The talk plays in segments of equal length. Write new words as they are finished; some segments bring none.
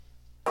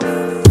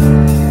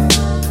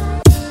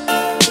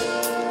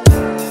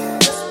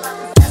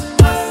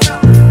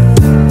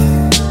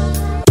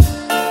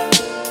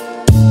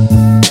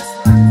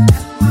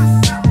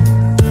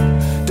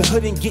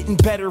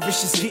better,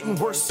 it's just getting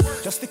worse.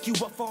 They'll stick you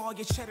up for all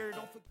your cheddar.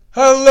 Don't forget.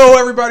 Hello,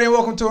 everybody, and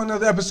welcome to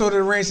another episode of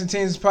the Reigns and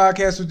Teens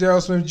podcast with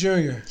Daryl Smith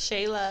Jr.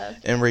 Shayla.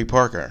 And Ray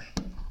Parker.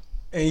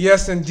 And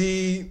yes,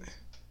 indeed,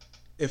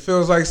 it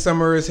feels like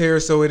summer is here,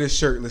 so it is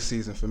shirtless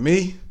season for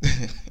me.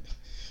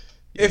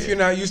 If you're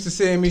not used to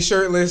seeing me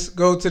shirtless,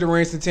 go to the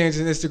Reigns and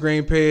Tangent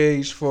Instagram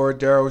page for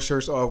Daryl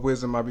Shirts Off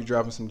Wisdom. I'll be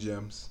dropping some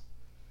gems.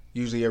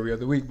 Usually every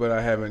other week, but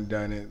I haven't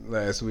done it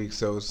last week,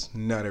 so it's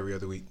not every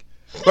other week.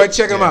 But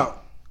check them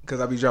out, because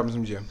I'll be dropping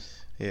some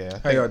gems. Yeah.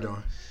 How y'all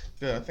doing?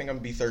 Good. I think I'm going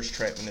to be thirst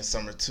trapping this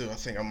summer, too. I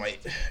think I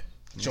might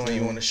join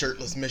you on a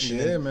shirtless mission.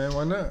 Yeah, man,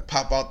 why not?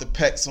 Pop out the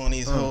pecs on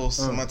these hoes.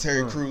 My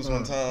Terry Crews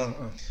one time.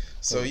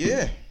 So,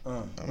 yeah.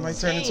 I might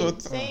turn into a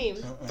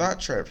thought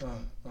trap.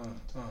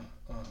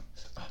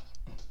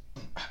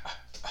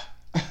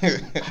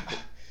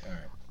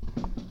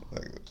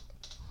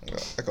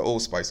 like an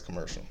Old Spice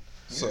commercial.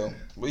 So,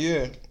 but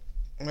yeah,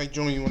 I might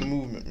join you on the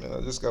movement, man.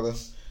 I just gotta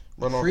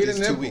run off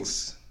these 2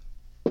 weeks.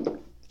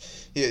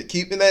 Yeah,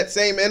 keeping that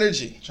same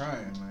energy.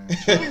 Trying,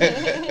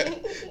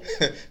 man.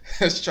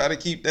 Let's try to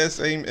keep that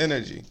same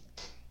energy.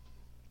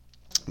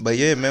 But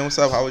yeah, man, what's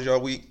up? How was your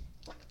week?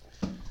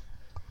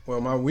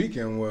 Well, my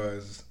weekend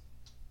was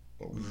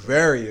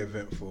very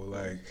eventful,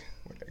 like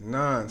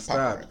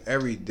non-stop,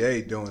 every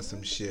day doing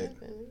some shit.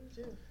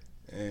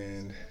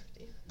 And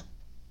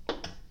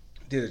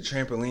did a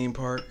trampoline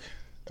park.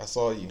 I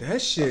saw you.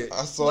 That shit.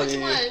 I saw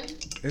you. Which one?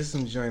 There's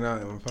some joint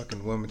out in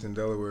fucking Wilmington,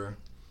 Delaware.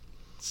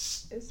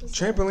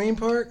 Trampoline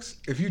parks,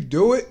 if you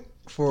do it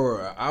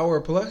for an hour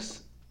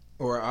plus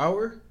or an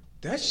hour,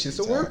 that shit's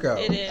a workout.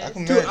 It is.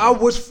 Dude, I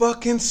was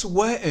fucking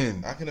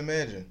sweating. I can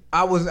imagine.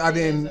 I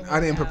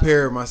didn't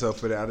prepare myself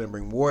for that. I didn't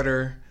bring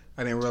water.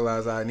 I didn't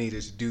realize I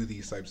needed to do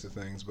these types of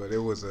things, but it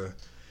was a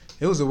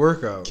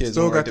workout. Kids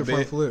Still got right the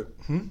front flip.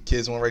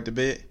 Kids went right to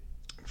bed.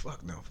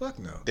 Fuck no.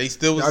 They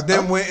still was. I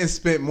then went and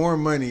spent more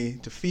money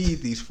to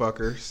feed these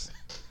fuckers.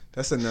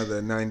 That's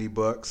another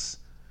 $90.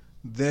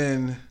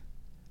 Then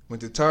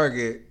went to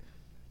Target,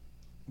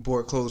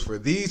 bought clothes for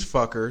these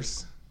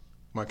fuckers.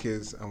 My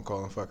kids, I'm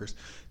calling fuckers.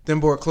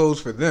 Then bought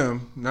clothes for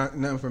them.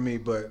 Nothing for me,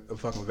 but a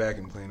fucking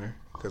vacuum cleaner,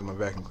 because my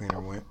vacuum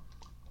cleaner went.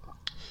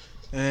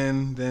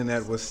 And then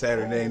that was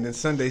Saturday, and then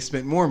Sunday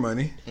spent more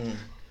money.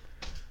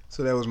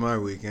 So that was my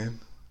weekend.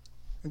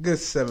 A good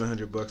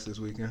 $700 this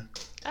weekend.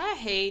 I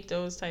hate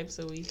those types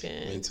of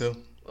weekends. Me too.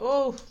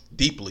 Oh.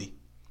 Deeply.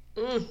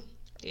 Yeah,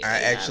 I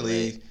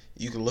actually,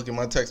 you can look at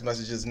my text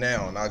messages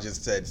now, and I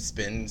just said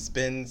spin,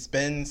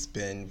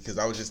 because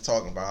I was just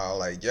talking about how,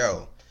 like,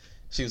 yo,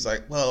 she was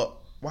like,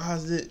 well, why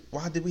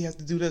did we have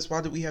to do this?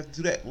 Why did we have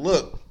to do that?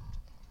 Look,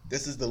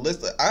 this is the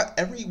list.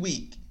 Every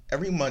week,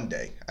 every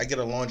Monday, I get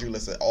a laundry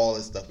list of all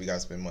this stuff we got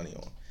to spend money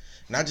on.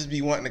 Not just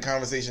be wanting the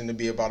conversation to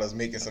be about us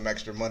making some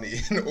extra money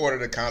in order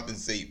to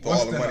compensate for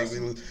all the money we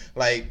lose.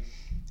 Like,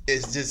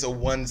 it's just a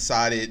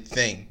one-sided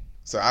thing.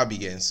 So I'll be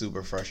getting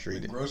super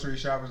frustrated. Grocery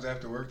shoppers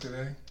after work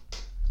today?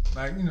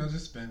 Like,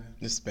 just spending.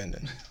 Just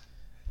spending.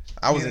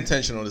 I was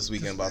intentional this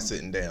weekend about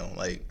sitting down.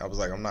 Like, I was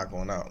like, I'm not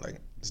going out. Like,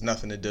 there's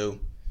nothing to do.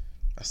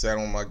 I sat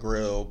on my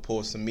grill,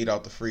 pulled some meat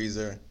out the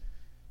freezer,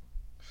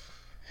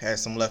 had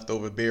some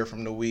leftover beer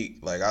from the week.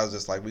 Like, I was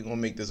just like, we're going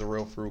to make this a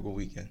real frugal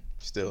weekend.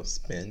 Still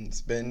spend.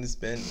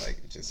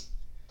 Like, just.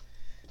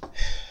 How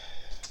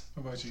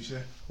about you,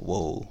 Shay?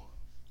 Whoa.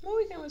 My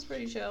weekend was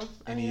pretty chill.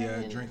 Any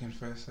drinking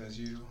fest as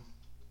usual?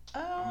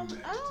 I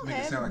don't Make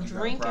it sound like have you got a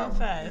drinking problem.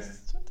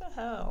 fest. What the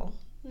hell?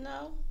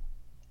 No.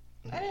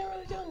 I didn't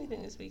really do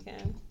anything this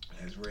weekend.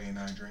 As Ray and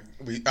I drink.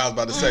 I was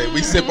about to say,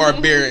 we sip our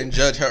beer and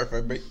judge her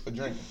for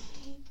drinking.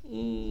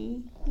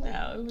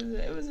 No,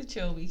 it was a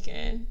chill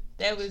weekend.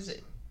 That was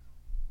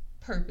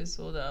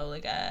purposeful though.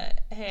 Like, I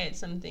had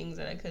some things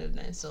that I could have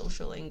done,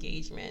 social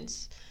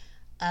engagements,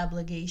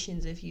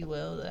 obligations, if you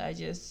will, that I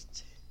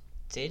just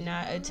did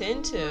not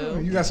attend to.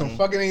 You got some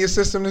fucking in your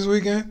system this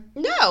weekend?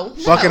 No.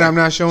 Fucking, I'm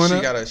not showing up.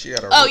 She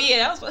got a. Oh yeah,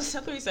 that was what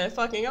somebody said.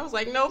 Fucking, I was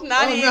like, nope,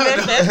 not even.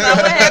 That's not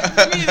what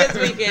happened for me this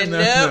weekend.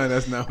 No,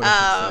 that's not what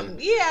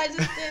happened. Yeah, I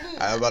just didn't.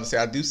 I was about to say,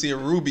 I do see a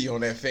ruby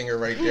on that finger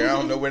right there. I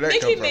don't know where that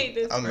Nikki comes from. made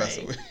this I'm right.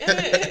 messing with.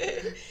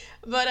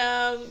 But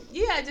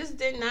yeah, I just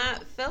did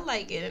not feel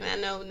like it, and I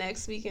know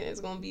next weekend is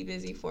gonna be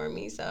busy for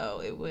me.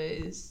 So it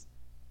was.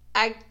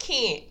 I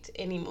can't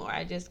anymore.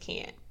 I just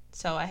can't.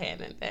 So I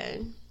haven't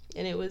been,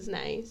 and it was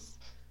nice.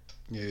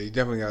 Yeah, you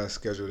definitely gotta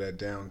schedule that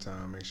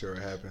downtime. Make sure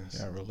it happens.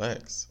 Yeah,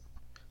 relax.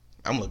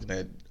 I'm looking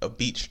at a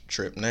beach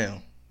trip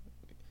now.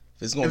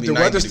 If it's gonna If be the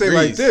 90 weather stay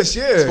degrees, like this,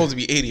 yeah, it's supposed to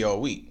be 80 all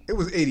week. It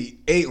was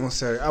 88 on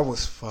Saturday. I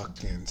was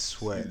fucking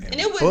sweating. And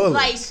it was bullets.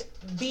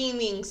 like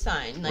beaming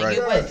sun. Like, right.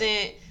 it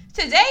wasn't.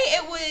 Today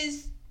it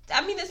was.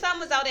 I mean, the sun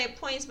was out at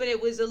points, but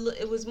it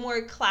was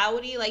more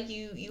cloudy. Like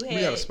you had.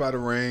 We got a spot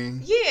of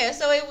rain. Yeah,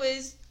 so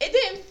it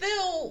didn't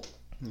feel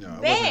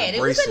bad. It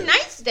was a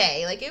nice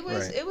day. Like, it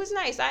was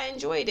nice. I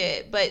enjoyed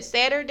it. But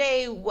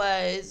Saturday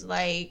was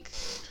like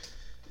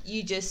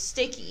you just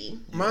sticky.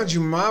 Mind you,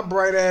 my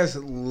bright ass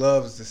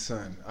loves the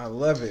sun. I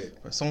love it.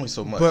 It's only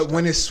so much. But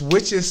when it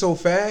switches so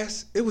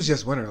fast, it was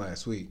just winter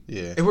last week.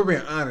 Yeah. If we're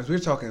being honest, we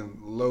were talking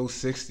low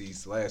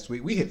 60s last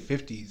week. We hit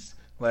 50s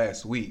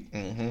last week.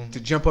 Mm-hmm. To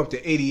jump up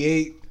to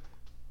 88,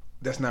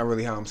 that's not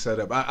really how I'm set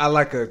up. I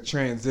like a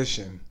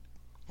transition.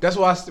 That's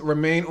why I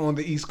remain on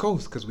the East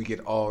Coast, because we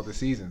get all the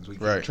seasons. We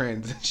can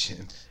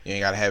transition. You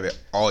ain't got to have it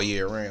all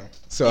year round.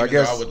 So Even I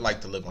guess though I would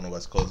like to live on the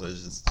West Coast.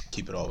 Let's just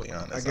keep it all the way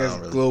honest. I guess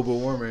global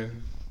warming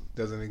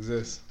doesn't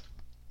exist.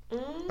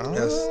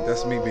 Mm.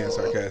 That's me being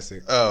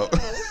sarcastic. Oh. I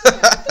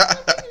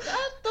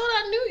thought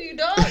I knew you,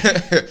 dog.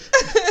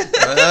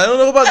 I don't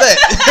know about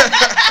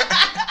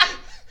that.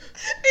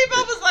 People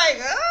was like,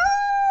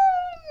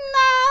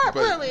 not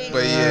really.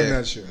 But yeah. I'm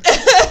not sure.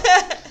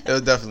 It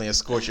was definitely a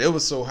scorcher. It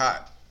was so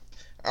hot.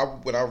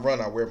 When I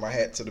run, I wear my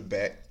hat to the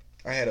back.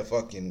 I had a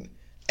fucking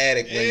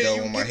attic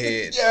window on my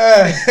head.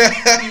 Yeah.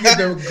 You get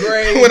the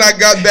gray. When I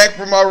got back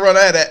from my run,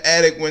 I had an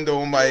attic window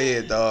on my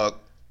head, dog.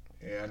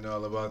 Yeah, I know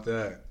all about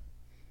that.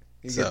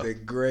 You So- get the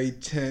gray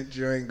tent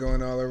joint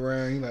going all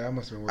around. You like, I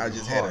must have been I working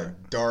just hard. had a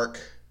dark,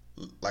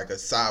 like a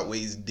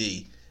sideways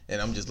D, and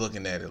I'm just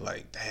looking at it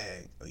like,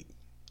 dang, like,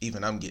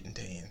 even I'm getting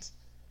tans.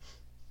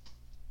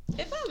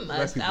 If I Black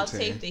must, people I'll tan.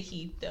 take the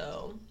heat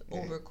though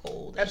over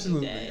cold.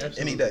 Absolutely. Any day.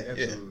 Any day,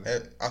 Absolutely. yeah.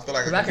 I feel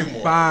like Because I I can do can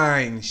more.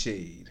 find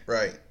shade.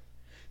 Right.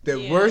 The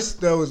Yeah.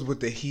 worst though is with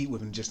the heat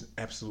with just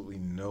absolutely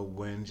no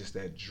wind, just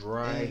that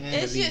dry, It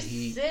heavy just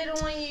heat. sit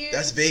on you.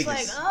 That's It's Vegas.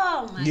 Like,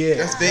 oh my Yeah,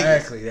 That's god. Vegas.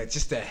 exactly. That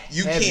just that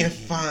You heavy can't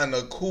heat. find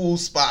a cool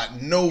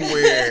spot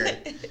nowhere.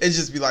 It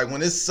just be like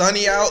when it's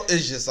sunny out,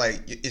 it's just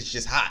like it's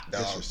just hot,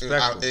 dog.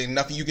 Disrespectful. Ain't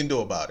nothing you can do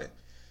about it.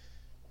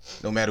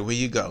 No matter where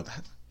you go, the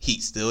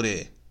heat's still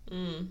there.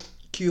 Mm.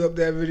 Cue up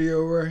that video,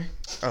 Ray.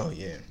 Oh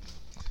yeah,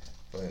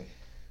 but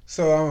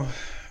So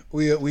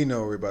we know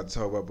what we're about to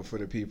talk about, but for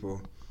the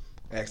people,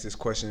 ask this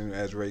question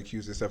as Ray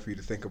cues this up for you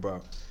to think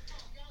about.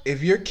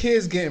 If your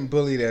kid's getting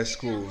bullied at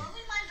school,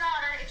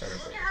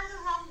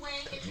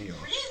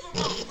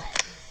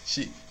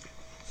 she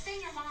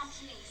Send your mom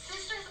to me.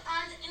 Sisters,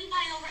 aunts,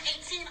 anybody over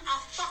 18, I'll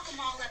fuck them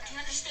all up. Do you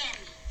understand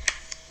me?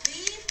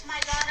 Leave my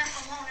daughter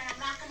alone, and I'm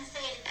not going to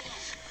say it again.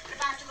 If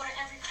I have to go to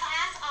every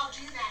class, I'll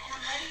do that. And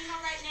I'm letting you know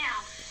right now,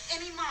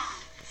 any mom,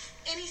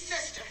 any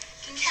sister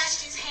can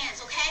catch these hands,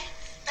 okay?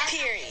 That's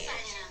Period. how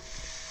pissed I am.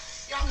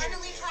 Y'all going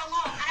to leave her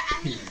alone. I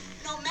mean,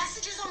 no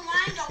messages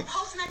online, don't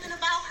post nothing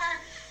about her.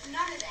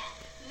 None of that.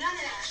 None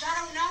of that. Y'all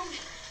don't know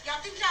me. Y'all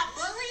think y'all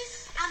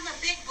bullies? I'm the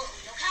big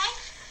bully, okay?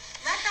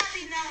 Let that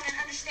be known and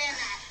understand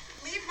that.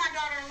 Leave my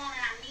daughter alone,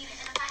 and I mean it.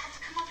 And if I have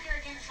to come up here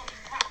again, it's gonna be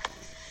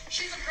problems.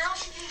 She's a girl,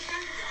 she can't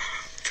handle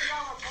it. If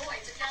y'all are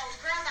boys, if y'all was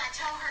girls, I'd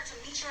tell her to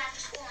meet you after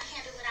school and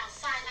handle it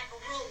outside like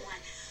a real one.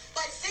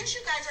 But since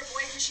you guys are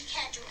boys and she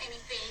can't do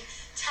anything,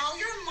 tell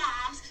your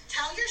moms,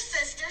 tell your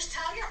sisters,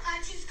 tell your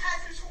aunties,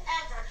 cousins,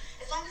 whoever.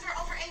 As long as they're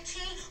over 18,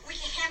 we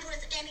can handle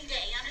this any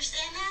day. You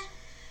understand that?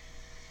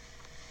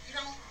 You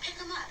don't pick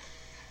them up.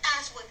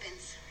 Ass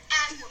whippings.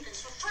 Ass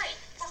whippings for free.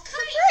 For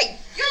free.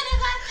 You don't even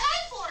gotta pay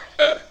for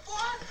it.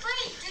 For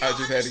free. Do I y'all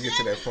just had to get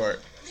to that understand part.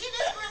 me? Leave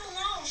this girl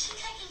alone. She's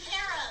taken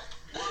care of.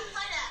 Don't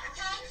play that,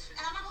 okay?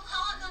 And I'm not gonna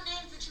call out no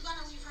names, but you're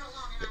gonna leave her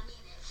alone, and I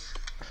mean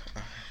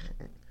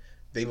it.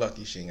 They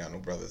lucky she ain't got no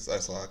brothers.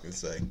 That's all I can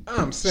say.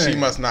 I'm saying She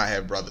must not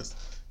have brothers.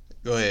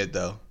 Go ahead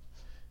though.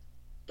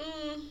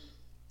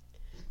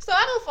 So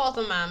I don't fault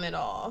the mom at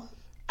all.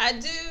 I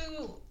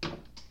do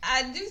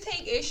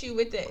take issue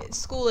with the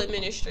school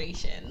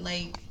administration.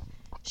 Like,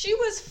 she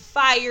was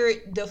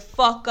fired the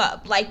fuck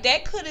up. Like,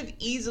 that could have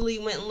easily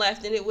went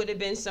left and it would have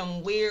been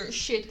some weird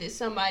shit that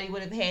somebody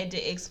would have had to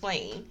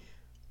explain.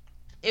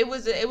 It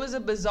was a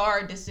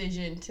bizarre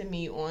decision to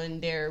me on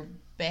their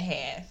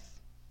behalf.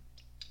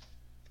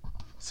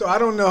 So I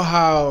don't know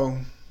how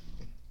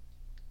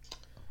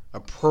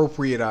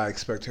appropriate I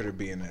expect her to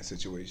be in that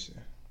situation.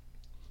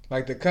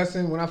 Like the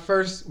cussing, when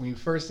you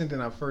first sent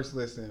and I first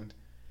listened,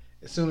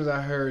 as soon as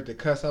I heard the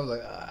cuss, I was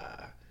like,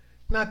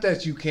 not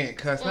that you can't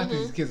cuss, not that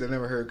these kids have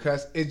never heard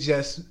cuss. It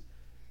just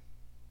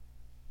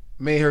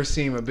made her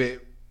seem a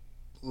bit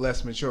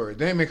less mature. It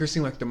didn't make her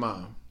seem like the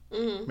mom.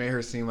 Made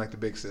her seem like the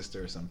big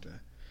sister or something.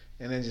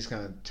 And then just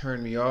kind of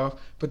turned me off.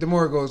 But the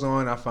more it goes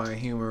on, I find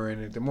humor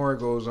in it. The more it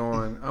goes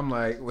on, I'm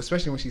like,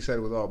 especially when she said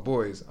it was all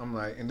boys, I'm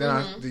like, and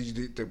then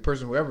the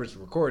person, whoever's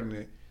recording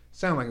it,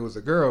 sounded like it was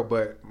a girl,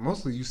 but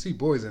mostly you see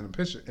boys in the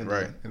picture, in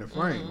the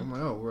frame. I'm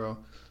like, oh, well,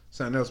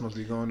 something else must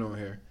be going on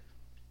here.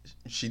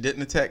 She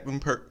didn't attack them.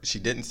 She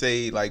didn't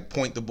say like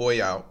point the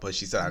boy out, but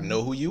she said, "I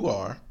know who you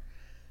are."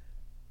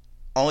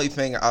 Only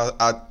thing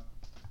I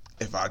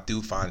if I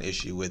do find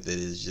issue with it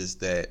is just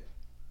that.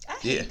 I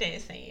hate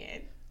that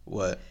saying.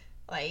 What?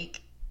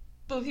 Like,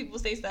 when people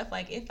say stuff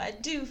like, if I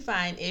do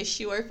find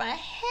issue or if I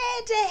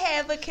had to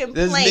have a complaint.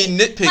 This is me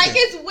nitpicking. Like,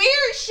 it's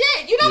weird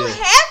shit. You don't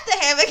Yeah. have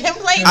to have a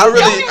complaint. I You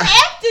really- don't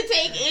have to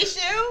take issue.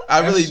 I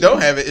really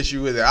don't have an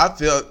issue with it. I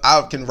feel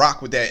I can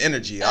rock with that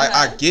energy.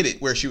 I get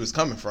it where she was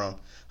coming from.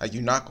 Like,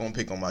 you're not gonna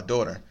pick on my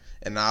daughter,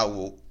 and I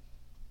will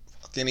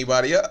fuck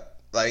anybody up,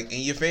 like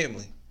in your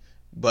family.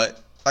 But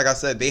like I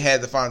said, they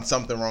had to find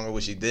something wrong with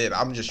what she did.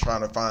 I'm just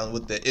trying to find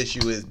what the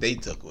issue is they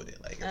took with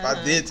it. Like, if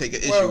I did take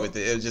an issue with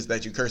it, it was just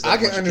that you cursed out I a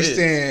can bunch of kids.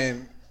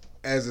 understand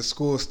as a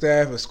school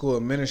staff, a school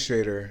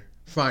administrator,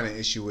 find an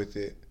issue with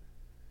it.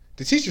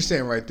 The teacher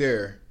saying right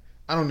there,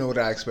 I don't know what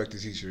I expect the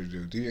teacher to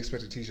do. Do you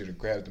expect the teacher to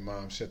grab the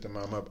mom, shut the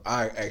mom up?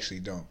 I actually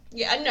don't.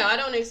 Yeah, no, I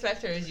don't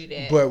expect her to do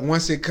that. But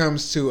once it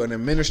comes to an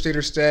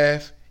administrator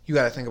staff, you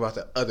got to think about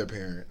the other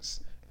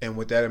parents and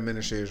what that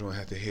administrator is going to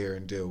have to hear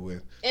and deal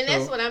with. And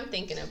that's what I'm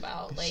thinking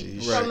about. Like,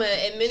 Sheesh. from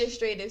an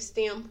administrative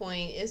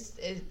standpoint,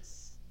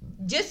 it's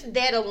just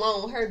that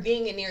alone, her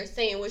being in there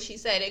saying what she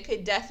said, it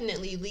could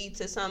definitely lead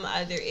to some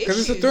other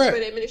issues it's a threat. for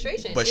the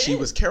administration. But she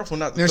was careful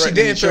not to No, she threaten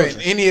didn't any threaten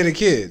children. any of the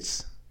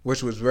kids,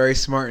 which was very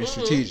smart and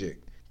strategic.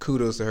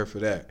 Kudos to her for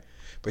that.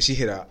 But she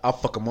hit a, I'll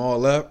fuck them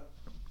all up,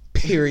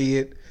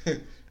 period.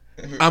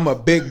 I'm a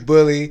big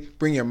bully.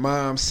 Bring your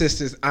mom,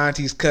 sisters,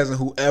 aunties, cousin,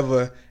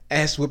 whoever,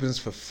 ass whippings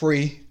for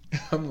free.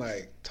 I'm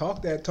like,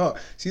 talk that talk.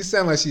 She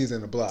sound like she's in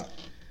the block.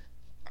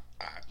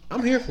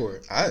 I'm here for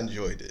it. I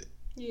enjoyed it.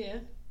 Yeah.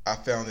 I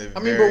found it.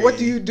 I mean, but what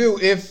do you do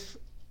if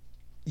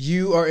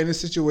you are in a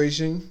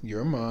situation?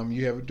 You're a mom.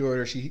 You have a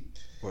daughter.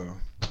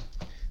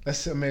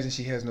 Let's imagine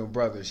she has no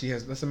brother.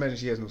 Let's imagine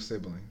she has no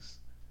siblings.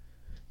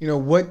 You know,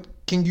 what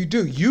can you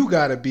do? You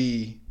gotta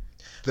be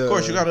the. Of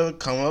course, you gotta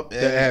come up and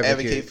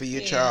advocate for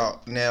your Yeah. child.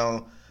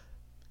 Now,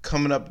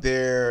 coming up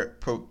there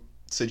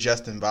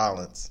suggesting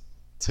violence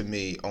to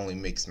me only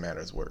makes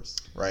matters worse,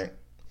 right?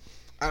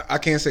 I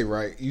can't say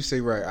right. You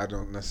say right. I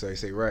don't necessarily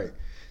say right.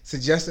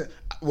 Suggesting.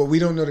 Well, we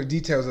don't know the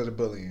details of the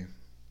bullying.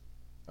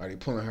 Are they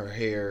pulling her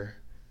hair?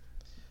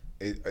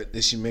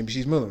 Maybe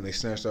she's Muslim. They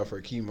snatched off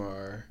her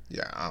kimar.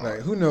 Yeah, I don't Like,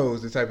 who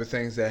knows the type of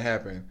things that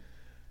happen.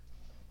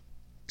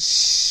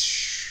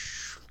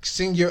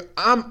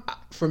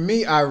 For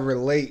me, I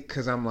relate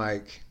because I'm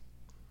like,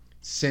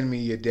 send me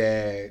your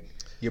dad,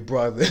 your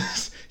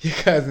brothers, your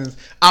cousins.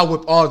 I'll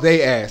whip all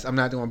they ass. I'm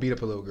not going to beat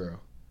up a little girl.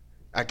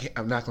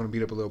 I'm not going to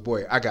beat up a little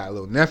boy. I got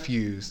little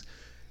nephews.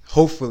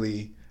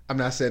 Hopefully, I'm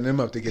not setting them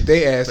up to get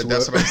their ass But whipped.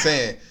 that's what I'm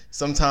saying.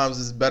 Sometimes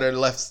it's better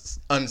left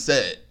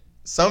unsaid.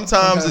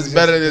 Sometimes it's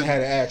better to to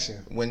have the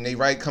action. when they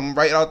come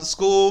right out to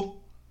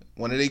school,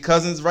 one of their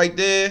cousins right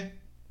there,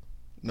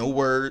 no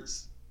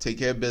words, take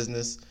care of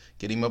business,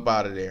 get him up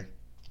out of there,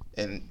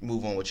 and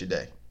move on with your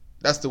day.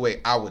 That's the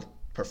way I would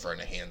prefer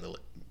to handle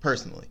it,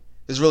 personally.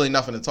 There's really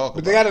nothing to talk But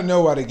about. they got to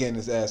know why they're getting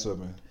this ass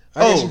whipping.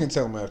 I guess you can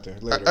tell them after.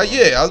 Later on.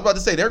 Yeah, I was about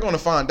to say, they're going to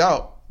find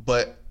out,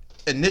 but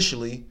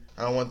initially,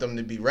 I don't want them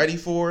to be ready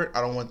for it.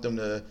 I don't want them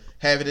to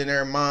have it in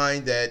their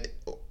mind that,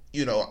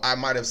 you know, I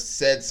might have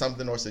said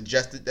something or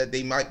suggested that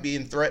they might be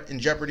in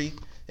jeopardy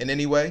in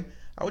any way.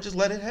 I would just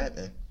let it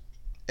happen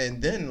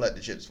and then let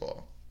the chips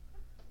fall.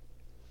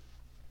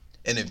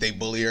 And if they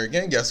bully her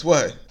again, guess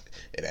what?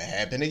 It'll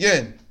happen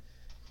again.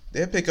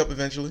 They'll pick up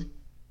eventually.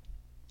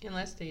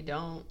 Unless they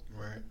don't.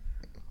 Right.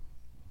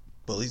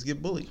 Bullies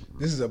get bullied.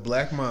 This is a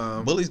black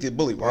mom. Bullies get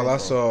bullied. All I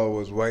saw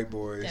was white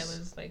boys. That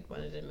was like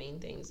one of the main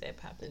things that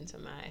popped into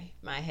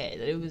my head.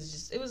 It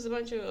was a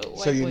bunch of white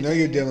So you boys know in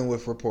you're there. dealing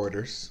with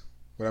reporters.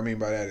 What I mean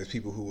by that is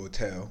people who will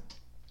tell.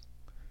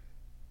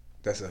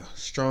 That's a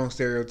strong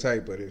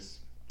stereotype, but it's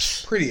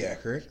pretty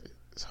accurate.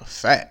 It's a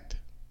fact.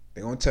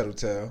 They're going to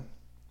tell.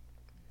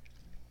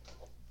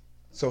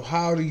 So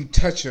how do you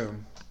touch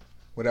them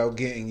without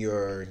getting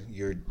your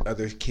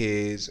other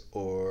kids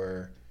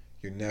or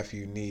your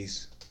nephew,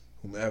 niece,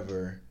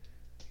 whomever,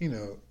 you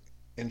know,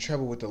 in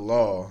trouble with the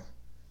law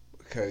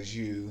because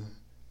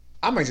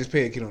I might just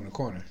pay a kid on the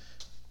corner.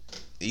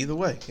 Either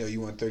way. Yo,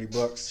 you want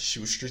 $30? She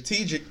was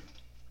strategic.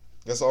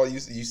 That's all you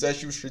said.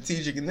 She was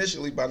strategic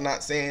initially by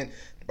not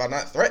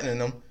threatening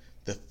them.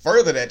 To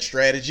further that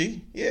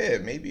strategy, yeah,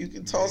 maybe you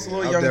can toss a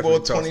little I'll young boy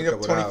definitely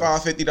toss a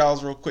couple $25,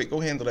 $50 real quick.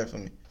 Go handle that for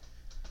me.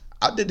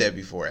 I did that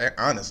before,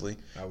 honestly.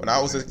 When I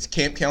was a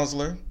camp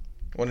counselor,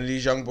 one of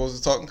these young boys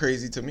was talking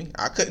crazy to me.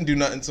 I couldn't do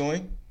nothing to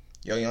him.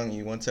 Yo, young,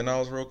 you want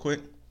 $10 real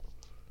quick?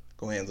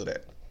 Go handle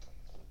that.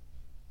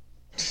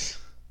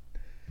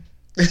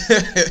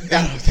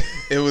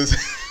 It was.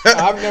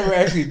 I've never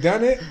actually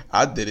done it.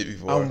 I did it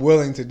before. I'm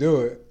willing to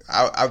do it.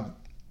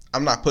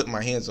 I'm not putting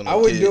my hands on. I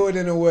would do it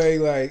in a way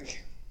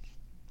like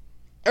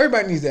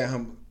everybody needs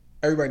that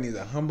everybody needs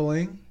a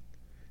humbling.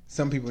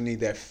 Some people need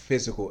that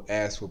physical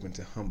ass whooping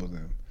to humble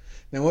them.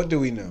 Now, what do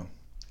we know?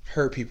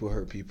 Hurt people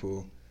hurt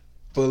people.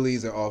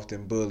 Bullies are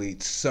often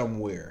bullied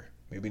somewhere.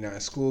 Maybe not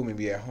at school,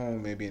 maybe at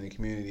home, maybe in the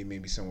community,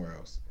 maybe somewhere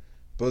else.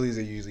 Bullies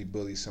are usually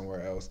bullied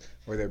somewhere else,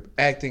 where they're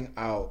acting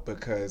out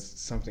because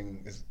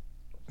something is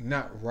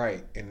not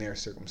right in their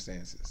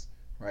circumstances,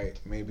 right?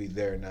 Maybe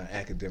they're not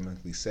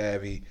academically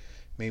savvy,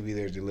 maybe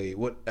they're delayed,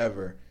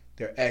 whatever.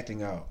 They're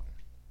acting out.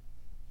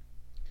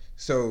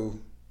 So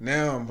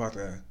now I'm about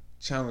to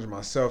challenge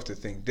myself to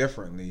think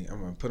differently. I'm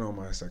going to put on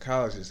my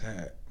psychologist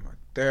hat, my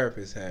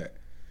therapist hat.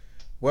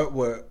 What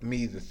would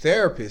me, the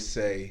therapist,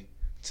 say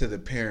to the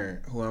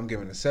parent who I'm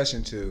giving a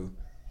session to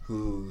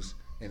who's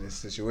in this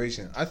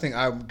situation? I say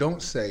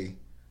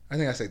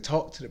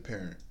talk to the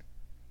parent.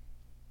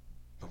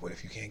 But what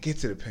if you can't get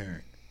to the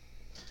parent?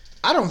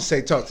 I don't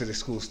say talk to the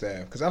school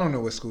staff because I don't know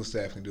what school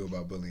staff can do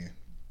about bullying.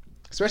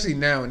 Especially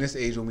now in this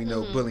age when we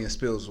know bullying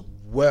spills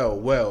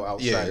well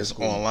outside Yeah, of it's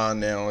school. online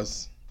now.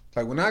 It's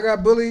Like when I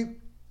got bullied,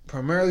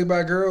 primarily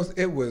by girls,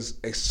 it was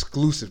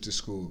exclusive to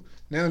school.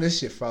 Now this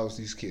shit follows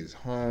these kids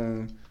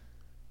home,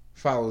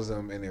 follows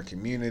them in their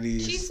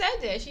communities. She said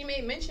that. She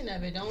made mention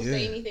of it. Don't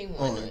say anything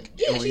on it.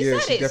 She She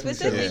said it definitely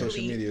said it on social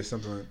specifically. media or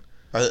something.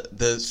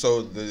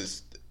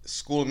 the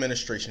school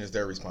administration is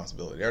their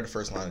responsibility. They're the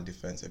first line of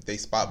defense. If they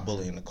spot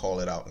bullying, to call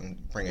it out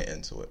and bring it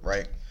into it,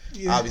 right?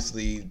 Yeah.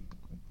 Obviously,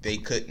 they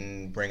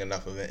couldn't bring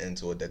enough of it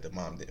into it that the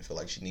mom didn't feel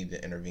like she needed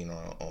to intervene on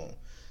her own.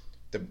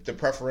 The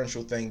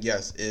preferential thing,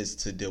 yes, is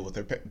to deal with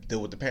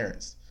the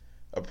parents.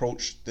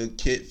 Approach the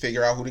kid,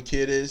 figure out who the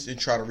kid is, and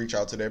try to reach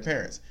out to their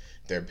parents.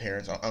 If their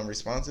parents are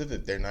unresponsive,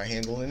 if they're not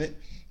handling it,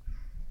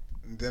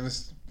 Then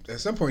at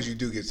some point you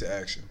do get to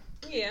action.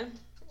 Yeah,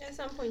 at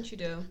some point you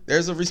do.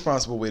 there's a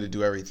responsible way to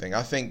do everything.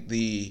 I think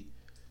the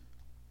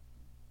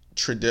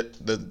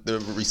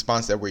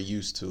response that we're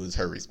used to is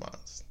her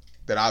response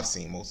that I've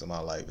seen most of my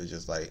life. Is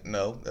just like,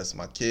 no, that's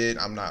my kid.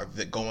 I'm not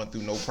going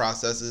through no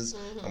processes.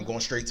 I'm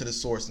going straight to the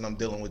source and I'm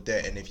dealing with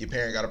that. And if your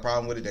parent got a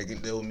problem with it, they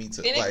can deal with me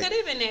too. And Like, it could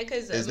have been that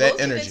because is most that of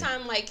energy. the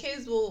time, like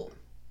kids will,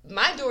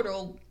 my daughter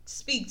will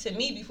speak to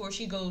me before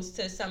she goes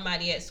to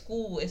somebody at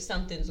school if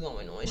something's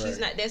going on. She's Right.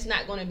 not. That's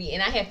not going to be.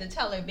 And I have to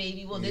tell her,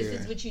 baby, well, this Yeah.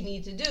 is what you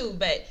need to do.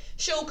 But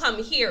she'll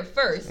come here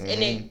first,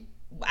 and then. Mm-hmm.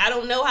 I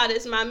don't know how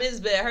this mom is,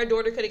 but her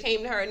daughter could have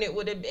came to her and it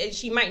would have. And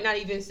she might not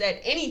even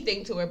said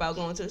anything to her about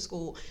going to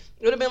school.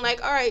 It would have been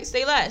like, "All right,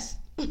 stay less.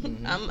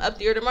 I'm up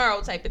there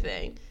tomorrow," type of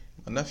thing.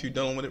 my nephew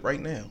dealing with it right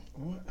now.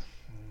 What?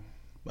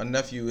 My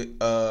nephew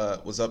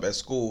was up at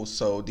school,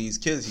 so these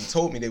kids, he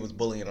told me they was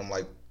bullying him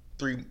like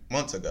 3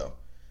 months ago.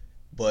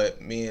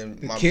 But me and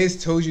The my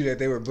kids told you that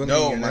they were bullying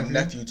No, your my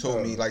nephew told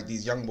Oh. me like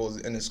these young boys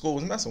in the school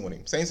was messing with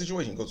him. Same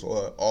situation. Go to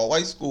an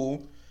all-white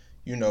school,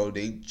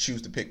 they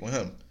choose to pick with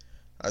him.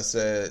 I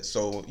said,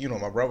 so,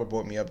 my brother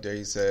brought me up there.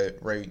 He said,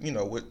 Ray,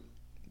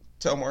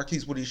 tell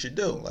Marquise what he should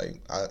do. Like,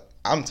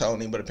 I'm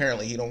telling him, but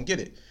apparently he don't get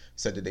it.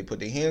 Said, did they put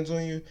their hands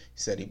on you? He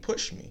said, he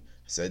pushed me.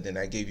 I said, then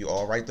I gave you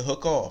all right to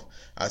hook off.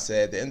 I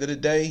said, at the end of the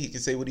day, he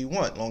can say what he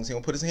want, as long as he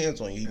don't put his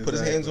hands on you. He put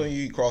his hands on you,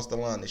 you cross the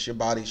line. It's your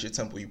body, it's your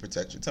temple, you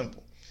protect your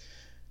temple.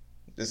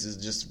 This is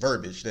just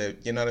verbiage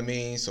that, you know what I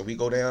mean? So we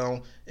go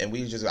down and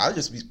I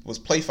was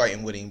play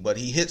fighting with him, but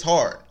he hits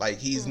hard. Like,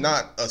 he's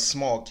not a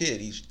small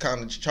kid. He's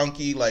kind of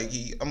chunky.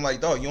 I'm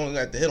like, dog, you only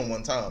have to hit him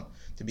one time,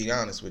 to be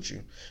honest with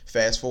you.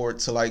 Fast forward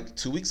to like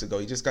 2 weeks ago,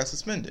 he just got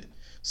suspended.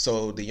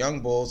 So the young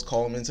bulls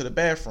call him into the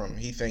bathroom.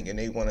 He thinking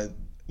they want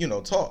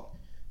to, talk.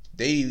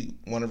 They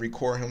want to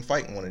record him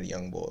fighting one of the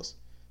young boys.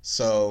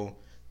 So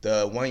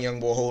the one young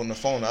boy holding the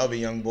phone, the other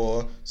young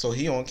boy, so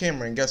he on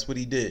camera, and guess what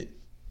he did?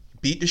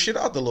 Beat the shit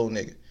out the little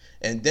nigga.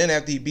 And then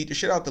after he beat the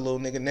shit out the little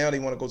nigga, now they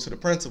want to go to the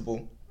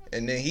principal,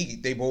 and then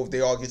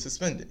they all get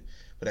suspended.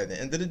 But at the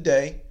end of the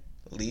day,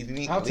 leave him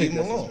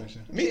alone.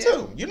 suspension. Me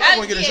too. You're not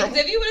going to get in trouble.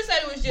 If you would have said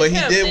it was just But he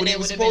him, did then what he it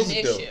was would have been supposed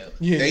an to do. issue.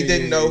 Yeah, They yeah,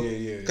 didn't yeah, know yeah,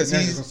 yeah. because Now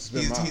he's gonna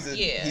suspend mine.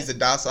 he's a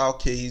docile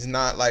kid. He's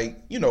not like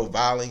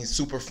violent. He's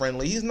super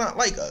friendly. He's not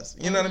like us.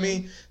 You know what I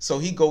mean? So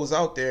he goes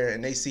out there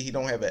and they see he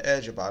don't have an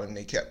edge about him.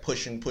 They kept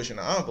pushing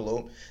the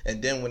envelope,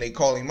 and then when they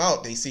call him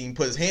out, they see him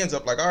put his hands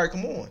up like, all right,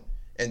 come on.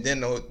 And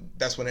then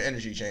that's when the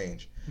energy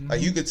changed.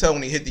 Like you could tell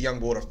when he hit the young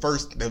boy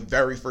the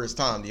very first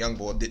time, the young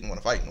boy didn't want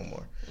to fight no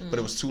more. But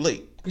it was too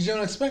late. Because you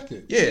don't expect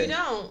it. Yeah, You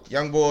don't.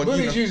 young boy.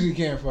 Bullies usually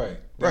can't fight.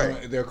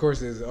 Right. There, of course,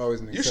 there's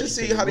always an You should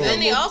exception see to how the rule.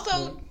 And they young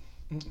also,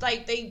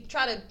 they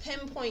try to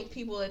pinpoint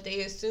people that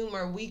they assume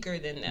are weaker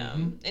than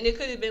them. And it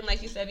could have been,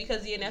 like you said,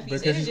 because of your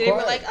nephew's Because he's injured. They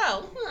were quiet. like,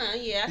 oh,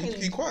 yeah,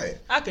 He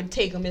quiet. I could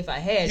take him if I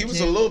had He to.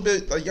 was a little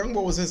bit like young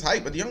boy was his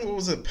height, but the young boy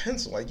was a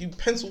pencil, like you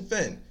pencil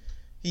thin.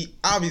 He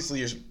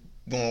obviously is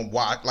going to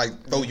walk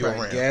like throw you Right,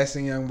 around.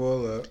 gassing young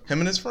boy up. Him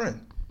and his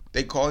friend,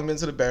 they called him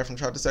into the bathroom,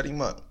 tried to set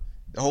him up.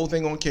 The whole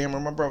thing on camera.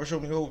 My brother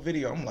showed me the whole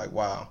video. I'm like,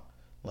 wow,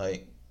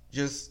 like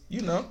just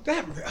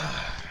That.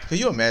 Can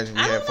you imagine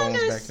we I had don't phones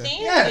back understand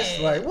then? Yes.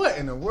 it. Like what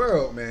in the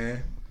world,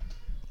 man?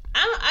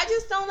 I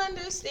just don't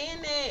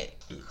understand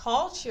that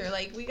culture.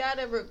 Like, we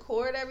gotta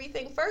record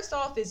everything. First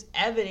off, it's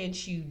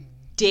evidence, you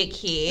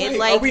dickhead. Wait,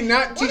 Like, are we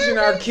not what teaching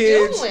are our we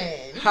kids doing?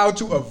 how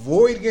to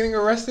avoid getting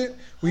arrested?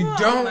 We Oh,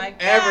 don't my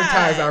God.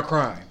 advertise our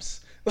crimes.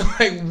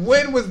 Like,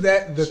 when was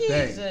that the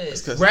thing?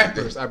 Jesus. 'Cause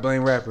Rappers. I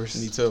blame rappers.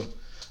 Me too.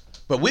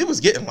 But we was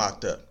getting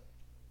locked up.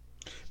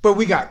 But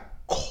we got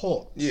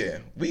caught. Yeah,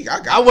 I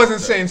got. I wasn't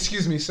locked up. saying,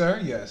 excuse me,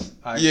 sir. Yes.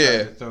 I tried Yeah,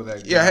 to throw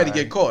that I had to guy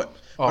get caught.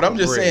 off But I'm a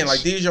just saying, bridge.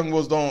 like these young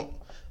boys don't.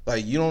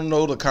 Like, you don't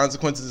know the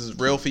consequences is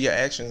real for your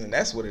actions, and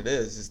that's what it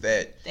is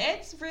that,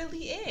 That's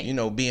really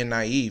it. being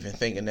naive and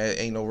thinking that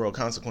ain't no real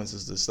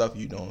consequences to stuff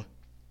you doing.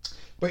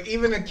 But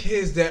even the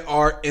kids that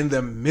are in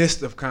the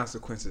midst of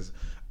consequences,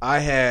 I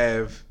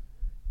have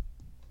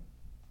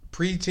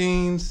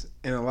preteens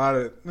and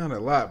not a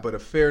lot, but a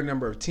fair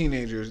number of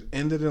teenagers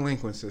in the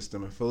delinquent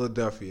system in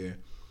Philadelphia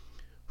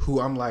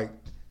who I'm like,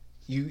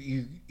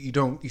 you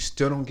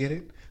still don't get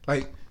it?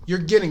 Like, you're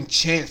getting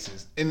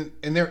chances and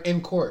they're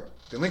in court.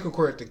 delinquent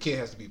court, the kid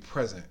has to be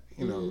present.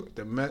 You know,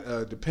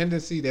 the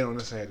dependency, they don't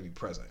necessarily have to be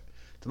present.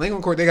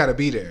 Delinquent court, they got to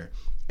be there.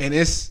 And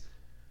it's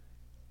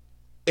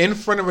in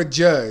front of a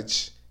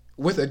judge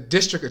with a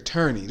district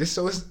attorney.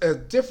 So it's a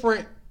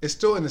different, it's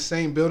still in the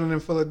same building in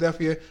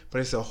Philadelphia,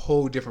 but it's a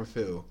whole different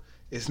feel.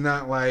 It's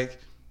not like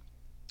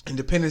in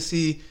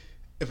dependency,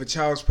 if a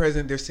child's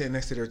present, they're sitting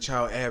next to their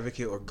child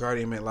advocate or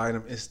guardian ad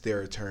litem. It's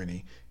their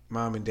attorney,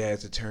 mom and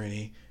dad's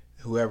attorney,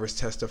 whoever's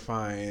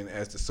testifying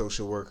as the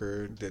social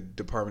worker, the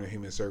Department of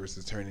Human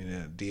Services attorney,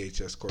 and the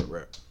DHS court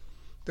rep.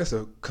 That's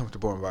a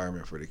comfortable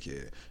environment for the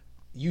kid.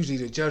 Usually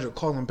the judge will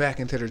call them back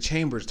into their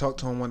chambers, talk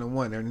to them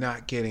one-on-one. They're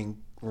not getting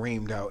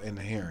reamed out in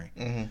the hearing.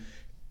 Mm-hmm.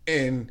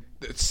 And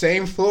the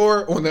same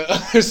floor on the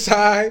other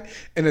side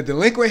in a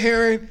delinquent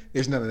hearing,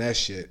 there's none of that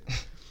shit.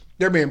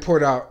 They're being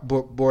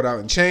brought out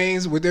in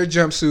chains with their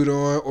jumpsuit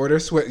on or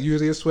their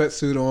usually a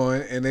sweatsuit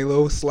on and they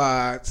little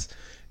slides,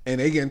 and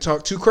they getting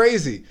talked too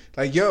crazy.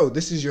 Like, yo,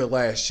 this is your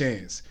last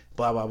chance.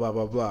 Blah, blah, blah,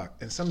 blah, blah.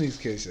 And some of these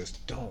kids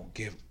just don't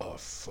give a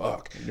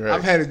fuck. Right.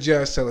 I've had a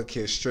judge tell a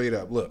kid straight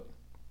up, look,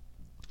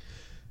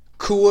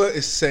 KUA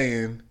is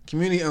saying,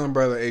 Community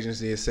Umbrella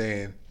Agency is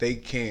saying they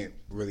can't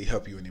really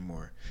help you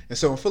anymore. And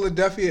so in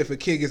Philadelphia, if a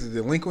kid gets a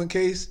delinquent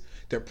case,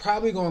 they're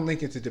probably going to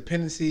link it to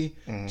dependency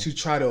to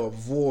try to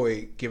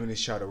avoid giving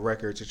this child a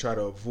record, to try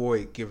to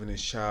avoid giving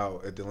this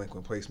child a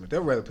delinquent placement.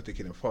 They'll rather put the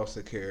kid in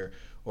foster care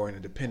or in a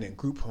dependent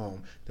group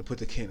home than put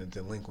the kid in a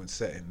delinquent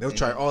setting. They'll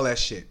try all that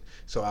shit.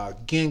 So I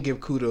again give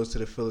kudos to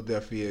the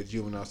Philadelphia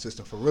juvenile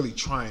system for really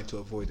trying to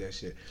avoid that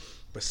shit.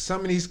 But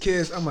some of these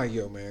kids, I'm like,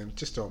 yo, man,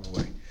 just throw them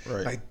away.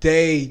 Right. Like,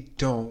 they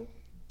don't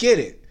get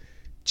it.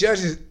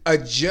 A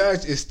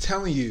judge is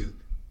telling you,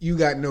 you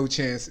got no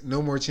chance,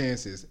 no more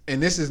chances.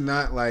 And this is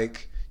not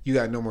like you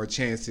got no more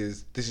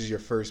chances, this is your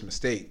first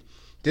mistake.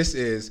 This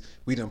is,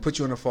 we done put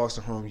you in a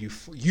foster home, you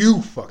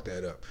fucked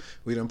that up.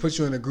 We done put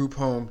you in a group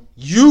home,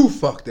 you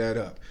fucked that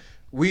up.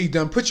 We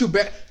done put you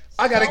back,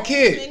 I got a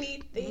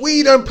kid.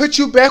 We done put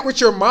you back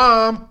with your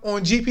mom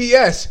on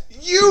GPS.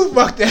 You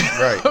fucked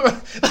that up.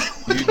 Right.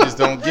 You just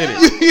don't get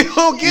it. You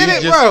don't get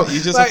it, bro. You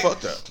just like,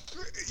 fucked up.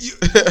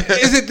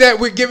 Is it that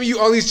we're giving you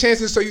all these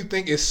chances so you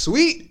think it's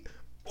sweet?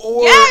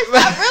 Or yes,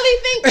 I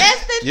really think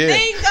that's the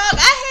thing, dog.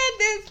 I had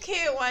this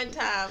kid one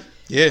time.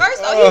 Yeah.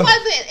 First off, he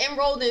wasn't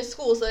enrolled in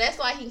school, so that's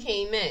why he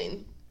came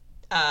in.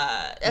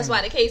 That's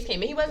why the case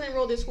came in. He wasn't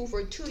enrolled in school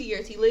for 2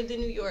 years. He lived in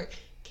New York,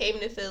 came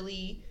to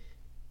Philly.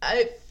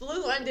 It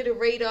flew under the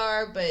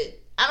radar, but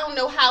I don't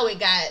know how it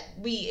got.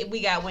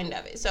 We got wind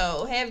of it.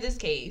 So have this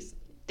case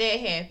that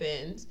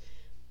happens,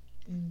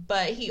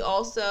 but he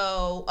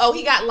also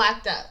he got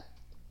locked up.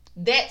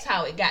 That's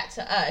how it got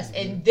to us.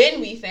 And then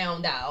we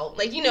found out,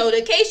 like, you know,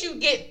 the case you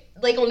get,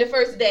 like, on the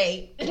first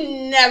day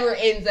never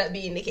ends up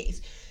being the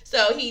case.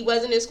 So he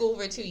wasn't in school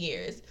for 2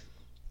 years.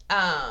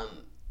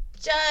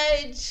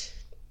 Judge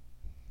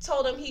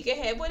told him he could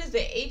have, what is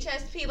it,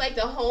 HSP, like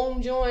the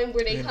home join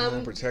where they come.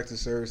 Home protective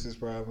services,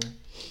 probably.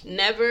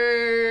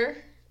 Never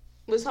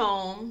was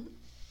home.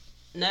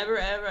 Never,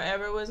 ever,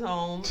 ever was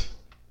home.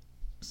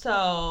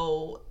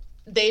 So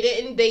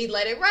they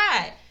let it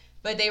ride.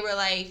 But they were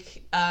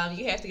like,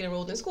 you have to get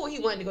enrolled in school. He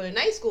wanted to go to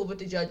night school, but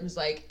the judge was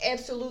like,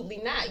 absolutely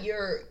not.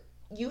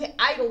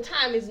 Idle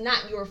time is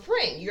not your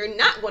friend. You're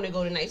not going to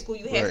go to night school.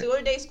 You have to go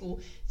to day school.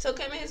 Took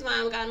him and his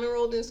mom, got him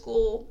enrolled in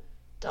school.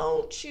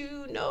 Don't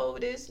you know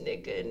this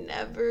nigga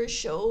never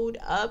showed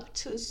up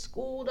to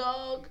school,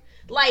 dog?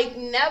 Like,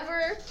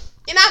 never.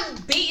 And I'm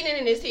beating it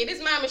in his head.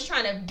 His mom is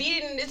trying to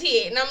beat it in his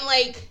head. And I'm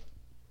like,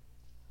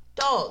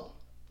 dog,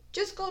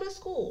 just go to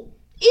school.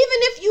 Even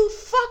if you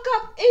fuck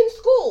up in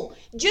school,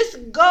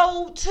 just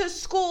go to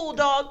school,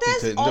 dog.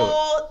 That's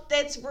all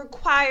that's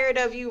required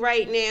of you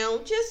right now.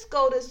 Just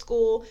go to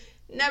school.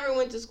 Never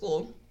went to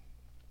school.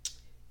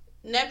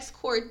 Next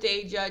court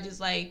day, judge is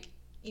like,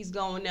 he's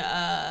going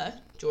to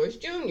George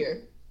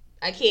Jr.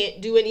 I can't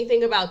do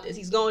anything about this.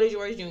 He's going to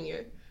George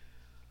Jr.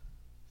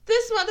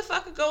 This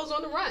motherfucker goes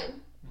on the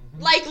run.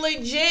 Mm-hmm. Like,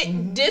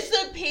 legit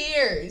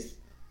disappears.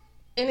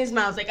 And his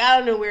mom's like, I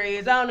don't know where he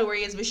is.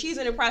 But she's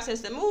in the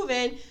process of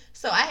moving.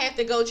 So I have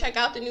to go check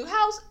out the new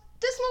house.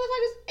 This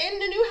motherfucker's in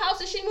the new house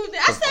that she moved in.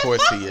 I said,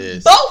 course he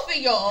is. Both of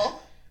y'all.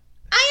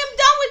 I am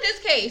done with this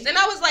case. And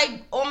I was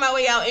like on my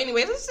way out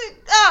anyways. I said,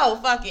 oh,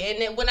 fuck it.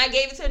 And then when I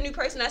gave it to a new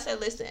person, I said,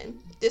 listen,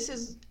 this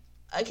is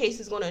a case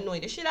that's going to annoy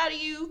the shit out of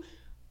you.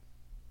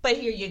 But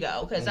here you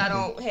go. Because I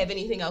don't have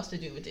anything else to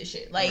do with this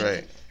shit. Like,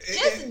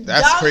 just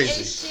that's dumb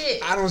crazy. as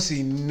shit. I don't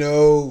see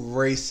no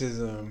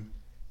racism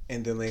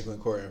in delinquent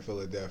court in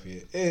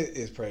Philadelphia. It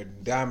is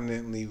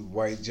predominantly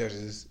white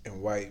judges and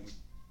white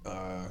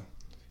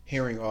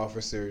hearing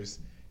officers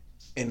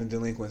in the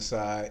delinquent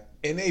side,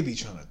 and they be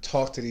trying to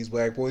talk to these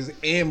black boys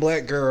and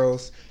black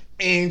girls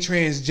and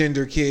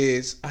transgender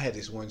kids. I had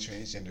this one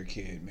transgender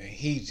kid, man.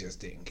 He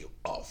just didn't give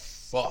a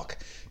fuck.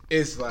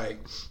 It's like,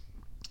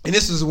 and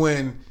this was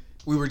when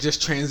we were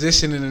just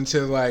transitioning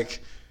into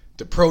like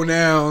the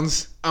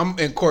pronouns. I'm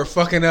in court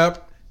fucking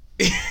up.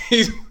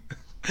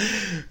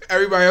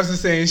 Everybody else is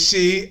saying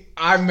she.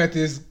 I met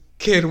this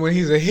kid when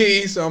he's a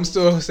he, so I'm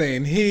still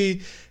saying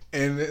he.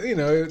 And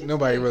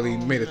nobody really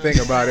made a thing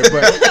about it,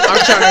 but I'm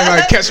trying to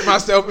like catch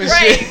myself and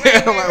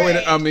shit. I'm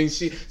like,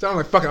 so I'm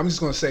like, fuck it, I'm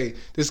just gonna say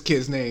this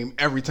kid's name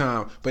every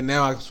time. But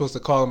now I'm supposed to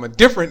call him a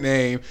different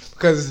name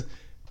because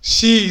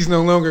she's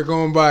no longer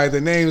going by the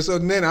name. So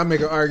then I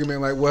make an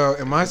argument like, well,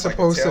 am I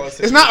supposed to?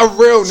 It's not a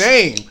real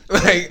name.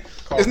 Like,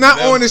 it's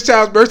not on this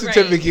child's birth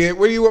certificate.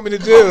 What do you want me to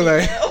do?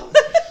 Like.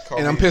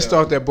 And I'm pissed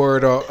off that I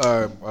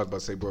was about to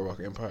say Boardwalk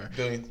Empire.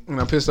 Billions.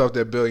 And I'm pissed off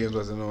that Billions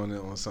wasn't on it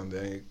on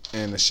Sunday.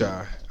 And The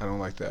Chi. I don't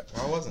like that.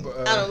 Why wasn't it?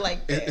 I don't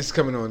like that. It's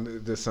coming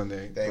on this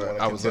Sunday. But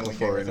I was looking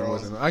for it and it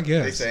wasn't. I They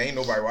guess. say ain't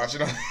nobody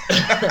watching us.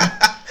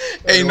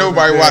 Ain't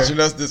nobody watching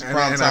us this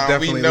prime and I time.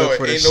 definitely We know look it.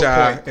 for The Ain't no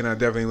Chi. point. And I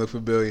definitely look for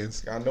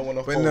Billions. Got no one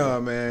to But follow.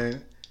 no,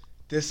 man.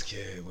 This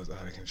kid was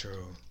out of control.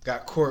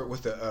 Got caught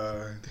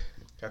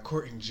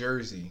in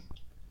Jersey.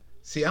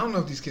 See, I don't know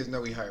if these kids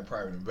know he hired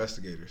private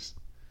investigators.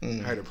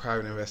 Hired a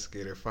private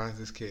investigator, finds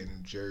this kid in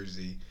New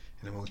Jersey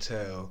in a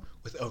motel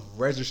with a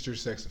registered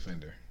sex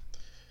offender.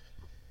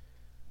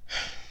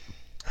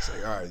 I was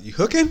like, all right, you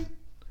hooking?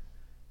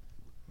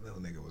 Little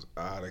nigga was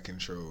out of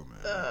control,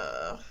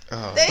 man.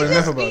 They But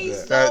enough just about be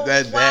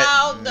that. so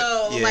wild,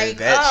 though. Yeah, like,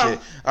 that shit.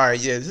 All right,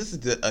 yeah, this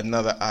is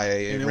another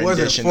IA And it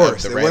rendition wasn't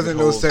forced. of the It wasn't rabbit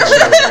no hole.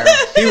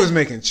 sexual. He was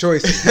making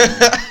choices.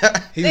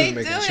 Man. He They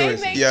was do. making They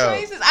choices. make Yo,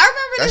 choices. I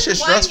that remember shit's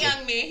this one stressful.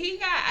 young man. He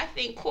got, I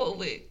think, caught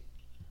with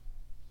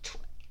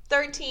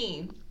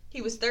 13.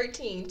 He was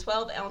 13,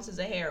 12 ounces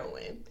of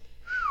heroin.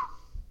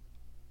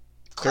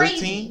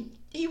 13?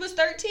 He was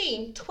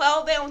 13,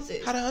 12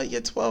 ounces. How the hell you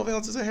get 12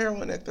 ounces of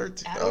heroin at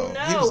 13? I don't know.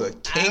 He was a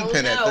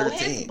kingpin at 13.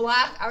 His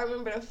block, I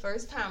remember the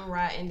first time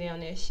riding down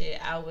that shit,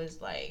 I was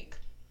like,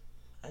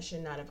 I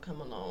should not have come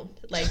alone.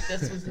 Like,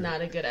 this was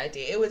not a good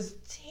idea. It was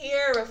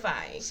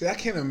terrifying. See, I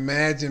can't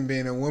imagine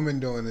being a woman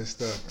doing this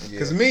stuff.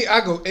 Because me,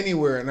 I go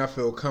anywhere and I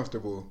feel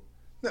comfortable.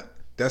 No,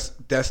 that's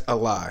a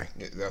lie.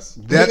 Yeah, That's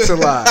a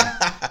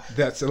lie.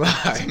 That's a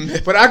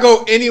lie. But I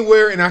go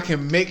anywhere and I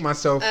can make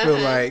myself feel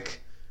like,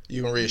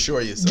 You can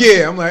reassure yourself.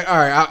 yeah, I'm like, all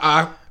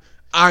right,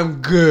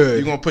 I'm good.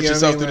 You're going to put You know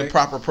yourself what I through mean? the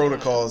proper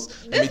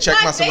protocols. Let me This check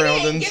my black, they didn't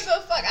surroundings. give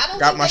a fuck. I don't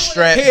Got think my they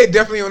strap. Head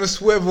definitely on a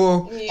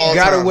swivel. Yeah.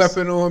 Got All a times.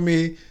 weapon on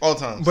me. All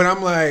times. But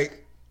I'm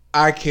like,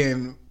 I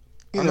can,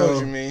 I know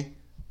what you mean.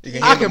 You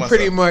I handle can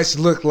pretty myself.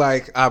 much look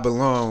like I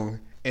belong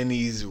in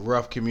these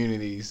rough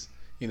communities,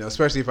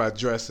 especially if I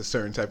dress a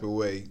certain type of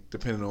way,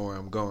 depending on where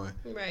I'm going.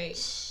 Right.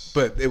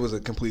 But it was a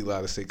complete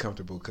lie to say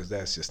comfortable because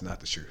that's just not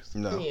the truth.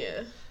 No.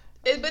 Yeah.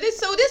 But it's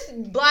so this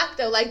block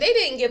though, like they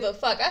didn't give a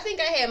fuck. I think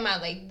I had my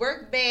like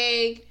work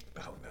bag.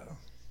 Oh no.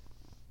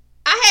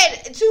 I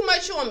had too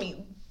much on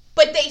me,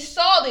 but they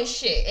saw this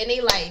shit and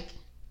they like,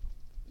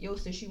 yo,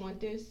 sis, you want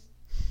this?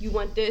 You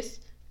want this?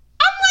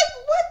 I'm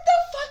like, what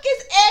the fuck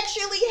is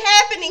actually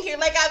happening here?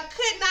 Like, I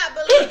could not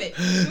believe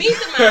it. Meet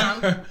the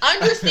mom,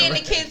 understand the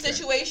kid's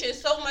situation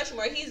so much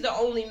more. He's the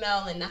only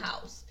male in the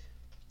house.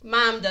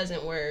 Mom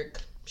doesn't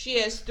work. She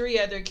has 3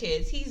 other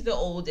kids. He's the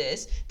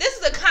oldest. This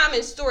is a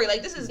common story.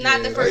 Like, this is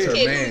not Yeah, the first that's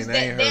her kid man. who's That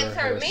ain't that's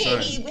her her man.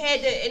 son. He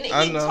had to, and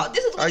I he know.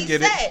 this is what I he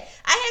get it. said.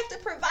 I have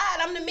to provide.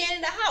 I'm the man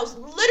in the house.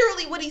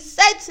 Literally what he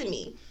said to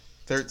me.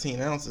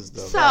 13 ounces,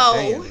 though. So- God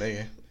damn,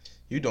 nigga.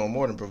 You doing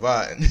more than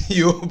providing.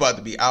 You about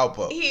to be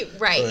outpo. He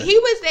Right. He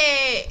was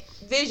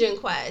at Vision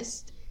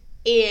Quest,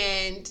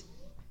 and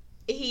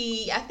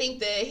I think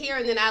the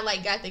hearing that I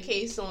like got the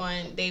case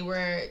on, they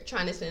were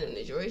trying to send him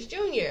to George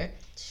Jr.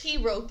 He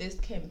wrote this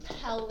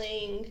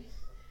compelling,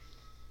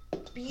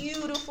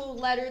 beautiful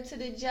letter to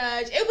the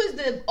judge. It was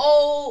the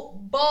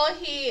old bald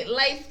head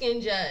light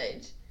skinned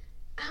judge.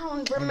 I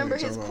don't remember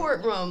you're his talking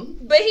courtroom,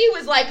 but he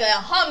was like a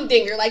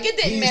humdinger. Like it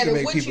He didn't used to matter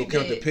make what people you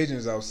count the did.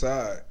 pigeons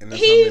outside. And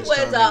that's He how much was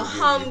time a he would give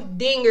you.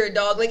 humdinger,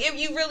 dog. Like if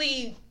you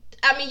really,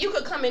 I mean, you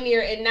could come in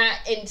here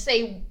and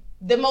say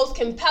the most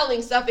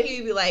compelling stuff, and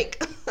he'd be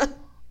like,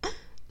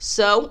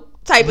 "So,"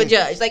 type of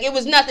judge. Like it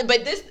was nothing,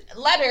 but this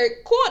letter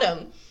caught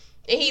him,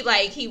 and he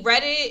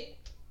read it.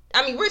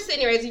 I mean, we're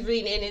sitting here as he's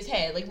reading it in his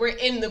head, like we're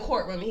in the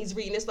courtroom, and he's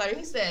reading this letter.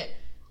 He said,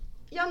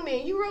 "Young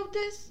man, you wrote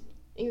this?"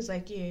 And he was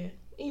like, "Yeah."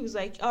 He was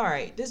like, "All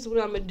right, this is what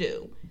I'm gonna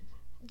do."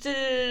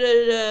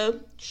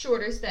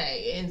 Shorter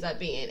stay ends up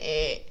being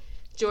at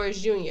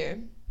George Jr.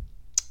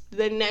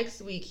 The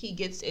next week, he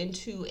gets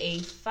into a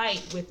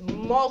fight with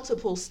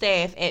multiple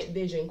staff at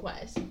Vision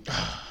Quest.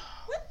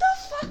 What the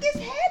fuck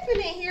is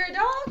happening here,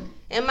 dog?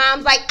 And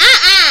mom's like,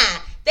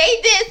 they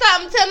did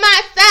something to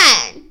my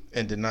son.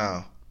 In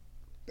denial.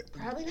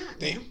 Probably not,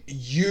 They man.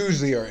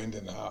 usually are in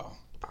denial.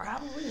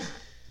 Probably not.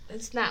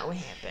 That's not what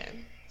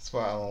happened. That's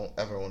why I don't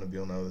ever want to be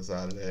on the other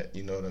side of that.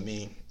 You know what I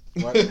mean?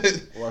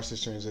 Watch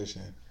this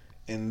transition.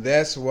 And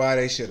that's why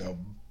they should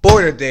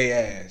abort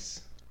their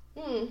ass.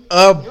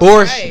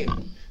 Abortion. Right.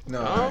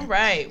 No. All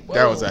right.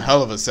 That was a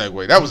hell of a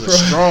segue. That was a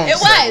strong It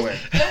segue. was.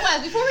 It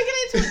was. Before we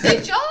get into it,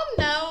 did y'all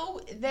know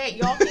that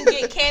y'all can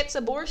get cats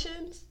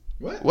abortions?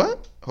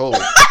 What? Hold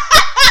on.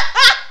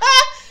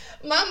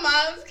 My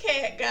mom's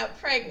cat got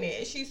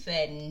pregnant. She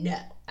said, "No,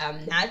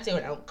 I'm not doing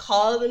it. I'm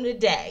calling them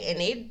today." And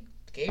they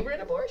gave her an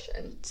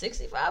abortion.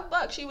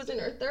 $65. She was in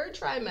her 3rd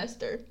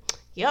trimester.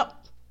 Yep.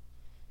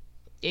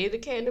 Gave the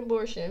cat an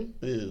abortion.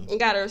 Ew. And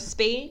got her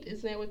spayed.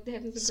 Isn't that what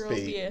happens to girls?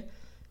 Spayed.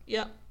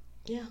 Yeah.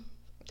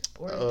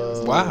 Or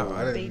those Wow, little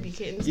I didn't- baby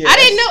kittens. Yeah, I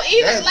didn't know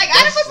either. that's- Like, I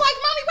that's- was like,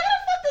 Mommy, why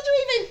the fuck did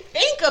you even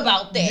think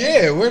about that?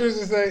 Yeah, where does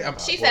it say?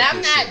 She said,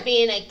 I'm not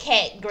being a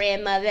cat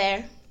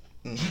grandmother.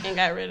 And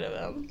got rid of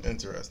them.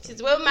 Interesting.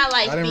 She's, what would my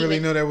life I didn't be really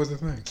with know that was a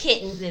thing.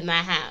 kittens in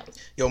my house?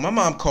 Yo, my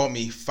mom called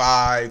me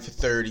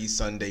 5:30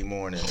 Sunday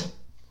morning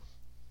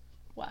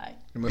Why?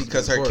 It must have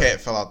because been her important.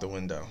 cat fell out the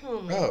window.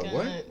 Oh my Oh, god.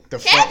 what? The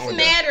front Cats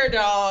window. matter,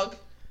 dog.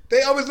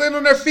 They always land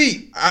on their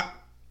feet.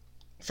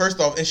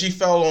 First off, and she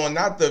fell on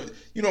not the,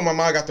 you know, my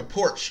mom got the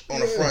porch on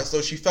the Yeah. front,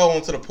 so she fell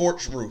onto the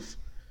porch roof.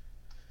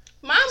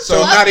 Mom, So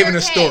love not their even a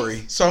cats.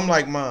 story. So I'm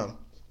like, Mom,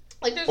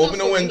 Like, there's open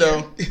no the food in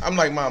window. here. I'm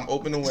like, Mom,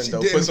 open the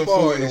window. didn't Put some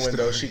fall food in in the the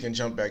window. story. She can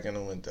jump back in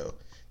the window.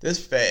 This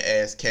fat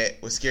ass cat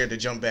was scared to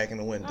jump back in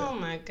the window. Oh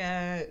my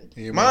god.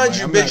 Yeah, Mind like,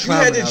 you, I'm not bitch, you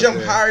had to climbing out jump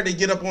there. higher to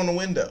get up on the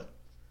window.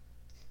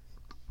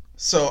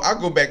 So I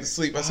go back to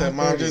sleep. I said,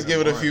 Mom, 5:30 just in give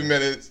the it a few morning.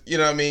 minutes. You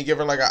know what I mean? Give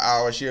her like an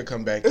hour. She'll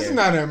come back This in. is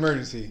not an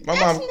emergency. My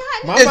That's mom,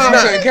 not My It's mom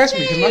not- couldn't catch me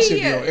because my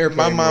shit be on airplane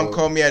my mom mode.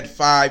 called me at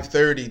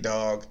 5:30,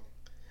 dog.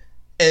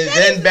 And That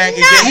then is back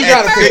not again You at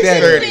gotta pick that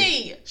up. 6:30.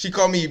 emergency. She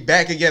called me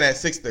back again at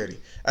 6:30.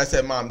 I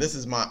said, Mom, this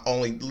is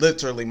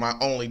literally my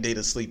only day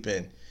to sleep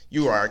in.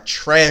 You are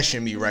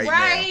trashing me right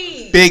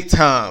Right. now. Big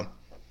time.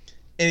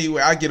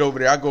 Anyway, I get over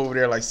there. I go over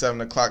there like 7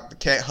 o'clock. The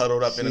cat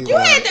huddled up in the You You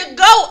corner. had to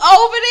go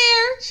over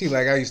there? She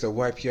like, I used to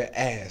wipe your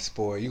ass,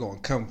 boy. You gonna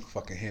come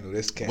fucking handle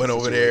this cat Went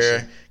over situation.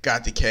 there,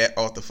 got the cat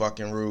off the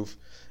fucking roof.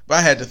 But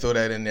I had to throw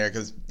that in there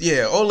because,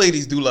 yeah, old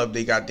ladies do love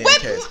their goddamn Wait,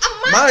 cats.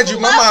 moms Mind you,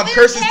 my love mom their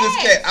curses cats.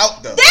 this cat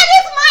out, though. That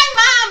is my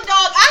mom,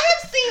 dog. I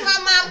have seen my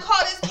mom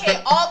call this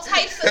cat all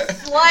types of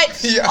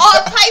sluts, Yeah.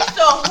 all types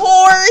of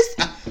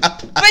whores.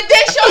 But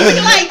then she'll be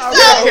like, How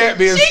so would a cat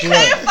be a she slut?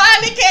 couldn't find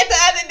the cat the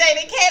other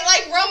day. The cat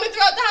like roaming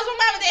throughout the house. My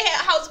mama, they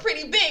had a house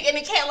pretty big, and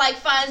the cat like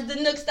finds the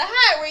nooks to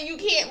hide where you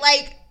can't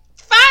like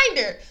find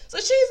her. So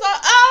she's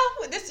like,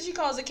 oh, this is, she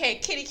calls the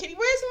cat Kitty. Kitty,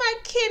 where's my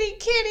kitty?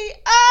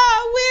 Kitty,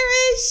 oh,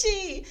 where is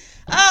she?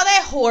 Oh,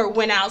 that whore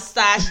went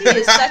outside. She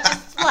is such a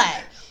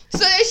slut. So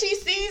then she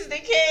sees the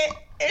cat,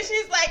 and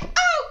she's like,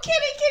 oh,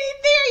 Kitty, Kitty,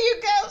 there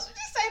you go. So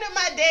she say to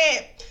my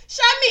dad,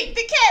 Shamik,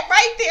 the cat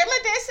right there. My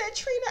dad said,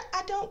 Trina,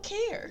 I don't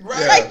care.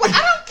 Right. Like, well, I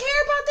don't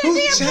care about that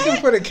Who's damn checking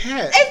cat. for the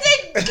cat? Is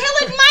it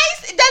killing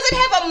mice? Does it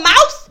have a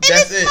mouse in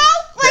That's its it.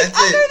 mouth? Like, That's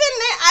other it. than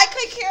that, I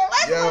could care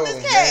less about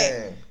this cat.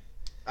 Man.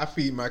 I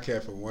feed my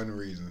cat for one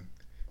reason.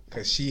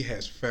 Because she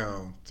has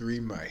found 3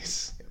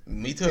 mice.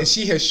 Me too. And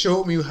she has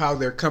showed me how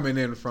they're coming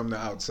in from the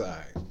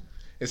outside.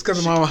 It's because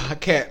of my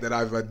cat that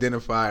I've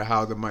identified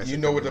how the mice You are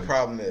know what coming the in.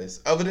 problem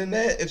is. Other than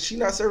that, if she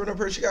not serving up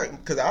her, she got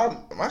because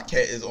my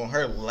cat is on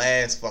her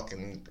last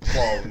fucking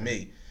claw with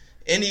me.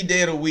 Any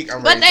day of the week,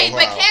 I'm But ready to throw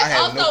her out. I cats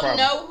have no also problem.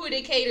 know who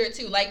to cater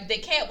to. Like, the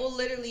cat will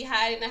literally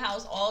hide in the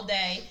house all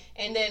day,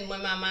 and then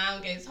when my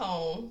mom gets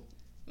home,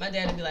 my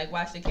dad will be like,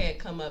 watch the cat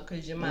come up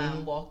because your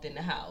mom walked in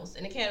the house.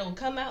 And the cat will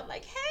come out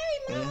like,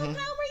 hey, Mom, how are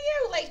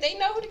you? Like, they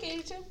know who to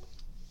cater to.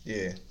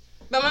 Yeah.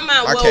 But my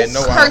mom My will cat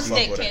know I curse fuck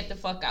that with cat her. the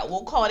fuck out.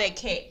 We'll call that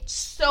cat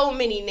so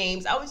many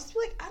names. I was just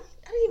like, I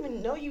didn't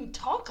even know you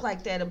talk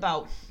like that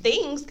about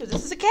things because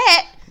this is a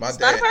cat. It's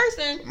not a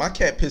person. My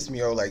cat pissed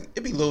me off. Like,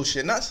 it be little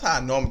shit. That's how I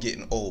know I'm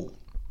getting old.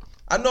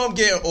 I know I'm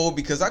getting old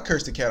because I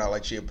cursed the cat out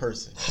like she a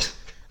person.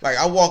 Like,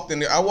 I walk in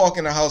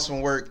the house from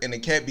work and the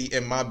cat be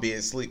in my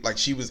bed sleep like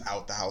she was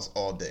out the house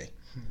all day.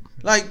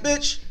 Like,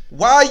 bitch,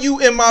 why are you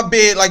in my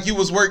bed like you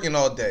was working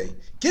all day?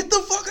 Get the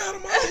fuck out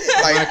of my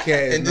bed. Like, My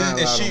cat is not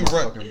allowed she on my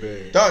run. fucking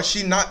bed. Dog,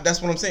 she not.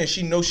 That's what I'm saying.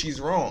 She knows she's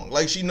wrong.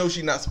 Like, she knows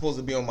she's not supposed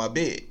to be on my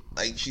bed.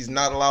 Like, she's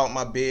not allowed on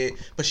my bed,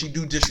 but she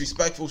do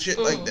disrespectful shit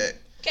like that.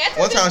 Cats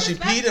are One time she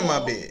peed in my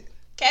disrespectful. bed.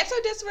 Cats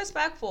are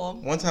disrespectful.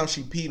 One time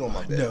she peed on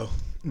my bed.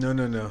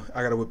 No.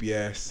 I gotta whip your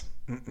ass.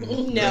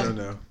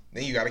 No.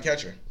 Then you gotta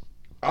catch her.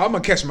 I'm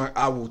gonna catch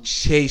I will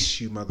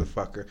chase you,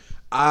 motherfucker.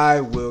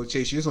 I will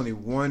chase you. There's only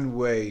one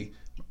way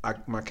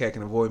my cat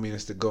can avoid me, and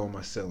it's to go on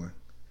my ceiling.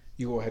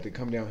 You gonna have to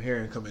come down here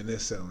and come in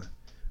this ceiling.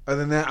 Other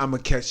than that, I'm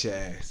gonna catch your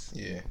ass.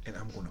 Yeah. And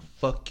I'm gonna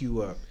fuck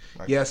you up.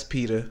 My Yes,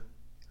 Peter.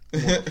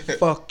 I'm gonna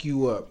fuck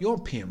you up. You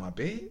don't pee in my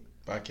bed.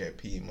 My cat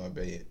peed in my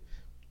bed.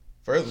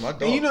 First, my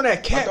dog. And you know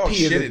that cat my dog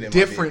pee shitted is in my a bed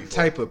different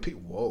before. type of pee.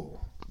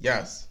 Whoa.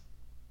 Yes.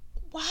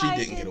 Why She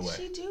didn't did get away.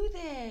 she do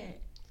that?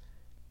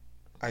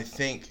 I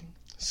think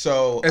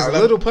so. As I a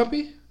left- little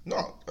puppy?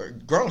 No,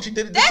 grown. She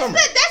did it this That's summer.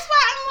 that's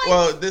why I'm like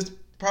Well, this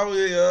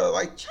probably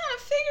like trying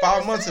to figure 5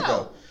 this months out.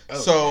 ago. Oh,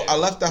 So man. I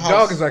left the house.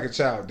 Dog is like a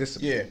child.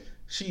 Discipline.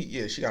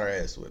 Yeah, she got her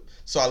ass whipped.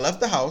 So I left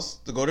the house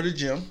to go to the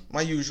gym,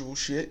 my usual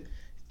shit,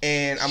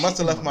 and I must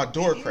have left my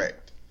door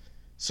cracked.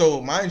 So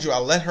mind you, I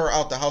let her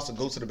out the house to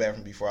go to the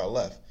bathroom before I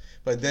left,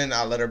 but then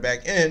I let her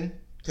back in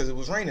because it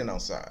was raining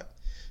outside.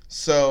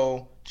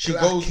 So she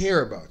 'Cause goes I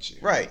care about you.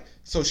 right.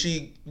 So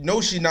she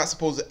knows she's not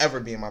supposed to ever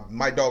be in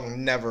my dog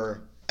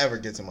never ever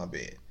gets in my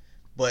bed.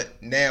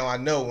 But now I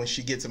know when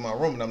she gets in my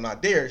room and I'm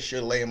not there,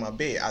 she'll lay in my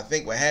bed. I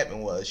think what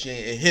happened was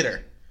it hit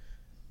her,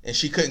 and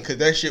she couldn't because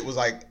that shit was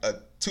like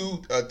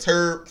a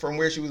turd from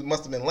where she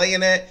must have been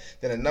laying at,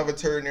 then another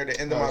turd near the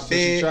end of my so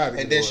she tried bed, to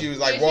and get then away. she was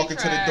like Yeah, she walking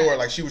to the tried. door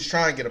like she was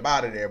trying to get up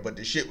out of there, but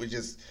the shit was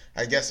just,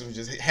 I guess it was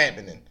just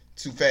happening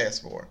too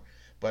fast for her.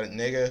 But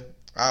nigga,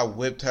 I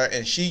whipped her,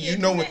 and she, Yeah, you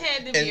know, 'cause when, it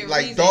had to be and a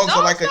like reason. dogs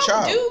are like a don't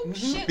child do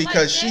shit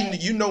because like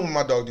that. you know when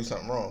my dog do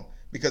something wrong.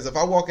 Because if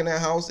I walk in that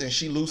house and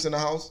she loose in the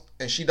house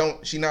and she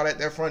not at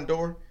that front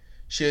door,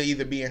 she'll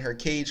either be in her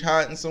cage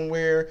hiding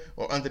somewhere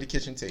or under the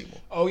kitchen table.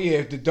 Oh yeah,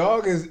 if the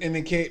dog is in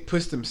the cage,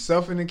 puts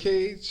himself in the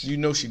cage. You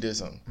know she did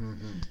something.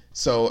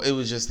 So it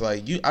was just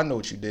like, I know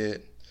what you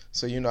did.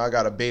 So, I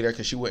got to bait her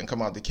because she wouldn't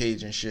come out the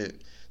cage and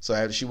shit. So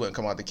after she wouldn't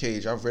come out the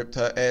cage, I ripped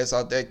her ass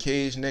out that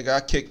cage, nigga.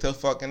 I kicked her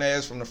fucking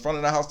ass from the front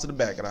of the house to the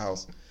back of the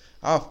house.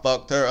 I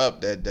fucked her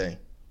up that day.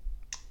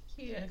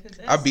 Yeah, 'cause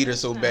I beat her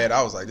that's so not- bad,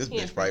 I was like, this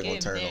can't bitch probably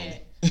gonna forgive turn on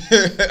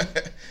me.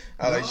 that.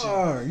 I like shit.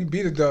 Oh, you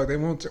beat a dog, they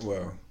won't.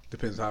 Well,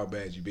 depends how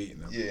bad you beating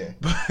them. Yeah.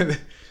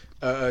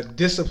 But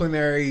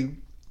disciplinary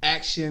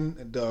action,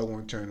 a dog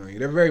won't turn on you.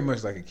 They're very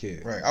much like a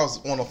kid. Right. I was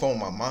on the phone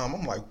with my mom.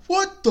 I'm like,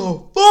 what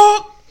the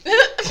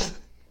fuck?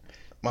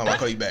 Mom, I'll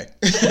call you back.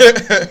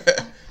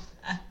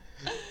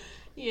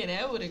 Yeah,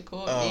 that would have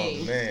caught Oh,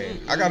 me. man.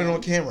 I got it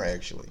on camera,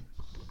 actually.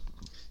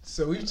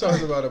 So we've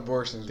talked about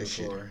abortions This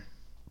shit. before,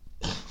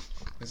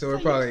 and so we're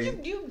probably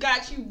You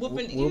got you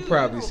whooping. we'll you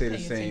probably don't say the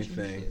pay same attention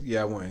thing. to it.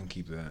 Yeah, I wouldn't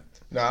keep that.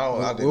 No,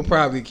 I didn't. We'll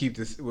probably keep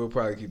this. We'll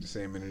probably keep the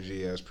same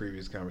energy as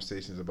previous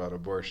conversations about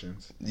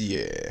abortions.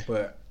 Yeah.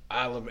 But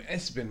Alabama,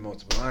 it's been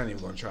multiple. I ain't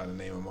even gonna try to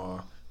name them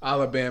all.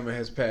 Alabama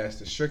has passed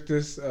the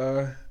strictest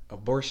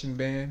abortion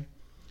ban.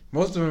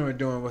 Most of them are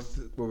doing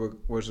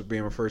what's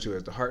being referred to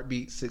as the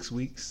heartbeat, 6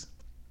 weeks.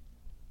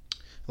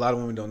 A lot of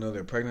women don't know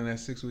they're pregnant at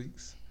 6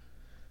 weeks.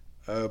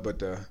 But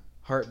the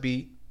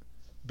heartbeat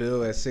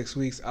bill at 6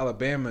 weeks,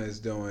 Alabama is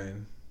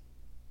doing.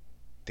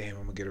 Damn,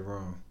 I'm gonna get it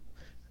wrong.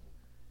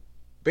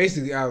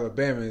 Basically,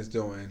 Alabama is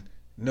doing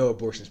no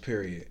abortions,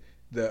 period.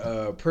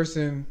 The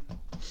person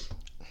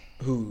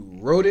who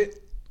wrote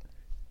it,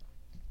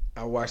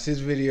 I watched his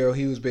video.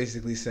 He was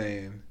basically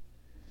saying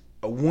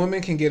a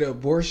woman can get an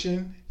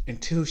abortion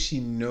until she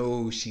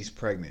knows she's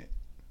pregnant.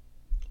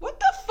 What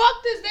the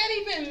fuck does that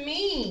even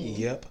mean?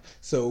 Yep.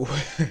 So,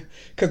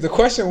 because the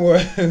question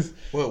was,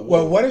 Whoa.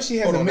 well, what if she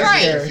has Hold a on,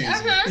 that's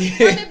miscarriage?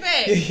 confusing. Run it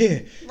back.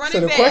 Yeah. Run So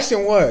it the back.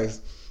 question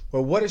was,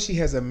 well, what if she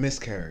has a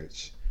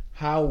miscarriage?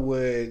 How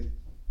would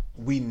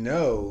we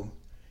know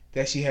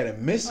that she had a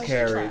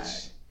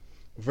miscarriage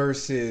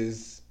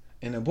versus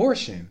an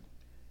abortion?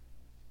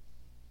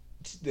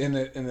 And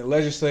the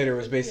legislator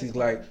was basically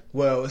like,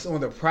 well, it's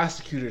on the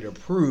prosecutor to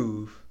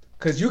prove,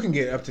 because you can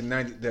get up to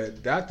 90. The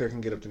doctor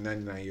can get up to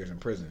 99 years in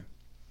prison.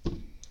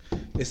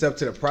 It's up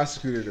to the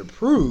prosecutor to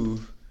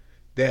prove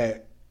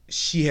that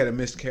she had a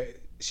miscarriage.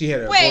 She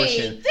had an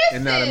abortion this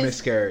and not a is-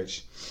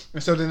 miscarriage.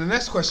 And so then the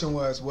next question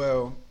was,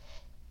 well,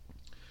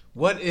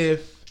 what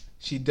if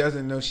she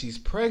doesn't know she's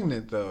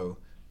pregnant though?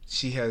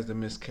 She has the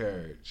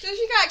miscarriage. So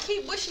she got to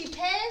keep what she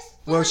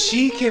passed? for Well, her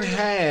she can miscarriage?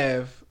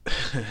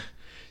 have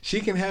she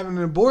can have an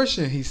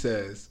abortion, he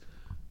says,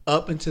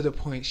 up until the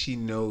point she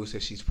knows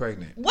that she's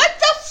pregnant. What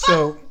the fuck?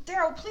 So,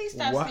 Daryl, please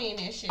stop What- saying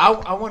that shit. I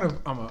want to.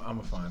 I'm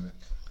gonna find it.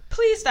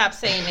 Please stop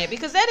saying that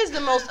because that is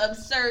the most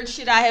absurd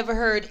shit I ever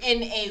heard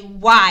in a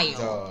while.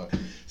 Dog.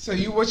 So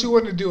what you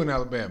want to do in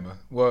Alabama?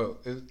 Well,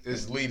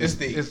 It's leave the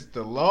state. It's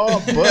the law,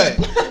 but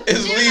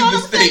It's You leave know the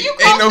what I'm saying? state. You Ain't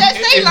crossed no. that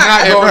state it's line.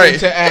 not Yeah, going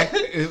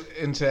right.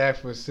 into act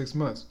for 6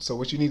 months. So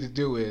what you need to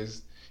do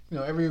is,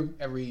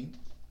 every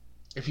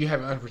if you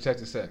have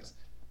unprotected sex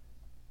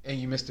and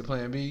you missed the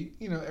Plan B,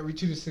 every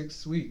 2 to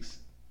 6 weeks,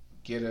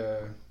 get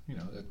a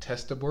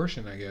test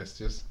abortion. I guess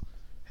just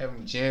have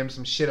them jam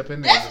some shit up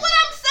in there. That's what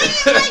I'm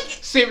saying. Like,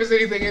 See if there's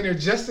anything in there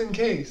just in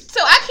case.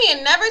 so I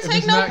can never take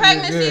it's no not, you're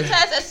pregnancy good.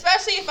 test,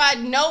 especially if I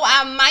know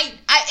I might.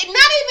 Not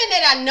even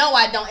that I know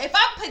I don't. If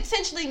I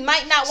potentially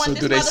might not want So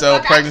this do they motherfucker, sell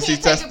pregnancy I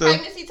can't tests take a though?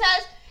 pregnancy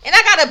test, and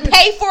I gotta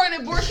pay for an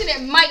abortion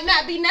that might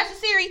not be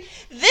necessary.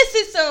 This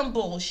is some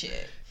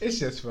bullshit. It's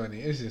just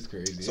funny. It's just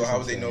crazy. So It's how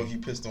would they insane. know if you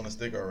pissed on a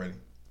stick already?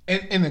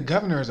 And the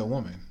governor is a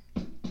woman.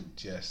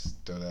 Just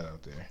throw that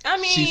out there.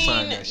 I She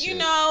find mean, that shit.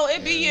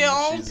 it be your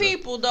own she's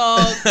people,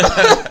 dog.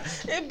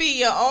 It be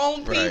your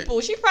own Right.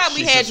 people. She probably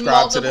She had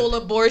subscribed to the-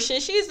 multiple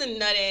abortions. She's a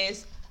nut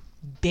ass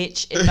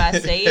bitch, if I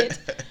say it. She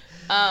When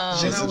I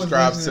was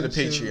subscribes to the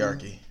listening to-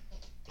 patriarchy.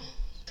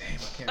 Damn,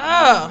 I can't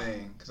Oh. remember the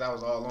name because I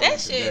was all on That it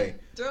today.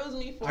 shit throws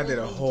me for I did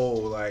a loop.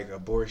 whole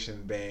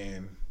abortion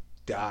ban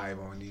dive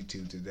on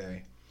YouTube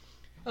today.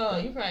 Oh,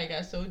 you probably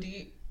got so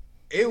deep.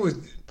 It was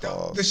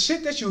Pause. the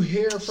shit that you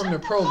hear from the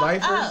fuck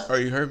pro-lifers. up. Oh,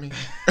 you heard me?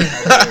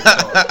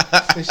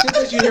 The shit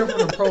that you hear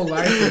from the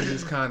pro-lifers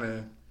is kind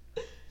of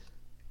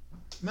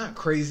not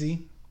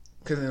crazy,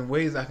 because in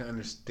ways I can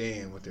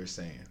understand what they're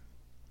saying.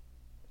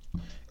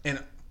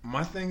 And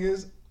my thing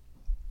is,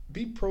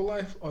 be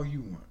pro-life all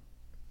you want.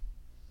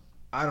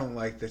 I don't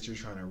like that you're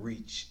trying to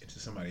reach into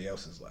somebody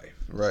else's life.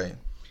 Right.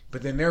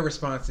 But then their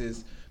response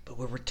is, but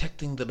we're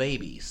protecting the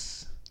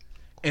babies.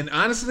 And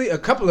honestly, a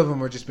couple of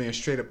them are just being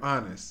straight up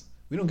honest.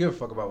 We don't give a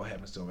fuck about what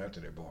happens to them after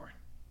they're born.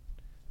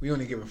 We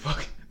only give a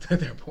fuck that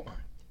they're born.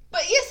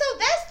 But yeah, so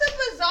that's the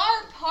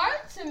bizarre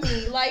part to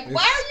me. Like,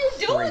 why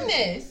are you doing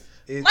this?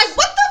 It's Like,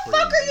 what the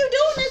fuck crazy. are you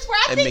doing this for?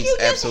 I It think makes you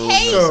just absolutely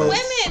hate no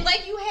sense. women.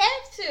 Like, you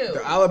have to.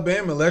 The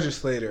Alabama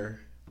legislator,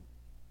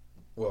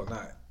 well,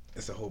 not,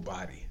 it's a whole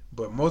body,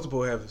 but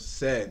multiple have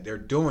said they're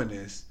doing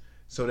this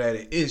so that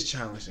it is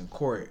challenged in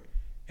court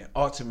and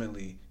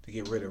ultimately to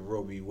get rid of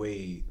Roe v.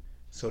 Wade.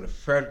 So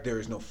there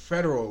is no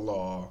federal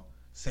law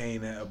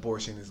saying that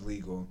abortion is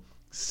legal.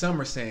 Some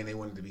are saying they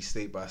want it to be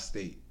state by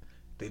state.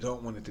 They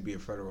don't want it to be a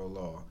federal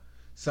law.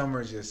 Some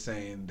are just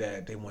saying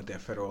that they want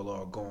that federal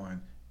law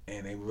going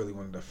and they really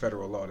wanted the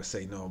federal law to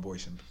say no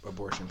abortion,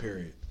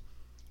 period.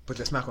 But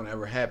that's not going to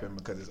ever happen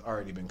because it's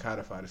already been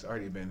codified. It's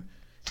already been,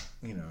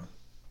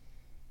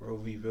 Roe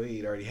v.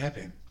 Wade already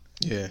happened.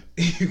 Yeah.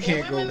 You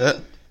can't go.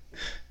 women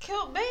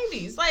kill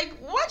babies. Like,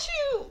 once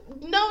you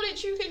know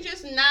that you can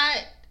just not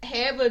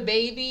have a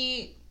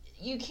baby,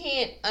 you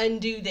can't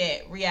undo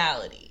that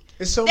reality.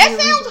 It's so That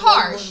many sounds reasons why you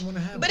harsh, wouldn't wanna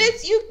have but them.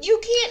 it's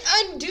you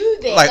can't undo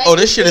that. Like, oh,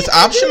 this you shit is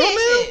can't undo optional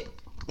that now? shit.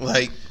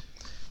 Like,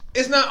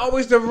 It's not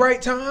always the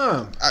right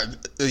time.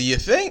 you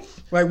think?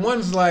 Like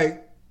one's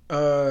like,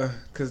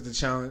 because the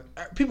challenge,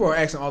 people are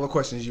asking all the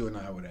questions you and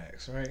I would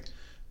ask, right?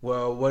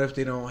 Well, what if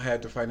they don't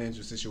have the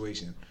financial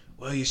situation?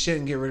 Well, you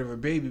shouldn't get rid of a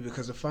baby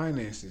because of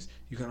finances.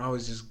 You can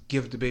always just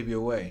give the baby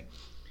away.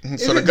 So it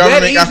the that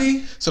government easy?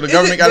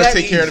 got to that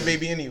take care of the easy?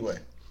 baby anyway.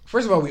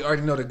 First of all, we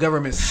already know the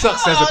government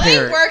sucks as a They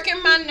parent.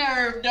 working my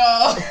nerve,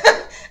 dog.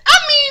 I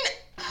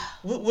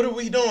mean, What are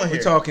we doing here?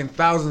 We're talking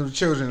thousands of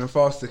children in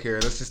foster care.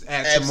 Let's just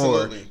add some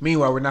more. Absolutely.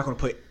 Meanwhile, we're not going to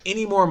put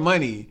any more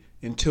money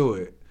into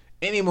it.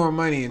 Any more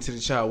money into the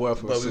child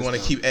welfare But we system. wanna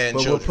keep adding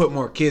But children. we'll put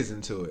more kids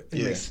into it. It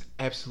Yeah. makes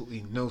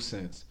absolutely no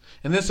sense.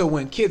 And then so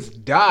when kids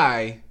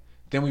die,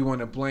 then we want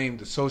to blame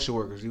the social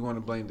workers. We want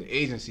to blame the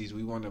agencies.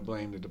 We want to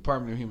blame the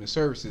Department of Human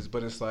Services.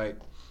 But it's like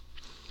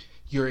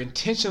you're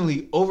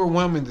intentionally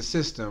overwhelming the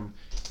system,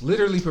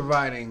 literally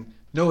providing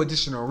no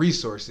additional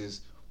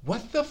resources.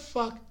 What the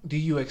fuck do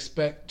you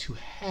expect to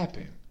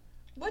happen?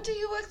 what do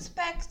you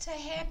expect to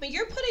happen?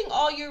 You're putting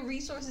all your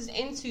resources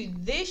into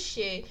this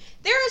shit.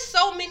 There are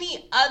so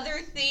many other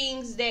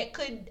things that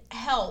could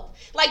help.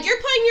 Like, you're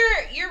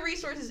putting your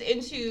resources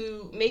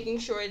into making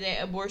sure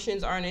that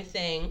abortions aren't a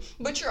thing,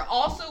 but you're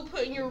also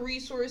putting your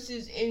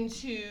resources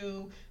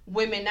into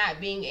women not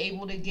being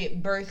able to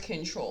get birth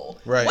control.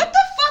 Right. What the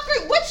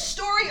fuck what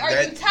story are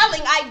you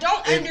telling? I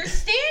don't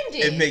understand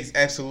it. It makes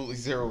absolutely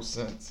zero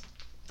sense.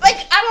 Like,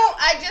 I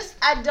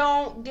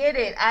don't get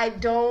it.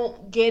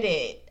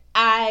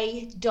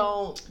 I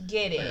don't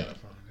get it.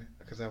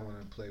 Because I want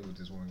to play with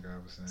this one guy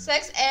was saying.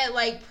 Sex ed,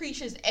 like,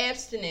 preaches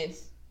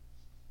abstinence.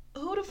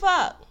 Who the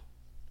fuck?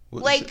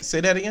 Like,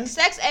 say that again.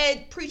 Sex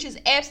ed preaches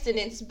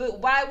abstinence, but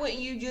why wouldn't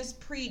you just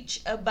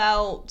preach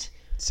about,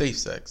 Safe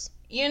sex.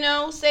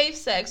 safe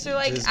sex? Or,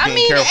 like, Just I being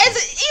mean, careful. even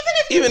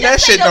if you Even just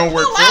that say shit the don't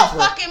work pull-out for-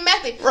 fucking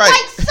method, Right.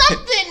 like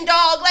something,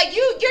 dog. Like,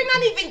 you're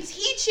not even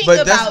teaching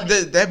But about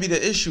it. that'd be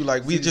the issue.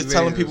 Like, we just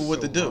telling people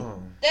what to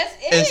do That's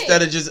it.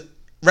 instead of just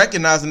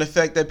recognizing the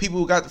fact that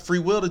people got the free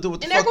will to do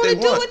what the And they're fuck they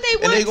gonna do want, what they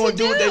and want they're gonna to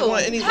do what they do.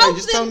 want anyway. Help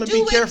Just tell them them to be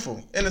do it.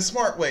 careful in a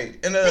smart way,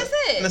 That's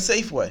it. in a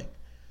safe way.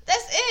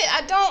 That's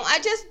it. I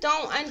just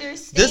don't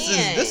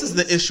understand. This is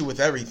the issue with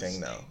everything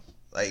though.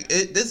 Like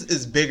this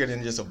is bigger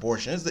than just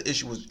abortion. It's the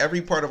issue with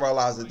every part of our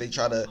lives that they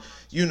try to,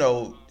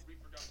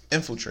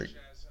 infiltrate.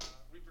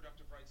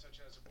 Reproductive rights such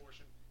as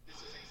abortion. This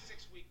is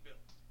a 6-week bill.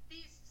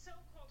 These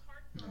so-called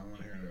No, I want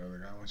to hear the other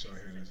guy. I want y'all to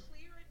hear this.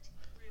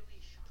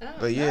 Oh,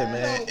 But yeah, I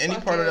man, don't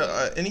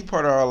any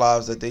part of our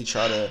lives that they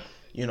try to,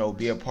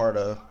 be a part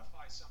of.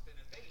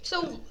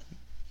 So,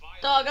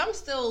 dog, I'm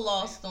still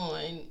lost on. Well,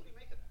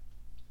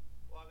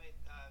 I mean,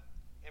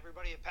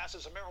 everybody that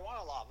passes a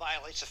marijuana law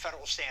violates the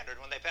federal standard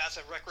when they pass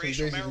a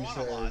recreational basically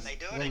marijuana law, and they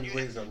do it. And you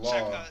raise a check,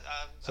 law.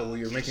 So when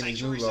you're making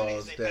these new sanctuary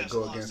laws cities, they that pass go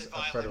laws against that a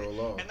violate federal it.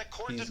 law, And the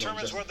court he's gonna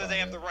determines whether justify they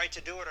have that. the right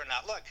to do it or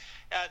not. Look,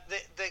 the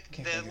think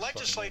his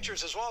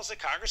legislatures as well as the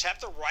Congress have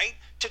the right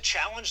to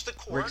challenge the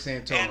court.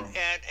 Rick Santorum.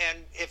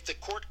 And if the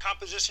court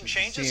composition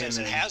changes, as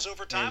it CNN, has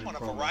over time on a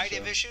Andrew Cuomo variety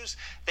show. of issues,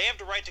 they have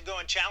the right to go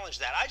and challenge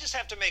that. I just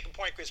have to make a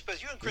point, Chris,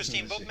 because you and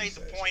Christine both made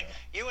the point,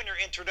 you and your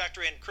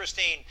introductory and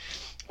Christine,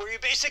 where you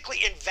basically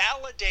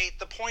invalidate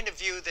the point of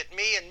view that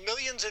me and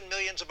millions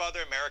of other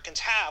Americans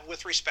have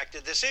with respect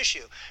to this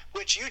issue,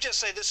 which you just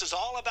say this is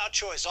all about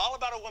choice, all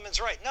about a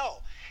woman's right. No,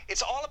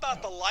 it's all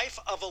about the life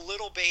of a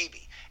little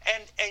baby.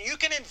 And you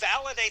can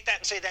invalidate that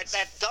and say that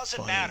doesn't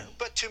funny. matter.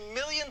 But to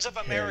millions of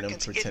them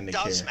Americans, pretend it to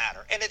does care.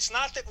 matter. And it's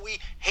not that we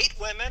hate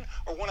women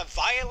or want to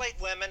violate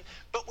women,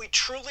 but we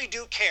truly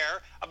do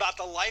care about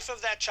the life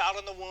of that child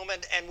in the womb,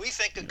 and we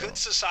think a good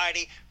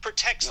society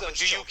protects those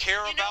Do you children.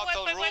 care You know about what,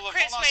 the but rule what, of...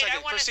 Chris, Hold on a wait, I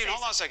second. wanna Christine, say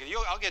hold on a second.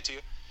 I'll get to you.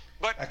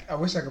 But I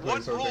wish I could play what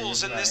this whole thing.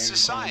 rules This in is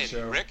this not Andrew Cuomo's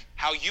society, show. Rick?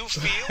 How you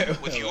feel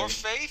with your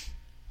faith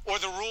or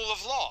the rule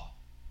of law?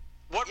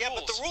 What Yeah,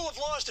 rules? but the rule of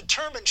law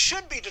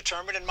should be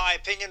determined, in my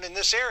opinion, in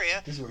this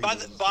area, This is what by he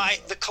the, does. by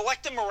the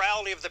collective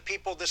morality of the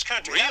people of this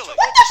country. That's Really?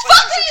 what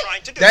legislatures are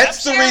trying to do.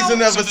 That's the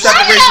reason of a Shut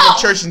separation up!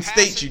 of church and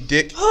state, you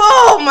dick.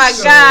 Oh my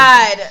So-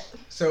 God.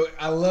 So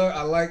I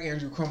like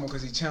Andrew Cuomo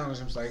because he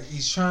challenged him. Like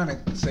he's trying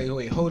to say,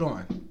 wait, hold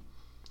on.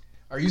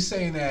 Are you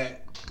saying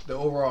that the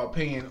overall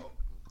opinion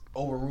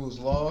overrules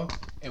law?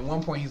 At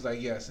one point he's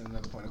like yes, and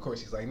another point, of course,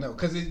 he's like no,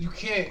 because you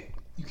can't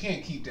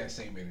keep that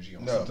same energy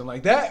on something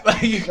like that.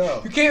 Like you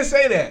can't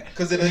say that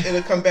because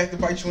it'll come back to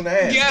bite you in the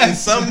ass. Yes. In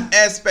some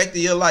aspect of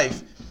your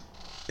life,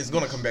 it's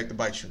gonna come back to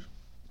bite you.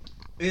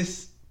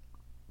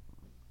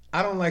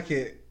 I don't like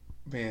it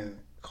being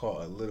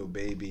called a little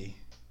baby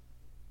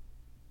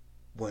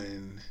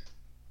when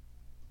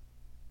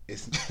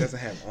it doesn't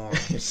have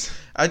arms.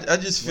 I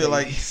just feel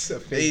like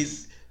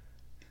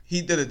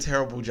he did a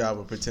terrible job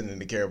of pretending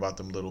to care about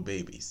them little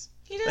babies.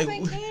 He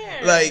doesn't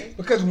care. Like,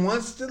 because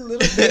once the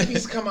little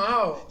babies come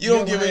out, you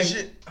don't give a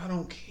shit. I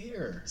don't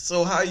care.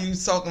 So how are you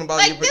talking about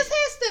like this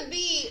has to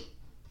be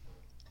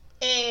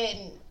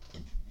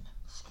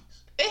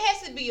it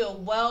has to be a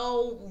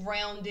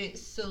well-rounded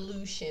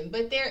solution,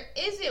 but there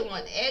isn't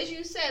one. As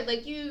you said,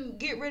 like you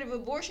get rid of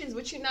abortions,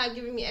 but you're not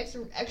giving me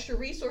extra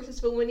resources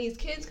for when these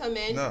kids come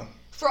in. No.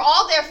 For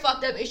all their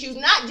fucked up issues,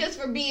 not just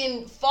for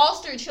being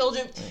foster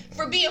children,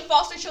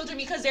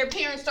 because their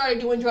parents started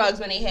doing drugs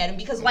when they had them,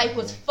 because life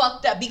was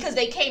fucked up, because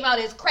they came out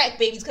as crack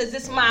babies, because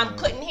this mom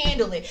couldn't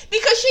handle it,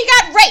 because she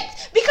got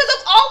raped, because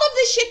of all of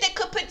the shit that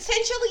could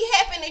potentially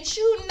happen that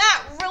you're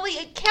not really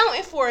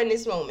accounting for in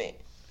this moment.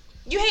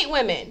 You hate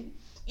women.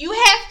 You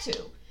have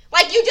to.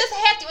 Like, you just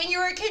have to, and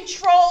you're a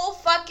control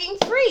fucking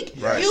freak.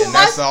 Right. You and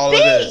must that's all be.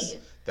 It is.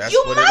 That's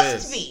you what must it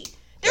is. be.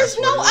 There's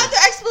no other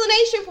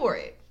explanation for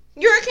it.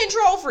 You're a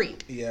control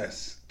freak.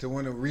 Yes. To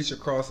want to reach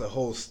across a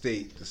whole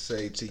state to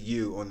say to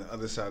you on the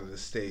other side of the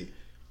state,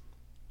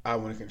 I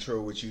want to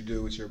control what you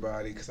do with your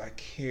body because I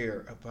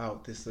care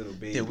about this little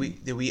baby.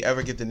 Did we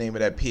ever get the name of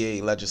that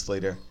PA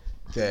legislator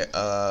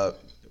that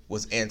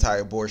was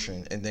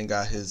anti-abortion and then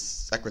got his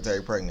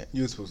secretary pregnant?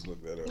 You were supposed to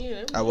look that up.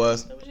 Yeah, I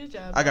was. That was your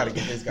job. I got to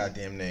get his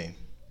goddamn name.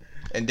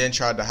 And then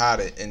tried to hide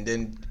it and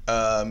then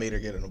made her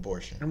get an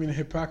abortion. I mean, the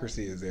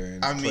hypocrisy is there.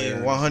 I mean,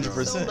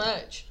 100%. So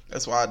much.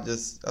 That's why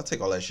I'll take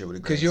all that shit with a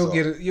grain because of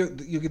salt.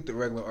 you'll get the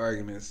regular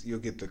arguments. You'll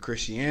get the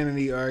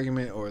Christianity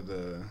argument or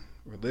the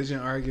religion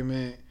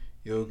argument.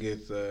 You'll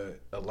get the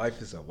a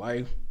life is a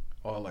life,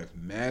 all life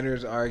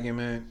matters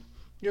argument.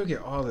 You'll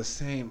get all the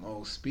same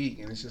old speak,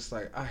 and it's just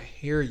like I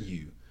hear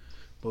you,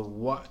 but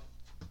what?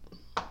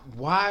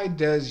 Why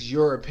does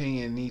your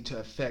opinion need to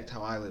affect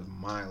how I live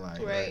my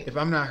life? Right. If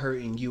I'm not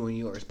hurting you and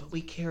yours, but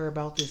we care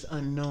about this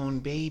unknown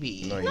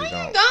baby. No, No, you you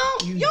don't.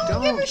 don't. You You don't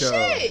don't, give a though.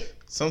 shit.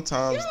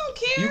 Sometimes, You don't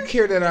care. You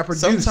care that I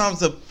produce. sometimes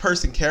the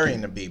person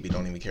carrying the baby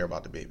don't even care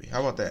about the baby. How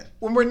about that?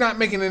 When we're not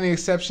making any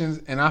exceptions,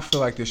 and I feel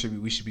like we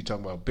should be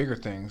talking about bigger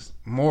things,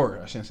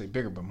 more. I shouldn't say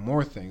bigger, but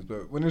more things.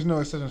 But when there's no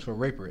exceptions for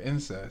rape or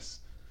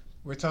incest,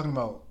 when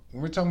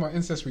we're talking about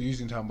incest, we're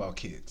usually talking about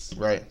kids,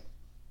 Right.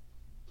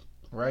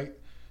 right?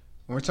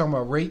 When we're talking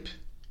about rape,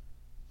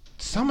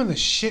 some of the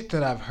shit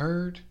that I've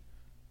heard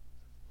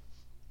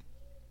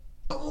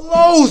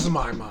blows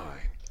my mind.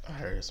 I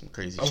heard some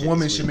crazy A shit.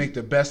 woman this should week. make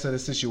the best of the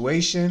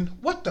situation.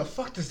 What the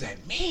fuck does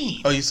that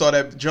mean? Oh, you saw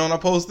that Joan I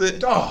posted?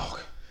 Dog.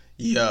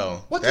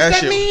 Yo. What does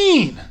that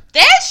mean?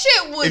 That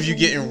shit was If you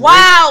getting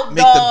wild, raped,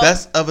 make dog. the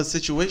best of a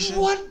situation?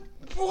 What?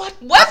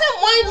 Wasn't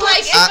one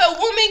like if a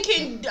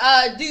woman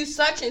can do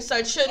such and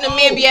such, shouldn't a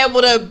man be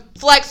able to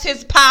flex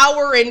his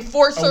power and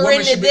force her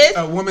into this?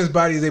 A woman's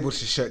body is able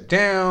to shut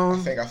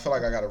down. I feel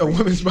like I got A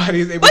woman's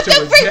body is able But to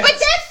that's reject. something.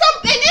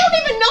 They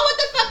don't even know what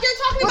the fuck they're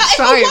talking What about.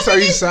 science If a are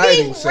woman you is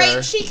citing, being sir?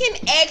 raped, she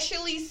can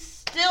actually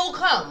still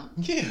come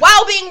Yeah.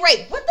 while being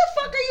raped. What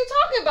the fuck are you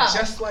talking about?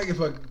 Just like if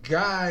a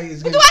guy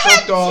is Do getting I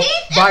have stroked off teeth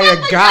in by my a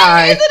vagina?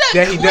 guy Is it a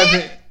that he clit?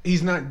 doesn't,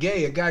 he's not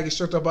gay. A guy gets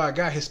stroked off by a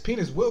guy, his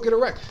penis will get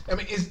erect. I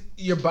mean,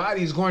 your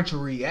body is going to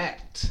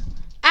react.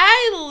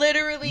 I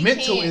literally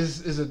Mental can't.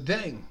 is a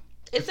thing.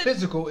 It's a-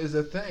 Physical is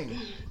a thing.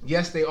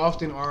 Yes, they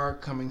often are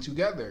coming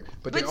together,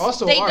 but they But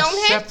also they are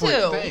don't have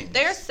separate to. things.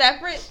 They're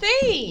separate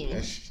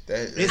things.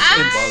 It's it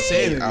bugs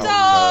insanity. me out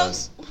Dog.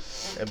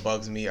 because it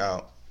bugs me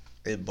out.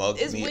 It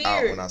bugs It's me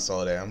out weird. when I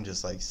saw that. I'm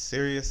just like,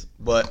 serious?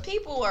 But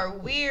People are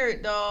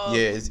weird, dog.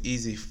 yeah, it's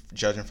easy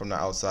judging from the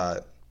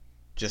outside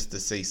just to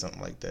say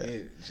something like that.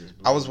 It just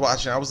I was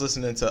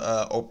listening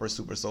to Oprah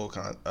Super Soul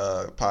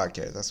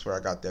podcast. That's where I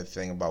got that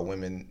thing about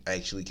women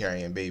actually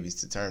carrying babies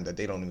to term that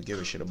they don't even give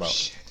a shit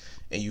about.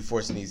 And you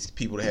forcing these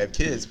people to have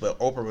kids. But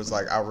Oprah was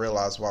like, I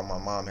realized why my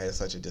mom had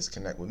such a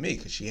disconnect with me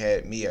because she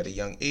had me at a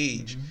young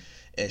age. Mm-hmm.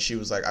 And she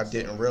was like, I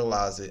didn't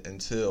realize it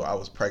until I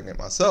was pregnant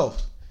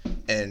myself.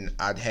 And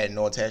I had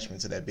no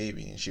attachment to that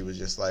baby. And she was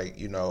just like,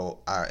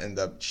 I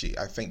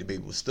think the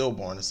baby was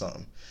stillborn or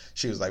something.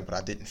 She was like, but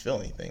I didn't feel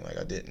anything. Like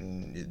it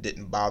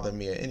didn't bother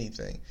me or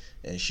anything.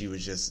 And she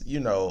was just,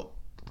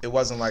 it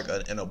wasn't like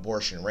an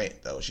abortion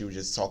rant though. She was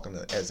just talking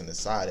as an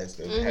aside as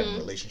to having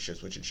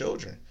relationships with your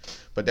children.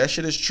 But that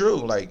shit is true.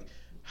 Like,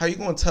 how you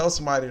gonna tell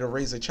somebody to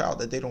raise a child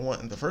that they don't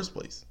want in the first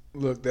place?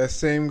 Look, that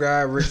same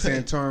guy, Rick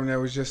Santorum, that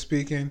was just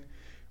speaking.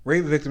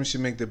 Rape victims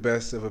should make the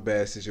best of a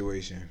bad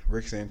situation.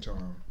 Rick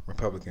Santorum,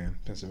 Republican,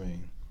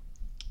 Pennsylvania.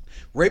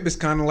 Rape is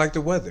kind of like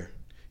the weather.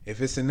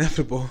 If it's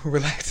inevitable,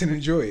 relax and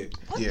enjoy it.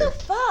 What Yeah. the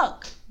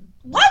fuck?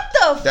 What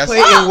the That's- fuck?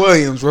 Clayton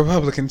Williams,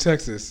 Republican,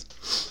 Texas.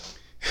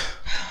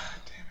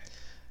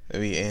 I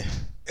mean,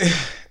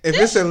 If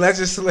it's a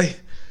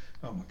legislative,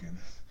 oh my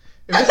goodness,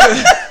 if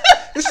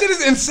it's this shit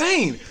is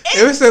insane.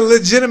 If it's a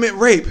legitimate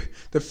rape,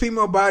 the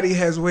female body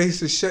has ways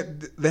to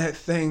shut that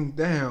thing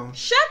down.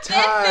 Shut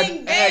that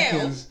thing down.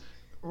 Atkins,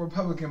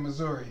 Republican,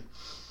 Missouri.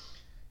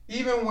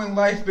 Even when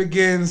life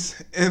begins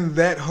in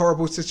that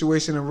horrible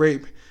situation of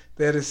rape,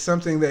 that is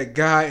something that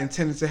God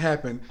intended to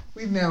happen.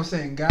 We've now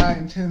saying God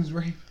intends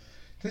rape.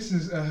 This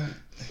is Not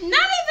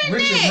even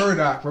Richard that.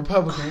 Murdoch,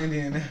 Republican,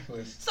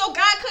 Indianapolis. So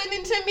God couldn't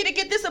intend me to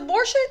get this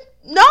abortion?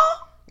 No.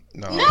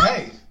 no,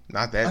 Hey,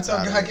 not that I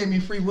thought time. God gave me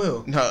free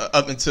will. No,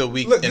 up until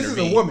we Look, this is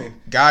intervene. a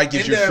woman. God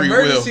gives In you the free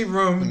emergency will.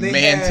 room, they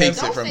Man have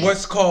takes it from you.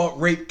 what's called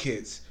rape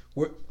kits.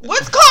 What's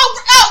called?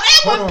 Oh, that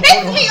Hold one on, pissed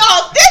hold on. me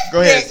off. This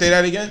Go ahead, bitch. say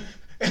that again.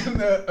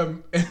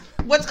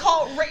 What's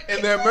called rape?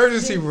 In the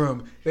emergency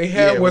room, they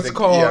have Yeah, what's with the-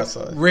 called yeah, I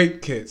saw it.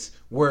 rape kits,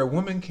 where a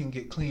woman can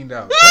get cleaned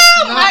out.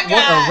 Oh That's my not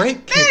God. what a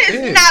rape kit that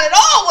is. is not at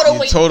all what a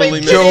You rape totally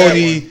kit missed that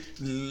is.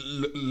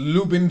 Jody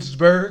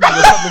Lubensburg,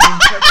 Republican,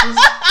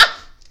 Texas.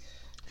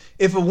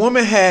 If a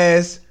woman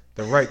has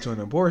the right to an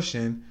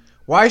abortion,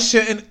 why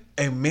shouldn't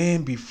a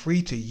man be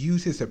free to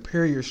use his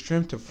superior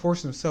strength to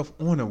force himself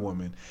on a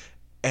woman?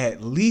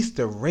 At least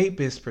the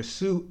rapist's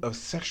pursuit of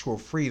sexual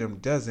freedom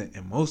doesn't,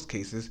 in most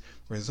cases,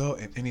 result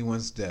in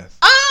anyone's death.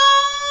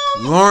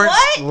 Lawrence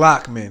What?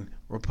 Lockman,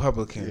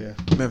 Republican,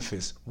 Yeah.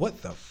 Memphis.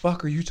 What the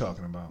fuck are you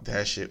talking about?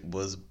 That shit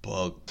was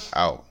bugged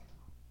out.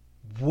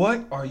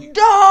 What are you...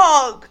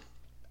 Dog.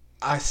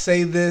 I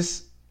say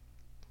this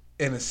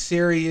in a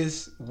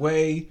serious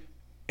way,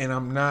 and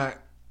I'm not.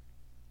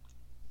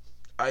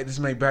 This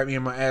may bite me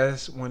in my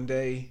ass one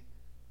day,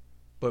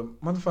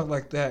 but motherfucker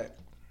like that,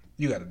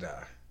 you gotta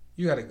die.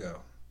 You gotta go.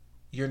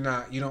 You're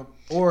not. You don't.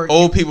 Or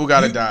Old people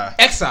gotta you- die.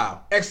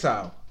 Exile.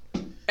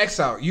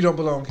 You don't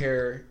belong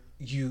here.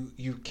 You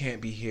can't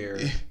be here.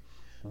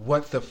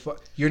 What the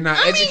fuck? You're not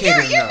I mean,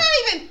 educated you're enough.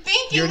 not even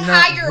thinking You're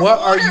how not. you're What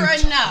are older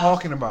you enough.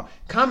 talking about?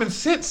 Common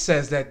sense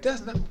says that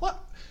does not. What?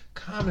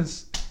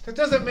 That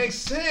doesn't make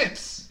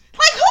sense.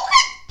 Like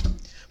who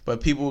could?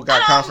 But people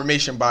got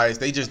confirmation bias.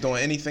 They just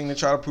doing anything to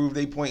try to prove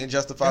their point and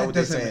justify That what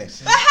they're doesn't saying. make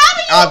sense. But how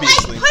do you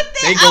Obviously. like put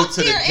that They go out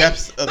to the there and-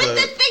 depths of but the-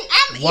 thing,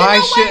 you Why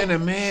know what? shouldn't a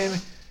man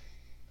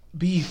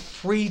be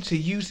free to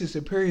use his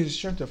superior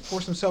strength to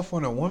force himself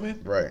on a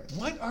woman? Right.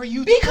 What are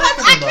you Because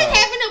talking I about? can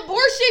have an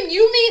abortion,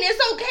 you mean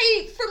it's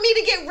okay for me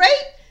to get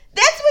raped?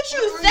 That's what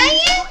you What are you saying?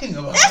 talking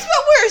about? That's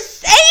what we're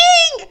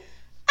saying?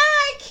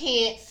 I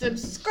can't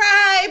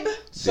subscribe.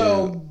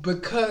 So,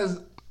 because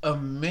a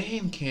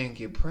man can't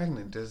get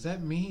pregnant, does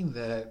that mean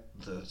that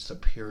the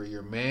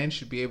superior man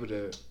should be able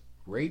to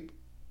rape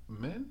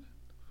men?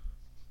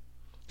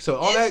 So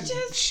all It's that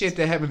just- shit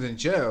that happens in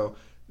jail,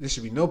 there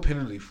should be no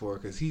penalty for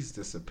because he's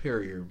the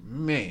superior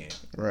man.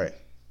 Right.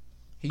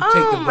 He can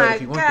take Oh the butt my if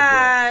he wants the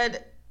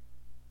butt. God.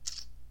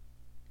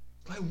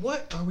 Like,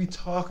 what are we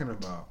talking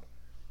about?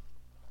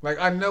 Like,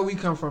 I know we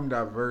come from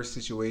diverse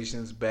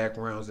situations,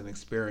 backgrounds, and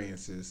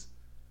experiences,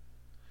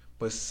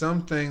 but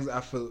some things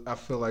I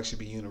feel like should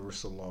be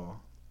universal law.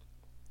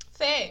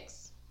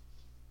 Facts.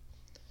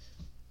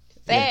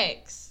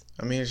 Facts.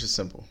 I mean, it's just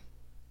simple.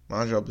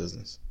 Mind your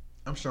business.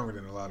 I'm stronger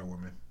than a lot of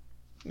women.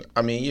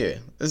 I mean, yeah.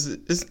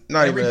 It's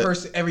not Every even.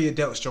 person, every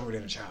adult is stronger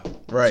than a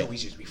child. Right. So we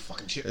just be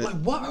fucking shit. Like,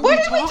 what are What we are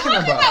we talking talking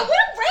about? about?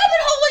 What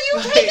rabbit hole are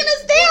you Like, taking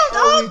us down,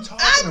 what are we dog?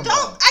 talking I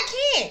about?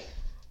 can't.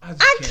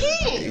 just I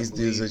can't. These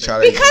believe dudes are that.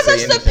 trying to Because say of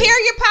anything.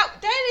 superior power.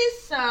 That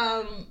is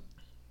some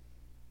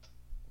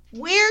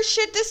weird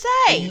shit to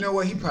say. And you know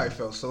what? He probably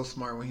felt so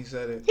smart when he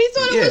said it. He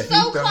thought it Yeah, was he so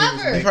thought he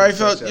was clever. He probably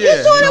felt, Such a- yeah. He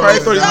He thought it probably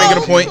was thought he was so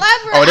making a point.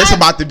 clever. Oh, this I-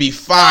 about to be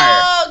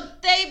fire. Oh,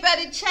 they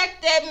better check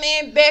that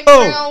man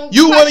background.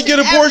 you wanna touching get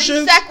every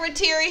abortions?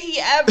 Secretary he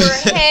ever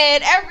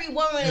had. Every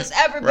woman that's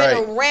ever been Right.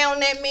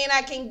 around that man,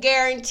 I can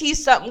guarantee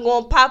something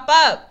gonna pop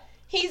up.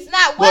 He's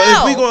not Well,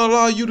 well. if we gonna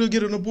allow you to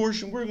get an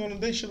abortion,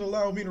 they should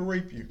allow me to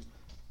rape you.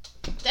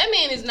 That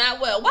man is not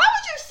well. Why would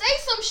you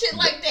say some shit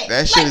like that?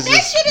 That shit like, is that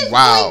just shit is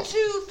wild. going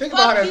to Think fuck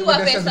about it. you What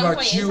up that at says some about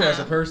point in you time. as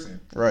a person.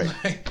 Right.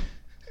 Like,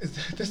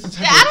 that's the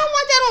type Yeah, I don't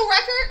want that on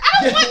record.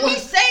 I don't want me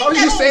saying How would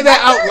that you on say that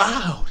out record.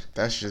 loud?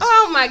 That's just.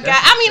 Oh my god!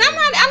 That's I mean,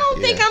 I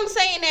don't think Yeah. I'm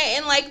saying that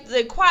in like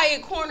the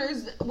quiet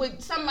corners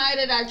with somebody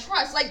that I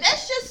trust. Like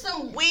that's just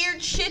some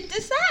weird shit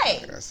to say.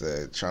 Like I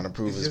said, trying to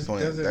prove It his just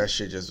point. doesn't- That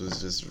shit just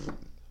was just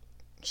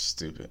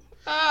stupid.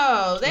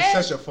 Oh, It's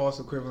that such a false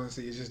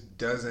equivalency. It just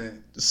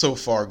doesn't. So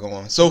far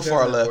gone. So it far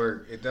doesn't left.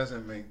 work. It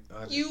doesn't make.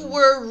 I just you don't-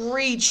 were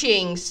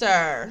reaching,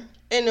 sir,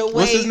 in a way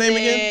What's his name that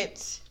again?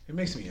 It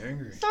makes me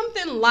angry.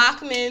 something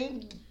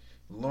Lockman.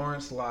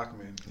 Lawrence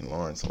Lockman,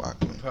 Lawrence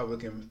Lockman.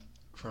 Republican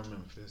from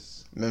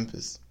Memphis.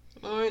 Memphis.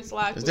 Lawrence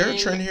Lockman. Is there a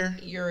trend here?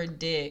 You're a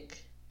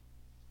dick.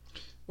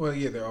 Well,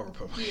 yeah, they're all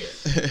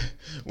Republican.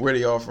 Where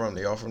they all from?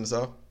 They all from the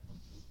South?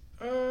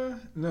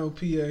 No,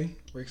 PA,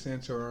 Rick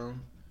Santorum,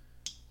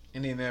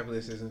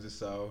 Indianapolis isn't the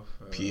South.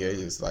 PA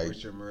is like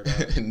Richard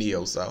Murdoch.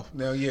 Neo-South.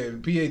 No, yeah,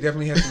 PA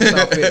definitely has some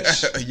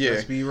South-ish. Yeah.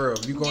 Let's be real.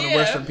 If you going to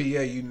Western PA,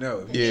 you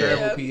know. If you Yeah.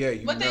 travel PA,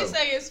 you What know. they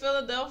say is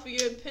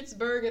Philadelphia,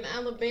 Pittsburgh, and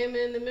Alabama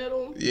in the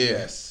middle. Yeah,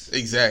 Yes.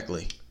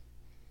 exactly.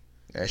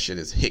 That shit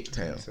is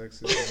Hicktown.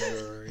 Texas,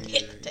 Missouri,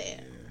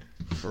 Hicktown.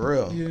 For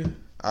real. Yeah.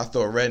 I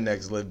thought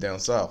rednecks lived down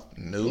south.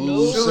 No,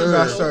 No, As soon as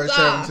I sir. started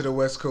traveling to the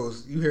West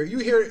Coast, you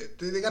hear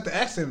they got the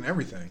accent and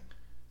everything.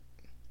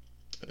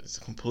 It's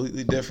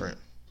completely different.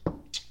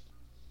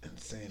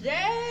 Insane.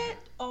 That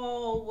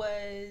all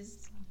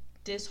was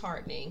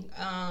disheartening.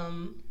 I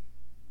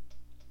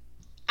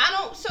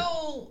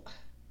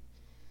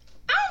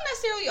don't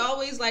necessarily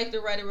always like the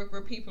rhetoric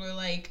where people are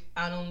like,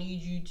 I don't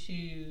need you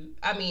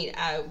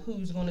to,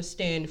 who's going to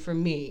stand for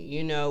me?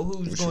 You know,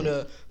 who's going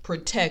to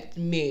protect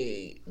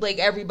me? Like,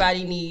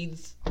 everybody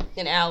needs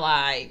an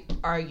ally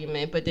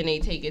argument, but then they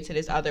take it to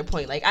this other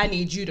point. Like, I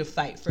need you to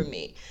fight for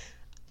me.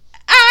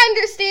 I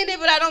understand it,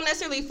 but I don't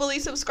necessarily fully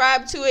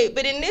subscribe to it.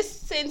 But in this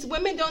sense,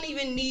 women don't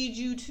even need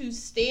you to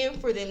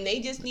stand for them. They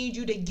just need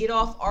you to get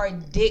off our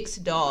dicks,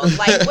 dog.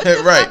 Like, what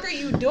the Right. fuck are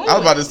you doing? I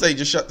was about to say,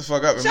 just shut the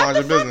fuck up and Shut mind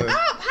the your fuck business.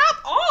 up.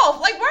 Hop off.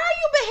 Like, why are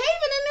you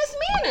behaving in this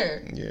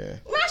manner? Yeah.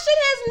 My shit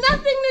has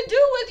nothing to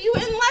do with you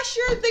unless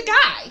you're the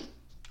guy.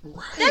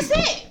 Right. That's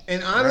it.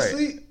 And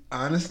honestly,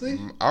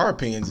 Our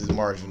opinions is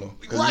marginal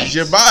because Right. it's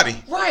your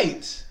body.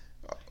 right.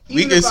 We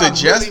Even can if I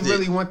suggest it.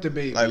 really want the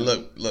baby. Like,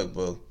 look,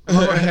 boo. I'm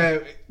gonna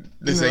have.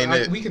 This ain't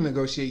it. We can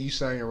negotiate. You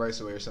sign your rights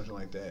away or something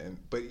like that.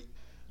 But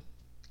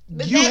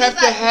But you that have is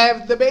to like-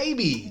 have the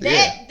baby.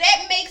 That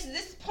makes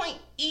this point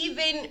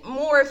even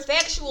more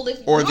factual if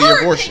Or the your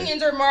abortion.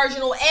 opinions are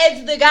marginal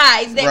as the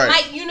guys that Right.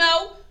 might, who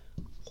the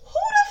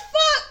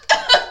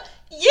fuck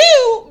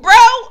you, bro,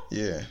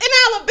 Yeah. in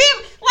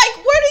Alabama? Like,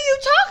 what are you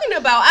talking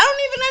about? I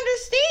don't even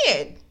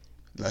understand.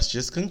 Let's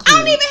just I conclude.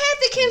 don't even have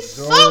to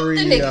consult Missouri,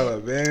 the nigga.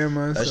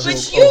 Alabama, That's some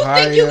But you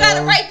Ohio. think you got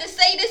a right to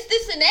say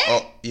this, and that?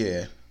 Oh,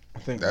 yeah. I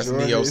think That's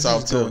Georgia, Neo this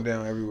South, is too. going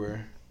down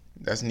everywhere.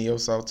 That's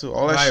Neo-South, too.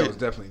 All that Ohio shit. is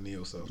definitely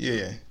Neo South.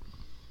 Yeah.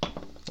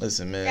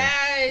 Listen, man.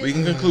 Guys. We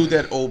can conclude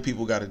that old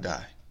people gotta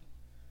die.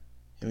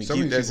 And we Some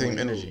keep of that these same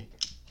people are energy.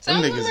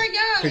 Some Them of them niggas- are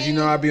young. Because you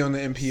know I be on the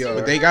NPR.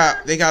 But they got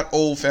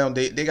old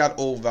they got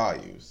old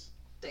values.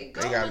 they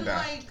gotta going die.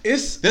 like,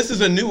 it's This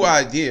is a new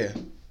idea,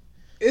 but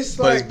but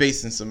like it's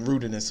based in some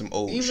rooted in some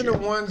old even shit. the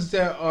ones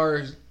that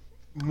are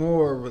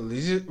more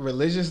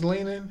religious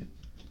leaning.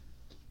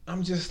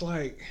 I'm just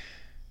like,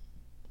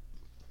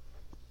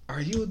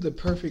 are you the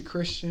perfect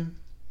Christian?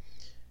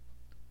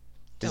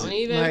 don't it-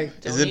 even.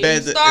 like- don't Is it even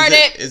bad? start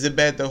it. Is it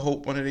bad to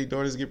hope one of their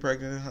daughters get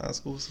pregnant in high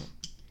school? So?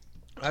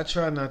 I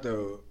try not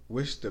to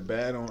wish the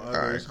bad on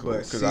others, cool, but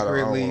 'cause I don't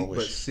secretly, wanna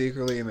wish.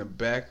 in the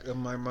back of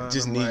my mind,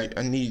 Just I'm need like,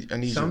 I need you to go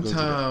through that.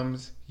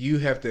 sometimes you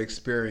have to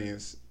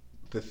experience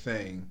the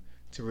thing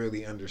to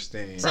really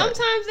understand.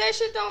 Sometimes that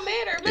shit don't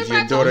matter. If Remember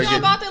your I daughter told you get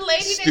about the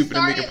lady that stupid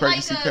and make a started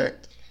pregnancy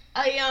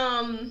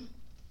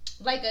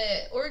like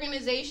a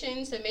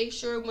organization to make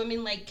sure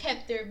women like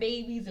kept their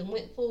babies and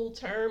went full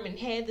term and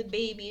had the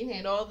baby and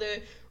had all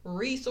the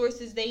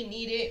resources they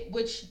needed,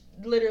 which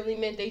literally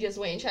meant they just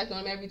went and checked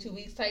on them every 2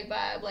 weeks type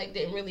vibe, like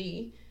didn't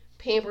really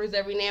pampers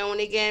every now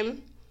and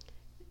again.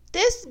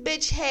 This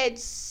bitch had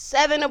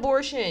 7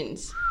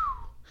 abortions.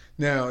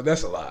 Now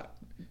that's a lot.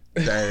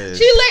 That is.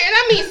 She and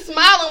I mean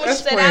smiling when That's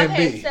she said plan I've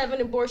had B.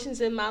 7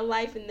 abortions in my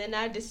life, and then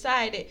I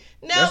decided,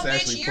 no, That's bitch,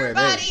 actually your plan A.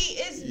 body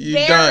is You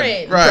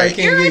barren. done. Right.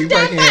 You You're a probably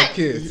dumb can't have butt.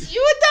 kids.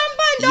 You a dumb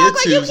bun, Your dog.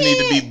 Like you tubes need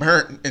to be can't.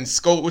 burnt and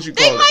scold. What you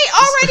They call it? might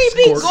already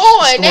be Scorched-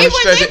 gone. They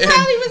scorched at the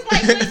probably end. was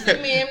like,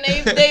 listen, ma'am,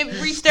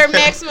 they've reached their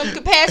maximum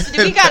capacity.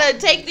 We gotta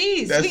take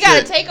these. That's We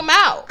gotta it. take them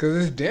out.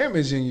 Because it's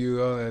damaging you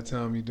all that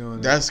time you're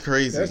doing that. That's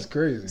crazy. That's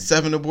crazy.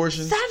 7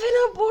 abortions. 7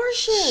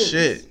 abortions.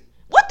 Shit.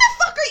 What the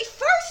fuck are you? First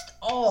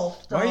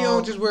off, Why you dog.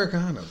 don't just wear a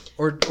condom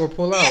or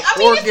pull out Yeah, I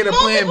mean, or it's get a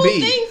plan multiple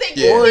B things that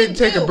Yeah. you or can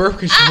take do. a birth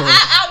control?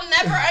 I'll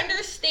never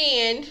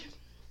understand.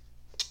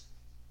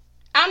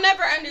 I'll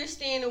never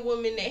understand a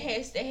woman that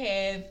has to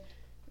have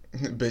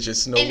Bitch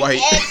is Snow an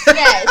White.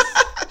 excess.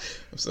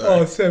 I'm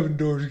sorry. 7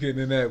 doors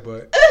getting in that,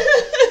 but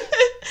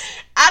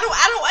I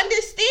don't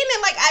understand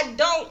it. Like, I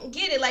don't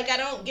get it. Like, I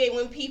don't get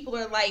when people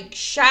are like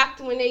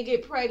shocked when they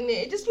get pregnant.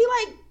 It just be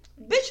like,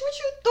 bitch, what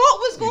you thought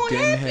was going to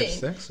didn't happen? have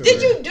sex Did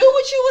already. you do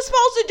what you was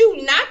supposed to do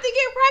not to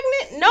get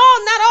pregnant? No,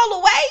 not all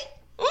the way.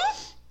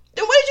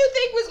 Then what did you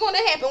think was going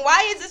to happen?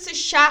 Why is this a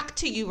shock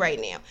to you right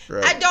now?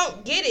 Right. I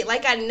don't get it.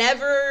 Like, I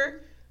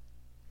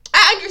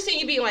understand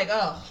you being like,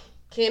 oh,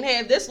 can't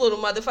have this little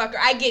motherfucker.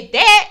 I get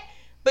that.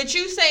 But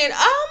you saying,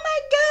 oh my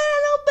God, I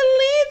don't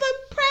believe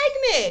I'm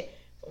pregnant.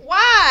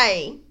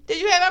 Why? Did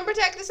you have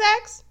unprotected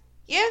sex?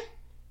 Yeah?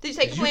 Did you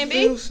take did a you plan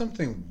feel B?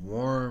 something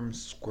warm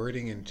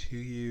squirting into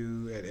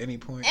you at any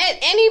point? At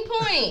any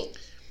point.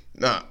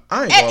 Nah,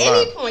 I ain't At gonna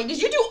any lie. point.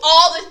 Did you do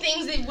all the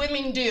things that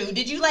women do?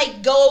 Did you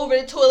like go over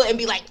the toilet and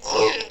be like,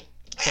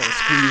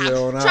 Squeeze it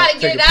on out. Try to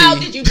get Take it a out.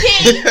 pee. Did you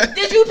pee?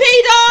 Did you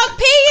pee, dog?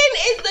 Peeing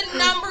is the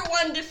number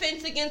one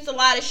defense against a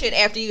lot of shit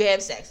after you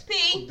have sex.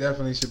 Pee.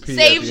 Definitely should pee.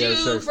 Saves after you have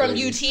sex, from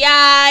ladies.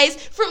 UTIs,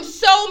 from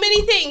so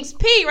many things.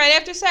 Pee right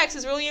after sex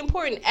is really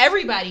important.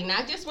 Everybody,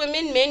 not just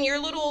women, men, your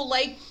little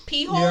like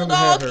pee hole Yeah, I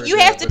dog. heard You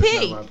that, have to but it's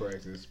pee. not my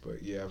practice,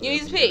 but yeah, I've You need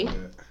to definitely pee.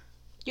 heard that.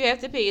 You have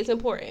to pee. It's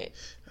important.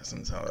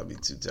 Sometimes I'll be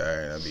too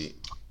tired. I'll be.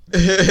 No,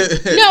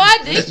 I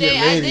did That's your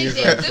that. I lady. did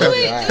It's that. like, Do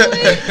it. Do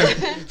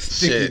it.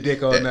 Stick your Shit,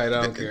 dick all night.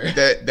 I don't care.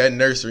 That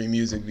nursery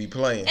music be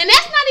playing. And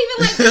that's not even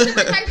like just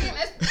protecting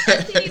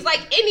STDs,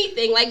 like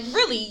anything, like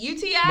really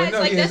UTIs, But no,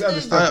 like yeah, that's other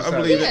the stuff I besides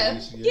believe that.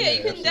 it. Yeah, you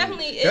can absolutely.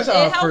 definitely- That's it how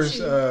I helps first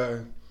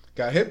you.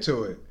 got hip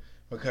to it,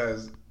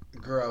 because the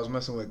girl I was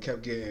messing with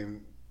kept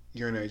getting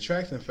urinary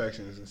tract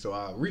infections, and so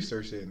I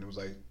researched it, and it was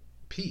like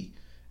pee,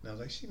 and I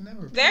was like, she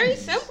never. very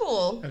pees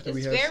simple. After It's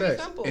we had very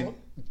sex, simple. and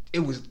it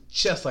was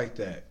just like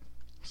that.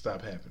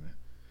 Stop happening,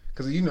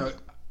 because you know,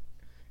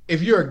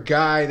 if you're a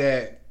guy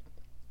that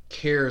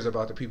cares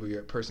about the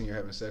person you're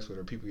having sex with,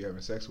 or people you're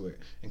having sex with,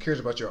 and cares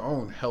about your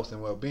own health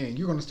and well-being,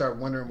 you're gonna start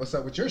wondering what's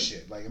up with your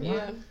shit. Like, am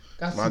I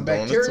got My some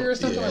donuts bacteria are- or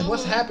something? yeah. Like,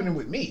 what's happening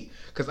with me?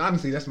 Because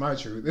honestly, that's my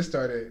truth. This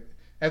started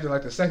after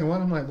like the second one.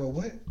 I'm like, well,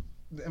 what?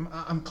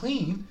 I'm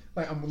clean.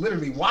 Like, I'm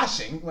literally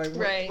washing. Like,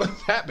 Right.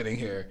 what's happening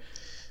here?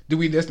 Do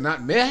we just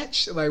not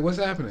match? Like, what's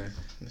happening?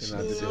 And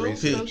I did the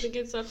research. Something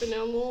gets up in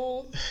that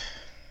little.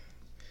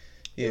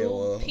 Yeah,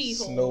 well, pee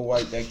hole. Snow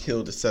White that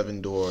killed the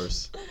 7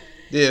 dwarfs.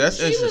 Yeah, that's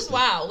She interesting. was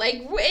wild. Like,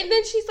 and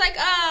then she's like,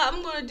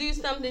 I'm gonna do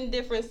something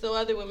different so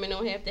other women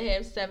don't have to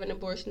have 7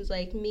 abortions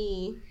like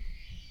me.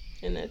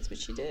 And that's what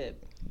she did.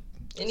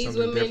 And these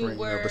Something women different,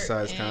 were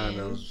besides in-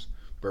 condoms,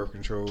 birth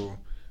control,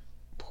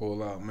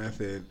 pull-out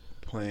method,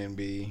 Plan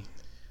B.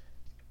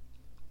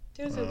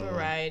 There's a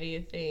variety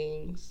of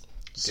things.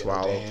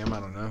 Swallow. Damn, I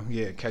don't know.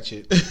 Yeah, catch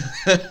it.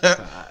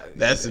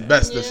 That's the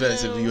best You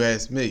defense know. if you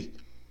ask me.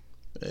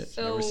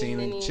 So Never seen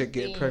a many chick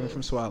get pregnant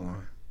from things.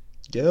 swallowing.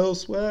 Girl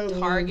swallow.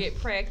 Target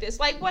practice,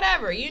 like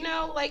whatever, you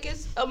know, like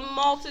it's a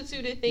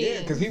multitude of things.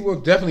 Yeah, because he will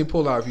definitely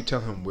pull out if you tell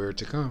him where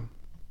to come.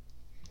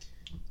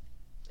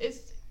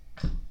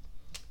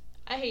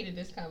 I hated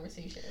this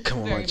conversation. Come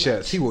on very my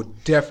chest. much. He will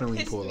definitely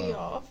Pissed pull me out.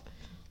 off.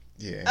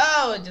 Yeah.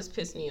 Oh, it just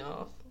pissed me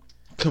off.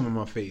 Come on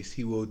my face.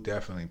 He will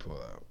definitely pull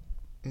out.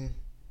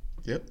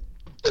 Yep.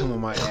 Come on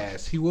my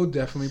ass. He will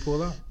definitely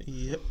pull out.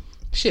 Yep.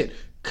 Shit.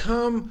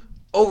 Come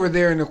over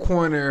there in the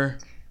corner.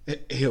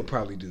 He'll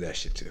probably do that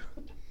shit too.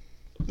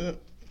 Yep.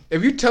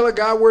 If you tell a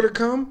guy where to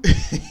come,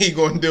 He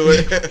gonna do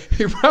it.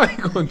 he probably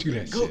gonna do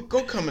that shit.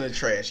 Go come in the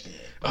trash can.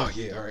 Oh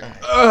yeah, all right.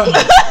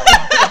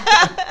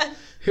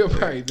 He'll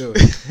probably do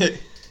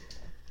it.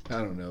 I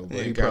don't know, but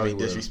Yeah, he he got probably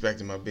me will.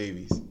 disrespecting my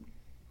babies.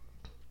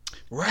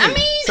 Right. I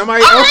mean,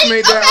 Somebody all else right,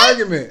 made that okay.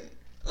 argument.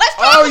 Let's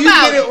talk Oh, you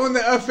about did it on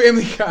the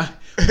Family Guy,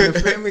 on the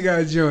Family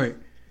Guy joint.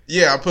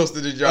 Yeah, I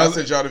posted the I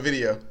sent y'all the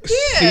video.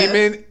 Yeah.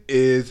 Semen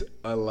is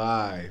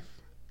alive.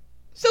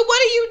 So what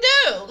do you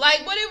do?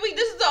 Like, what if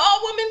this is an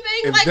all woman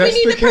thing? If Like, we that's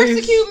need the to case,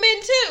 persecute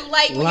men too.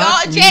 Like, y'all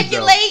Lock me the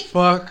ejaculate.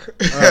 fuck up,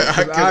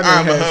 'cause I'm a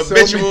I've had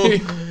habitual many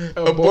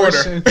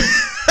aborter.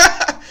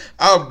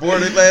 I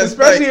aborted last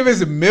Especially night.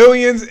 if it's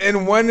millions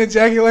in one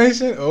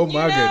ejaculation. Oh You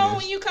my know, goodness.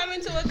 when you come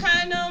into a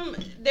condom,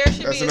 there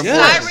should That's be a an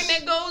abortion. siren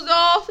that goes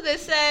off that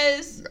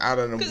says, I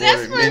done because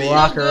that's aborted for many. no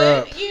Lock her good.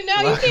 up. You know,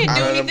 you Lock can't her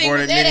do up. I done anything with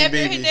aborted that many after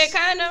you hit babies.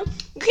 that condom.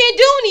 You can't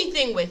do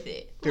anything with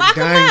it. They're Lock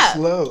them dying up.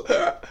 slow.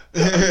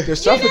 They're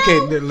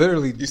suffocating. They're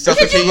literally. You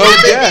suffocate You slow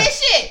just death. that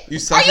shit. You Are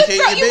suffocate you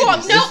your you gonna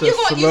babies. no, It's a you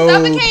slow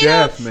suffocate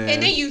death, them, man.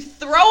 and then you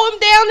throw them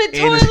down the And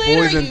toilet. it's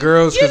boys or and you-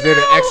 girls because you they're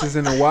the know? X's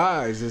and the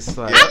Y's. It's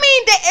like. I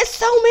mean, there is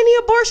so many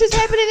abortions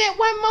happening at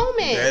one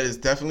moment. That is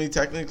definitely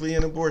technically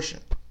an abortion.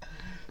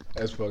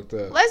 That's fucked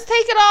up. Let's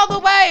take it all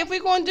the way. If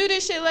we're gonna do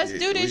this shit, let's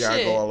do We this gotta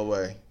shit. go all the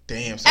way.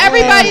 Damn. So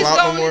Everybody's we can't pull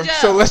out going no more? to jail.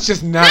 So let's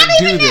just not Not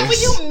do even that. When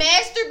this. you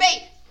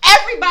masturbate,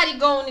 everybody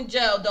going to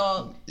jail,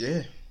 dog.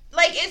 Yeah.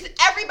 Like it's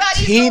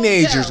everybody.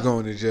 Teenagers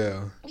going to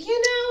jail.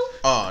 You know.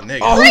 Oh, nigga.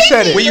 Oh, who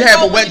said it? When you have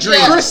a Going wet to dream.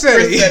 jail. Chris said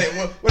it.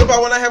 What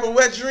about when I have a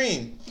wet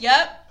dream?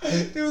 Yep.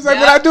 He was like,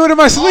 Yep. but I do it in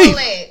my sleep. All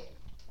that.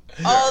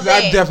 All 'Cause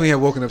that. I definitely had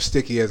woken up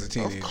sticky as a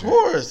teenager. Of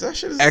course. That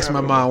shit is Asked my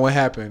inevitable. mom what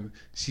happened.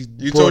 She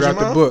You pulled told your out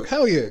the mom? book.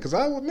 Hell yeah, because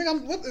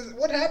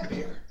what happened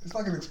here? It's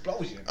like an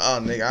explosion. Oh,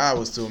 nigga, I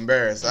was too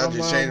embarrassed. I My just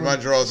mom changed my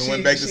was- drawers and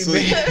went back to she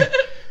sleep. made-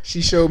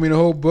 She showed me the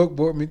whole book,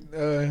 bought me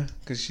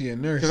because she a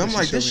nurse. Because I'm so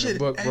like, she this showed me shit the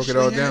book, broke it actually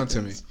all down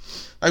to me. happens.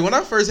 Like, when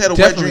I first had a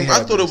Definitely wet dream, I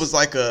thought it happens. was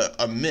like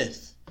a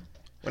myth.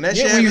 When that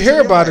shit Yeah, when you happens to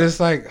hear me, about I'm it, it's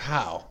like,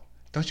 how?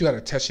 Don't you got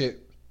to touch it?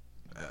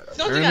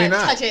 Don't you Apparently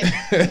gotta not. touch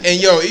it?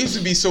 And yo, it used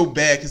to be so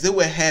bad because it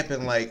would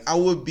happen like I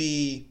would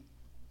be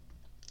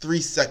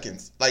 3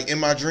 seconds. Like in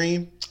my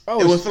dream, Oh,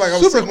 it would it's feel like I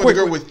was super sleeping with a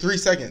girl quick. with 3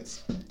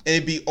 seconds. And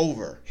it'd be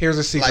over. Here's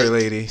a secret, Like-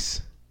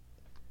 ladies.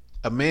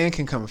 A man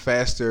can come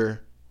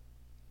faster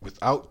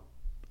without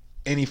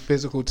any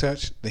physical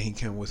touch than he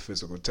can with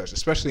physical touch.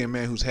 Especially a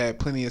man who's had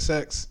plenty of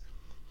sex.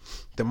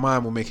 The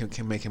mind will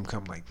can make him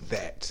come like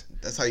that.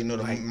 That's how you know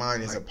the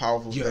mind is a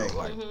powerful Yo, thing.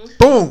 like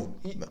boom,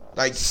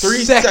 Like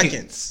 3 Seconds.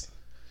 seconds.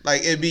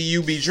 Like it be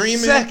you be dreaming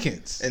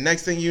seconds, and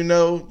next thing you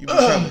know, you be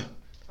coming,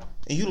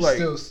 and you like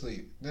still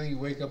sleep. Then you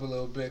wake up a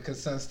little bit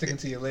because sun's sticking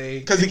to your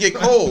leg. Because it get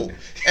cold.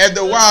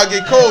 After a while, it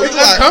get cold. It's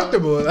like,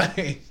 uncomfortable.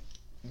 Like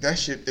that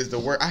shit is the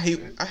worst. I hate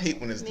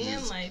when it's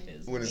life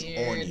is when it's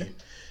weird. on you.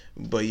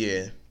 But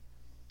yeah,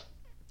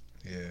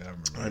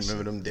 I I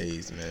remember them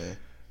days, man.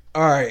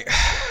 All right,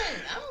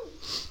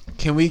 I'm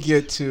can we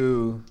get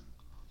to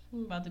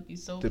about to be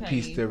so the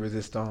petty. piece de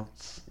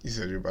resistance? You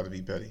said you're about to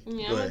be petty. Yeah, Go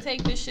I'm gonna ahead.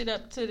 take this shit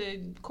up to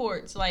the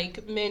courts.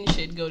 Like, men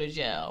should go to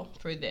jail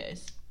for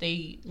this.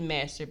 They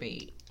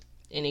masturbate.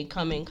 And they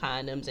come in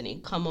condoms. And they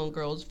come on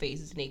girls'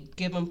 faces. And they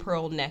give them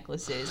pearl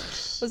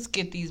necklaces. Let's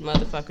get these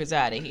motherfuckers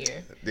out of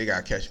here. They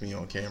gotta catch me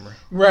on camera.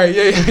 Right?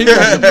 Yeah, you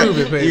got to prove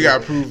it, baby. You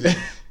gotta prove it.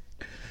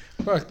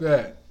 Fuck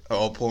that.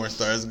 All porn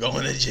stars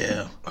going to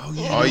jail. Oh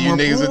yeah, All you more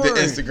niggas with the porn.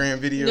 Instagram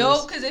videos.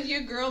 No, because if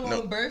your girl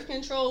No. on birth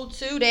control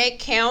too, that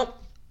count.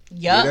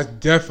 Yeah, Yup. that's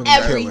definitely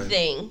killing.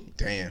 Everything.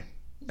 Damn.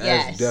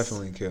 Yes. That's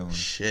definitely killing.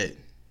 Shit.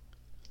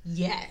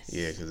 Yes.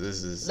 Yeah, because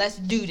this is. Let's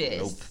do this.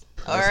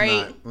 Nope. All Let's right.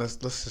 not- let's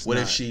just. What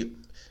not. if she?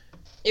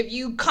 If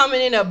you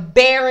coming in a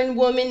barren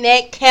woman,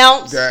 that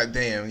counts. God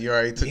damn, you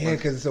already took Yeah, my.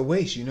 because it's a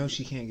waste. You know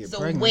she can't get It's a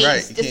pregnant. waste. Right,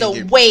 you It's can't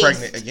a get waste.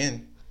 pregnant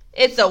again.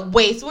 It's a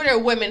waste. What are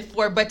women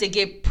for but to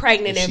get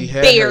pregnant If she and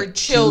had bear her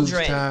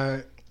children? tubes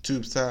tied,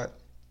 Tubes tied.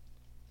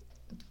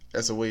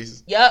 That's a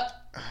waste. Yup.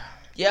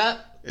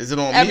 Is it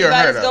on me or her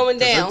Everybody's though? going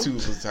 'Cause her down.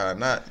 tubes was tied.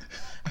 Not.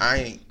 I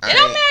ain't. It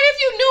don't matter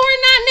if you knew or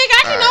not, nigga.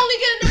 I can All right. only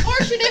get an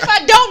abortion if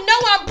I don't know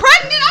I'm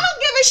pregnant. I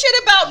don't give a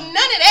shit about none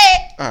of that.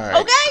 All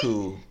right. Okay?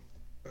 Cool.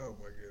 oh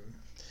my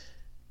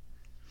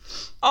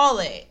goodness. All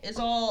that. It's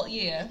all,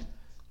 yeah.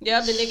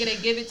 Yeah, the nigga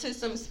that give it to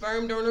some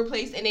sperm donor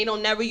place and they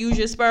don't never use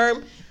your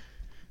sperm,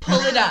 pull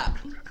it up.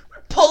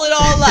 Pull it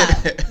all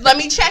up. Let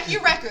me check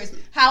your records.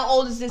 How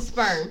old is this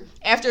sperm?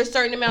 After a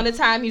certain amount of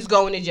time, he's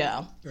going to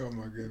jail. Oh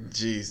my goodness.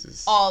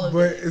 Jesus. All of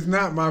But it. it's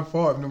not my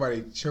fault if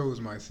nobody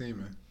chose my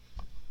semen.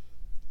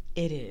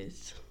 It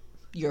is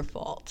your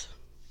fault.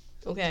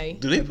 Okay?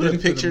 Do they I put did a it for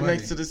the picture money.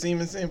 next to the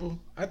semen sample?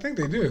 I think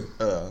they do.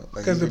 Like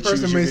Because you the can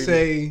choose person your may baby?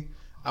 say,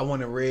 "I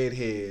want a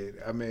redhead."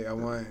 I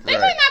want. They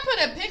Right. might not put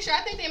a picture.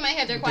 I think they might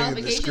have their Think of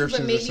qualifications, but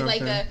descriptions or maybe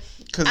like a.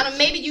 Cause, I don't.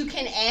 Maybe you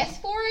can ask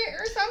for it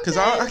or something. Cause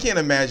I can't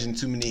imagine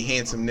too many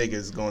handsome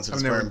niggas going to the I've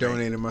sperm never bank.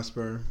 donated my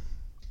sperm.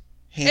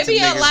 There Handsome be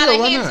a niggas, lot Sure, of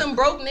why handsome not?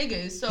 broke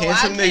niggas. So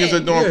handsome I niggas can.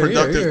 are doing Yeah,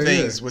 productive yeah,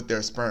 things yeah. with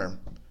their sperm,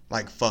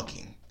 like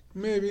fucking.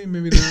 Maybe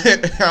not. I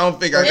don't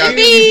think I got.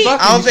 Maybe.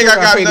 I don't think I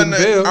got none.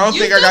 I don't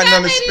You think I still got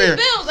none to maybe spare.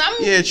 Bills. I'm,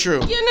 Yeah,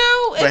 true. You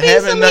know, But it be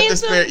having some nothing to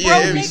handsome spare- yeah,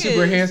 broke it'd be niggas.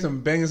 Super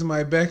handsome, banging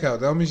somebody back out.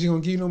 That don't mean she gonna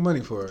give you no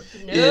money for it.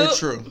 Nope.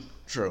 Yeah,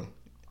 true.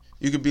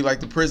 You could be like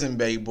the prison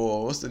bait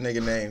boy. What's the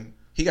nigga name?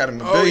 He got him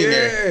a Oh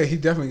billionaire. yeah, he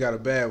definitely got a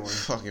bad one.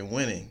 Fucking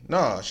winning.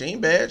 No, she ain't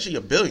bad. She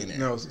a billionaire.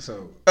 No,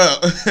 so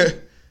Oh,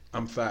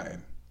 I'm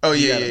fighting. oh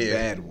He yeah, got yeah, a yeah.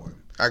 bad one.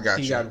 I got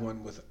He you. got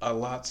one with a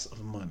lots of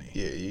money.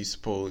 Yeah, you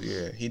suppose.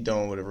 Yeah, he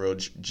done with a real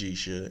G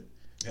should.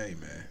 Hey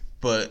man,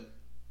 But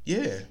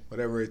yeah,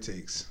 whatever it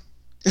takes.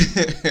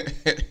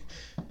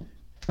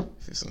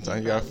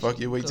 sometimes you gotta fuck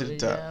your way Go to the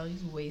top. jail.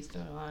 He's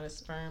wasting a lot of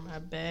sperm, I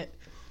bet.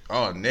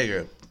 Oh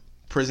nigga,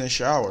 prison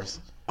showers.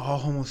 All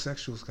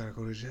homosexuals gotta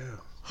go to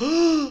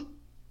jail.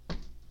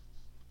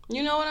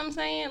 You know what I'm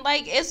saying?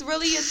 Like, it's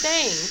really a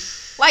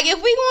thing. Like,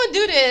 if we gonna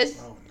do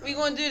this, Oh, no. we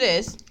gonna do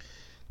this.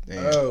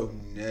 Damn. Oh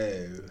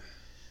no.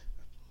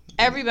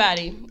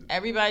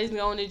 Everybody's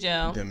going to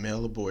jail. The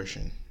male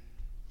abortion.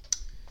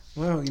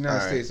 Well, United All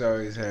right. States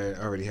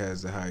already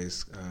has the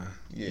highest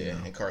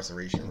Yeah,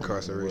 incarceration.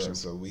 incarceration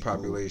So we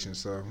population,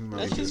 so we might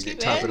Let's as well just keep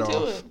top adding it to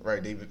off. it. Cool.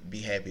 Right, they would be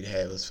happy to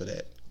have us for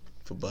that,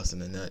 for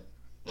busting a nut.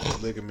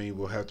 Polygamy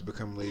will have to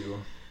become legal.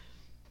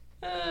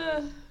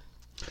 Uh,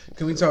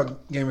 Can we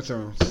talk Game of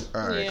Thrones?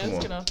 All right, yeah, come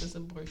let's on. get off this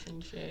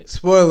abortion shit.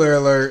 Spoiler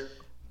alert.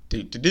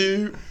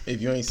 Do.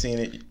 If you ain't seen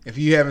it, If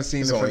you haven't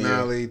seen It's the on you.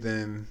 finale,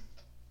 then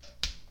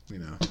you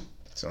know.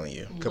 it's on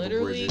you. Couple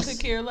Literally bridges. could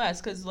care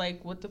less, because,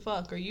 like, what the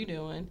fuck are you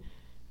doing?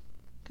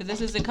 Because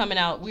this isn't coming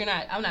out.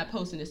 I'm not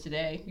posting this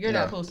today. You're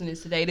not No. posting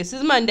this today. This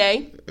is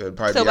Monday. It'll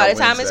probably So be by out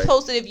the time it's Wednesday.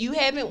 posted, if you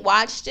haven't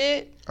watched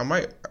it, I don't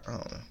know.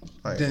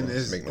 I ain't Then gonna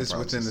it's make no within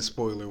the promises.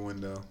 spoiler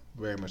window.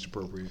 Very much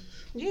appropriate.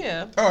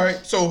 yeah. All right,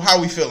 so how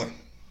we feeling?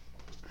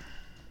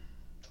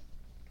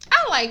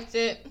 I liked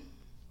it.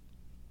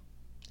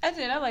 I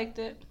did. I liked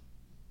it.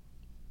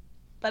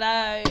 But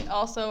I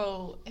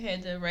also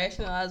had to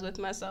rationalize with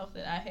myself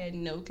that I had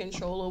no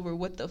control over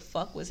what the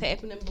fuck was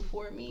happening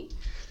before me.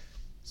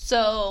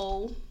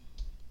 So,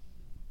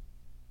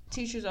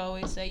 teachers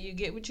always say you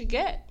get what you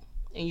get,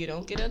 and you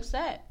don't get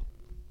upset.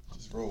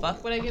 Just roll.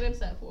 Fuck what I get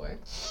upset for.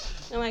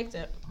 I liked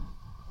it.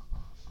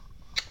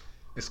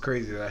 It's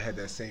crazy that I had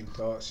that same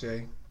thought,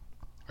 Shay.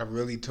 I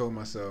really told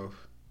myself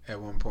at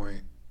one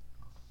point,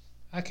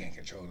 I can't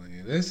control any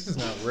of this. This is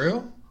not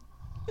real.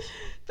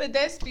 But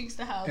that speaks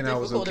to how And I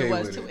was difficult okay it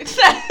was with to it.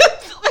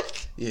 accept.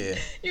 Like, Yeah.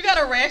 you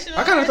gotta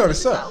rationalize. I kind of thought it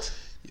yourself. sucked.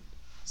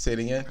 Say it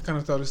again. I kind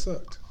of thought it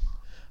sucked.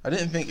 I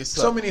didn't think it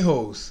sucked. So many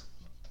hoes.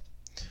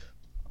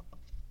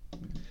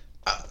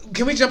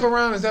 Can we jump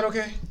around? Is that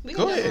okay? We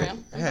Go can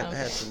jump ahead. around.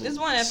 Absolutely. This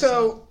one episode.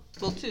 So,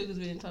 Well, 2 because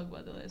we didn't talk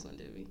about the last one,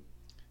 did we?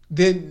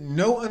 did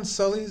no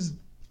Unsullys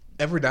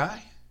ever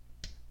die?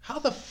 How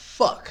the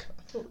fuck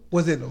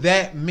was it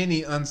that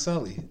many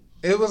Unsullied?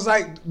 It was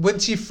like when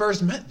she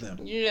first met them.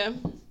 Yeah.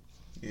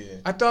 Yeah.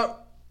 I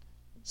thought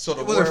So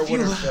the It was a war few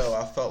winter left. fell.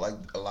 I felt like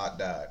a lot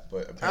died,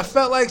 but I apparently-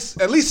 felt like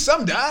at least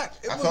some died.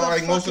 It I was felt a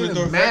like most of the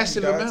fucking Dothraki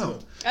massive died,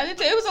 amount. too. I did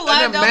too. It was a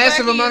lot And of a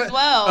massive Dothraki amount. as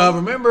well.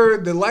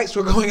 Remember, the lights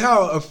were going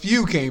out. A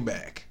few came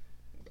back.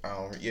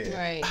 Yeah.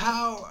 Right.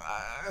 How?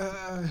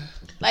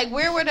 Like,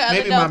 where were the other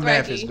Maybe my Dothraki?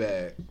 math is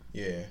bad.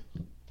 Yeah.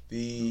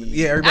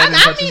 Yeah, everybody. didn't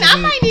I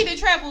participate. might need to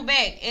travel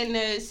back in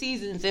the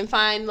seasons and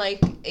find like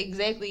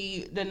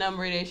exactly the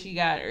number that she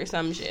got or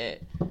some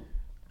shit.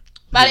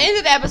 By the end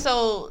of the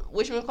episode,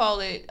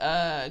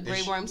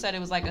 Grey Worm said it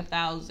was like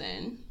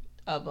 1,000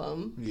 of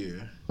them.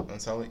 Yeah.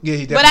 Unsullied? Yeah,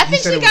 he But I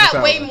think said she it was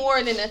got way 1,000.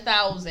 more than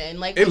 1,000.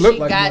 Like It when looked she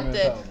like got more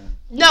than the 1,000.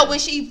 no, when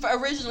she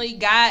originally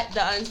got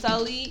the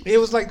Unsullied. It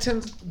was like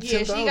 10. Yeah,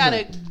 10,000. she got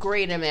a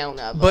great amount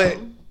of But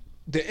them.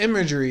 the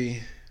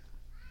imagery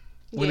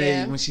when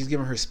Yeah. when she's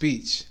giving her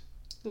speech.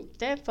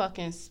 That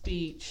fucking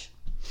speech.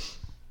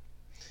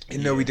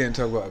 And no, we didn't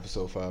talk about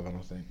episode 5. I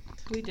don't think.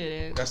 We did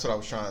it. That's what I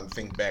was trying to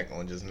think back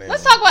on just now.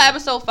 Let's talk about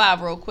episode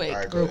 5 real quick. All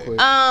right, go Real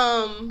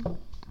ahead. quick.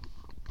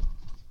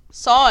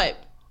 Saw it.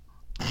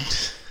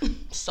 Saw it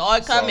Saw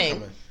it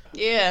coming.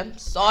 Yeah,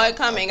 saw it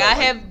coming. I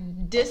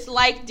have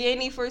disliked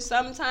Danny for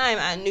some time.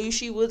 I knew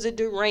she was a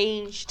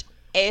deranged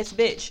ass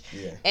bitch.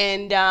 Yeah.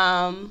 And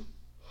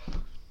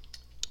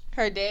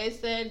her dad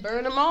said,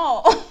 burn them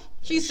all.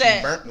 She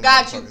said, burnt them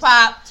got you, motherfuckers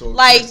Pop. to a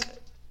Like, crisp.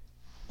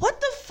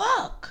 what the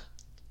fuck?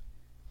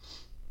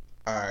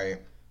 All right.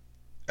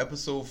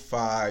 Episode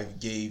 5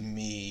 gave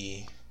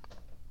me.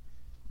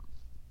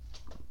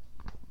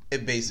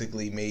 It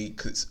basically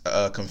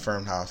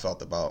confirmed how I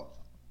felt about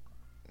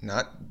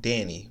not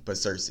Danny, but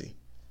Cersei.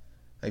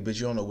 Like, but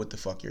you don't know what the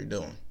fuck you're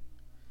doing.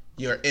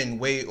 You're in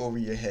way over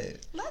your head.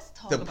 Let's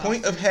talk The about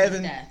point of Cersei's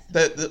having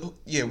death.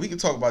 yeah, we can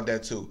talk about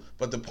that too.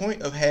 But the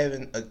point of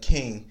having a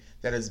king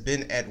that has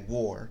been at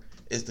war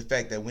is the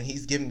fact that when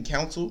he's giving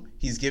counsel,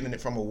 he's giving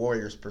it from a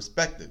warrior's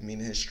perspective,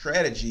 meaning his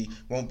strategy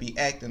won't be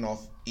acting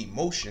off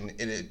emotion,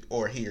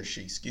 or he or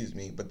she, excuse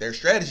me, but their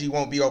strategy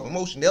won't be off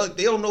emotion.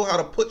 They don't know how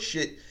to put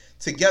shit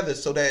together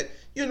so that,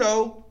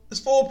 it's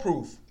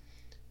foolproof.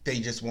 They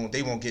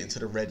won't get into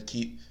the Red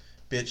Keep,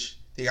 bitch.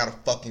 They got a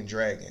fucking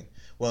dragon.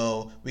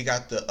 Well, we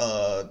got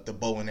the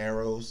bow and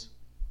arrows.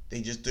 They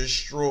just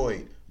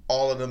destroyed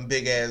all of them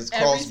big ass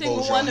Every crossbows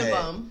single y'all one had.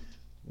 of them.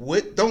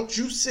 What don't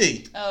you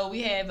see? Oh,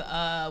 we have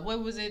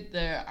what was it?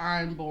 The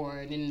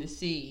Ironborn in the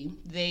sea.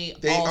 They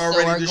also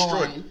already are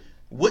destroyed. gone.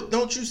 What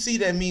don't you see?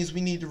 That means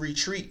we need to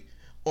retreat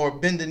or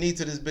bend the knee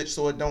to this bitch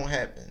so it don't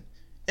happen.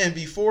 And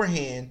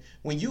beforehand,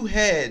 when you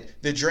had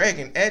the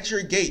dragon at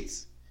your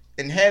gates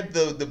and had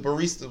the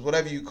baristas,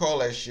 whatever you call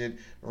that shit,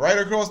 right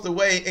across the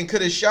way and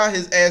could have shot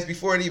his ass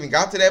before it even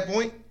got to that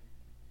point,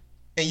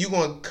 and you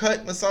gonna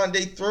cut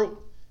Missandei's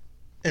throat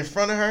in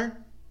front of her?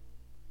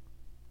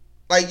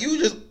 Like, you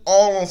just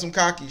all on some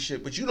cocky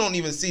shit, but you don't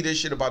even see this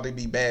shit about to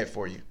be bad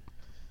for you.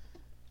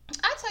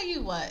 I tell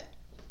you what,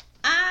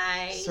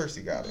 I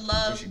Cersei got it. What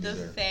love she the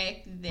deserved.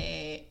 fact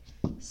that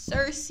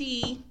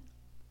Cersei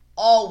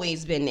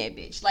always been that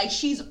bitch. Like,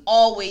 she's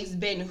always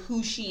been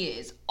who she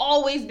is.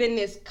 Always been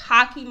this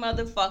cocky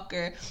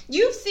motherfucker.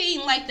 You've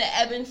seen like the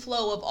ebb and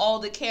flow of all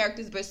the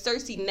characters, but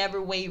Cersei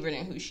never wavered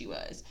in who she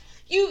was.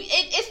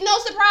 It's no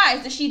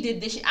surprise that she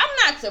did this shit. I'm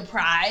not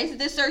surprised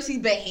that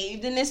Cersei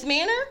behaved in this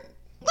manner.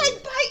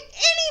 Like, by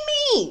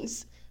any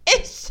means.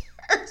 It's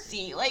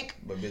Cersei. Like,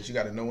 But bitch, you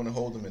got to know when to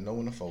hold them and know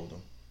when to fold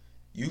them.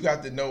 You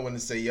got to know when to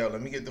say, yo,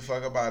 let me get the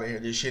fuck up out of here.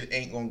 This shit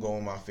ain't gonna go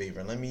in my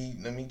favor. Let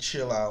me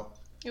chill out.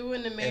 it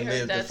wouldn't have made And her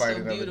live to death fight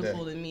so another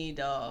beautiful day. to me,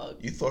 dog.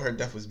 You thought her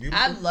death was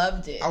beautiful? I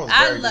loved it. I was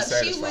I very loved. She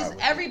dissatisfied was. with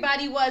it.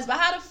 Everybody was. But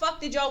how the fuck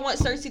did y'all want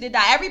Cersei to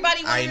die?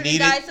 Everybody wanted I her to needed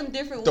die some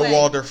different the way.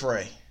 Walder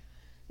Frey.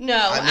 No,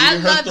 I I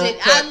needed her loved throat it.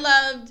 cut. I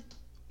loved.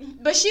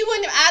 But she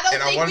wouldn't. I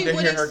And I don't think wanted we to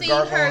would hear have her seen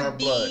gargle on her her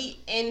blood. be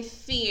in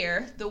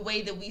fear the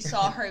way that we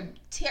saw her.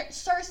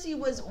 Cersei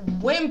was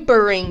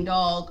whimpering,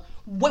 dog.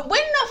 When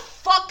the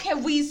fuck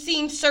have we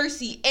seen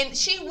Cersei? And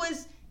she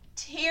was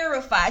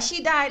terrified.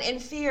 She died in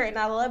fear, and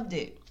I loved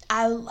it.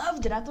 I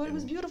loved it. I thought it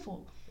was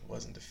beautiful. It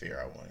wasn't the fear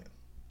I wanted.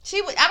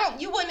 She would.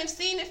 You wouldn't have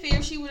seen the fear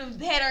if she would have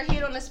had her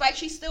head on the spike.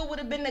 She still would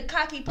have been the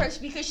cocky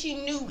person because she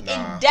knew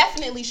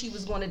indefinitely she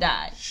was going to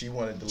die. She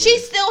wanted to live. She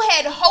still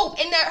had hope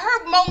in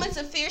her moments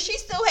of fear. She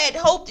still had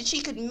hope that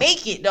she could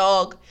make it,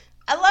 dog.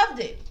 I loved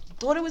it.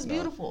 Thought it was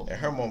beautiful. In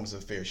her moments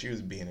of fear, she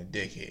was being a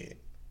dickhead.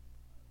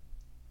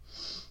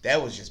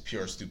 That was just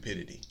pure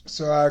stupidity.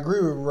 So I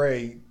agree with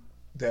Ray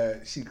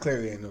that she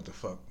clearly didn't know what the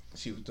fuck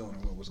she was doing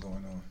and what was going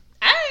on.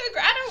 I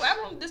agree. I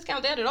don't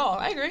discount that at all.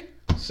 I agree.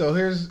 So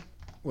here's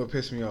what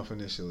pissed me off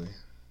initially.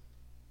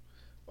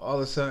 All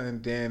of a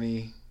sudden,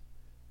 Danny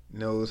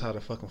knows how to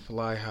fucking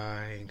fly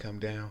high and come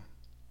down.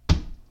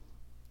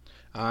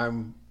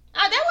 That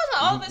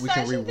wasn't all of a We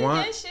sudden can she did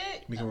rewind. that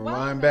shit. We can Wow.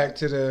 rewind back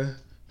to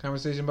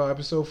conversation about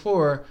episode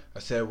 4, I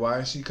said, why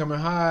is she coming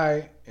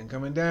high and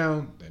coming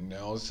down? Then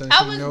all of a sudden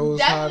I she was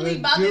knows how to definitely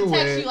about do to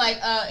text it. you like,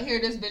 here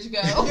this bitch go.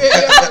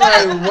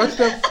 Yeah, like, what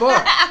the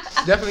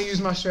fuck? Definitely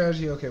use my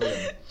strategy. Okay,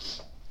 whatever.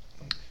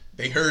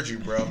 They heard you,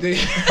 bro. They,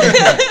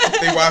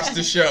 They watched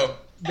the show.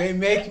 they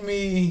make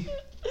me.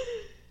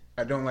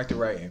 I don't like the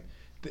writing,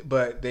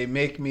 but they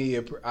make me.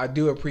 I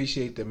do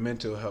appreciate the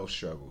mental health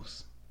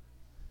struggles,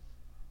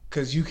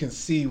 because you can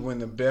see when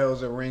the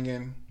bells are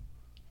ringing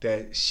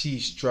that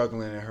she's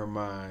struggling in her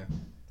mind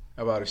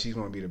about if she's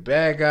going to be the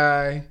bad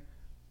guy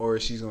or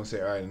if she's going to say,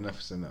 all right, enough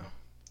is enough.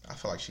 I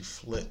feel like she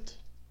flipped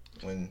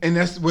when. And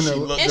that's when She the,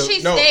 looked- And No,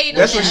 she no, stayed.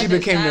 that's on when the she other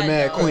became the side,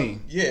 Mad though.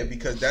 Queen. Yeah,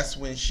 because that's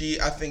when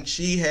I think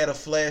she had a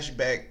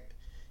flashback,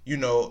 you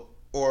know,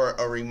 or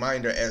a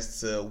reminder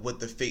as to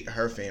what the fate of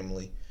her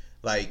family.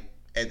 Like,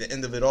 at the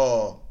end of it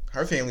all,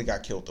 her family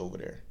got killed over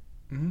there.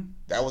 Mm-hmm.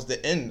 That was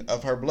the end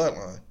of her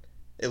bloodline.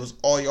 It was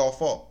all y'all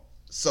fault.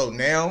 So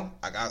now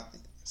I got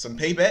some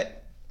payback.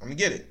 I'm gonna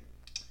get it.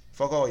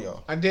 Fuck all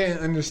y'all. I didn't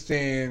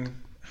understand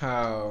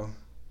how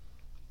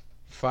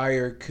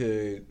fire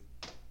could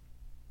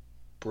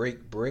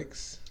break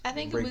bricks. I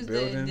think it break was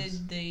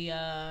buildings. the Intensity.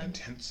 of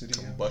it.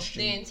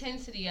 Combustion. the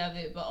intensity of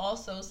it, but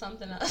also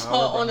something I Power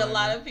saw on a behind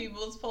lot it. of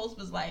people's posts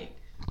was like,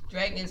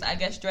 dragons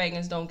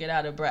don't get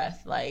out of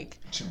breath. Like,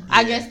 Yeah.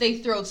 I guess they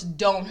throats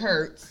don't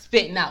hurt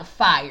spitting out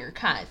fire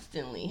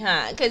constantly,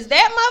 huh? Because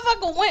that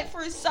motherfucker went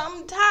for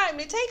some time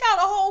to take out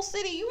a whole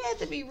city. You had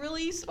to be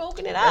really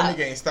smoking it That up.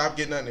 nigga ain't stop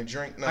getting nothing to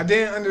drink. I Nothing.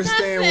 didn't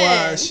understand why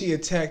Nothing. she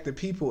attacked the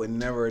people and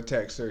never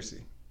attacked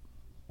Cersei.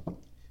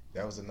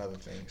 That was another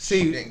thing. She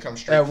See, didn't come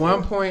straight at one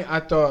for it. point I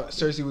thought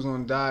Cersei was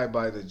going to die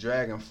by the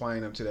dragon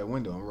flying up to that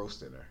window and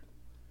roasting her.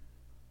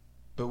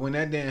 But when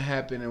that didn't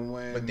happen and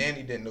when... But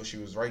Danny didn't know she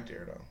was right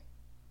there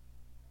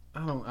though.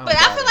 I don't But buy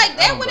I feel like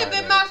that don't would have buy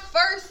been that. my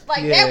first,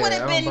 like, Yeah, that would I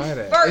have don't been buy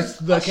that. first, It's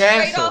the a straight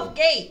castle. off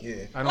gate. Yeah.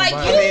 I don't Like,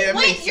 buy you, that. I mean, it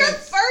wait, makes your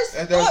sense. first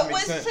That does thought make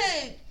was sense.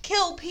 to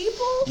kill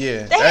people?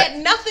 Yeah, They that-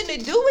 had nothing to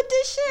do with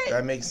this shit?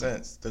 That makes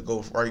sense to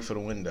go right for the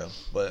window.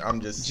 But I'm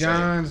just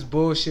John's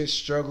bullshit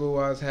struggle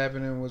while it's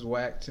happening was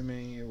whack to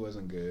me. It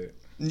wasn't good.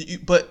 saying.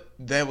 But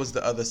that was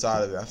the other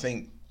side of it. I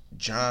think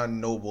John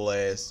noble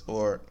ass,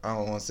 or I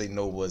don't want to say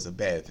noble is a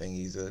bad thing.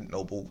 He's a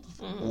noble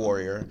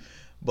warrior.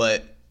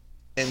 But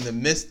in the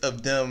midst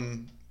of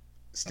them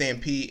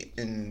stampede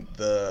in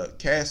the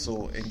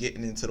castle and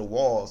getting into the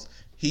walls,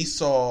 he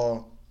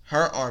saw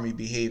her army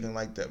behaving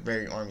like the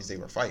very armies they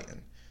were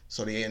fighting.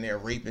 So they in there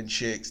raping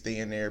chicks, they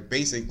in there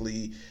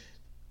basically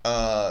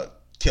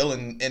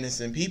killing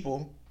innocent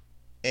people.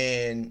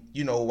 And,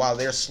 you know, while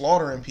they're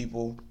slaughtering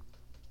people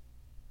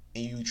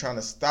and you trying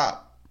to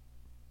stop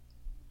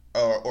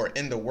or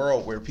end the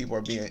world where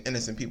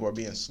innocent people are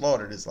being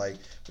slaughtered, it's like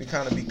we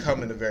kind of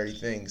becoming the very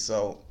thing.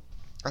 So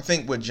I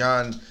think what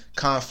John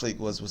conflict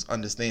was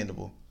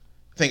understandable.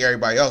 I think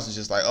everybody else is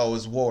just like, oh,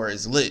 it's war,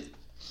 it's lit.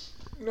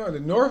 No, the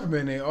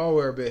Northmen, they all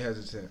were a bit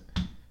hesitant.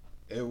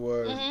 It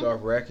was Mm-hmm.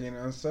 Dothraki and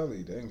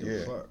Unsullied. They didn't give a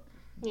Yeah. fuck.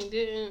 He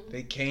didn't.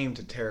 They came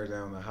to tear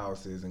down the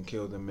houses and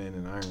kill the men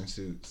in iron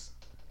suits.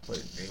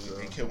 But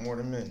they killed more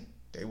than men.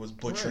 They was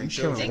butchering Right,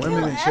 children. They killing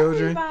women kill and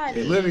children. everybody.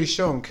 They literally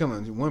show them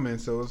killing women,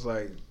 so it's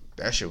like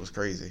That shit was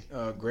crazy.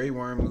 Grey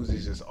Worm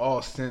loses just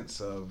all sense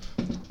of,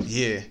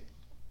 Yeah,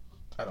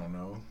 I don't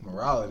know,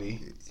 morality.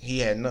 he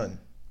had none.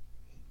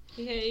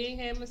 He ain't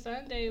had my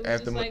Sunday. It was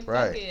After just my- like,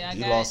 right. fuck it. I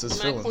He got lost his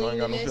my feelings. I ain't queen got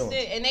no and that's feelings.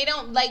 it. And they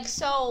don't, like,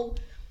 so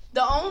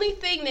the only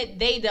thing that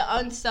the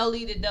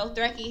Unsullied, the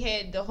Dothraki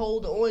had to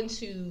hold on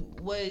to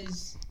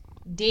was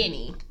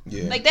Dany.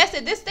 Yeah. Like, that's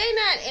it. They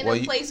not in Well,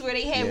 a place where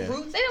they have yeah.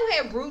 roots. They don't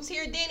have roots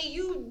here, Dany.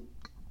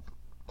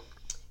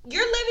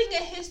 You're living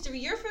a history.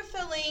 You're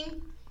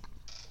fulfilling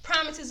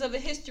promises of a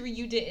history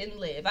you didn't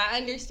live. I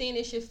understand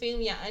it's your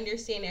family. I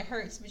understand it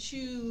hurts, but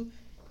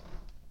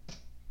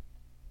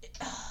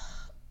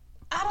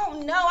I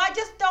don't know. I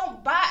just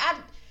don't buy.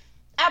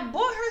 I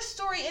bought her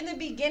story in the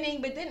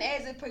beginning, but then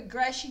as it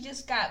progressed, she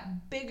just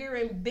got bigger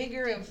and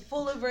bigger and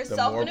full of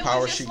herself. more and it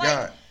power was just she like,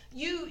 got.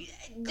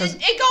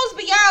 It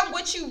goes beyond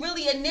what you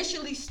really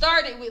initially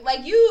started with. Like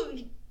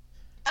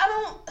I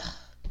don't.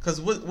 Because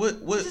what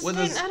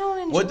I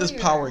don't what does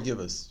enjoy power her. give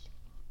us?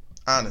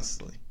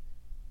 Honestly,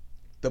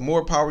 the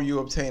more power you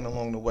obtain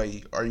along the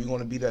way, are you going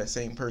to be that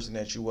same person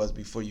that you was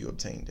before you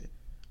obtained it?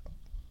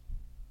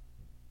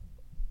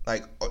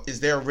 Like,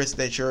 is there a risk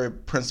that your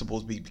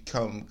principles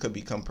could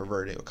become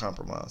perverted or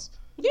compromised?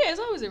 Yeah, it's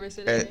always a risk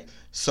of that.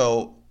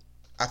 So,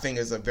 I think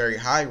it's a very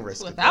high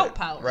risk of Without that,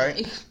 power,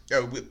 right?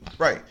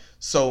 Right.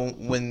 So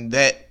when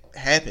that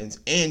happens,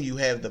 and you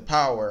have the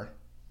power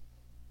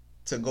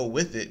to go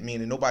with it,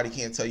 meaning nobody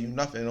can't tell you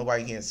nothing,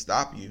 nobody can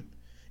stop you,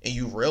 and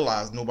you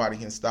realize nobody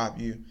can stop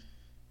you,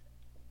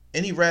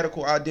 any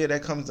radical idea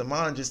that comes to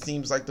mind just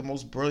seems like the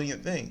most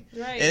brilliant thing.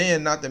 Right. And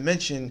then, not to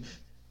mention,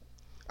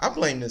 I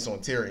blame this on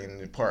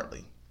Tyrion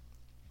partly,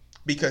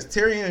 because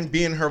Tyrion,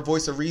 being her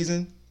voice of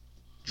reason,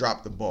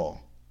 dropped the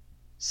ball.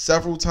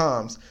 several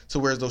times to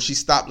where as though she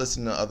stopped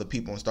listening to other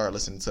people and started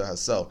listening to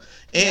herself.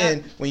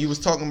 And when you was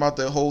talking about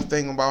the whole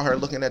thing about her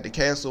looking at the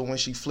castle when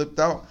she flipped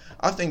out,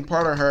 I think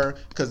part of her,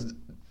 because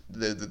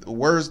the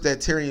words that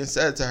Tyrion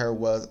said to her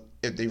was,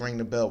 if they ring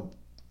the bell,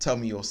 tell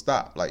me you'll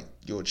stop, like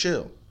you'll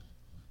chill.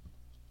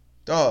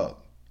 Dog,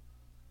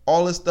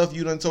 all this stuff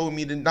you done told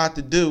me not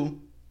to do,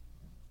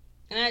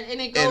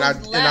 and it goes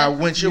and I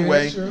went your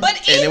way,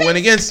 but and it went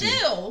against me.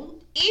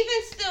 Even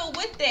still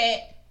with that,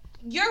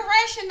 your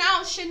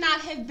rationale should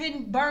not have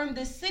been burn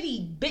the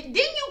city. But didn't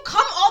you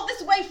come all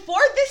this way for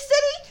this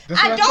city?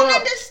 I don't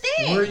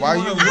understand. Why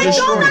you I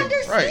don't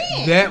understand.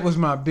 Right. That was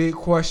my big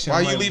question.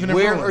 Why are you leaving it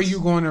Where ruins? are you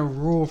going to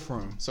rule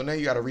from? So now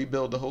you got to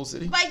rebuild the whole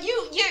city? Like you're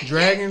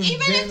Dragons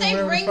even if Den, they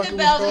whatever ring the the fuck it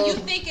bell was and you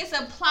called. think it's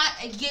a plot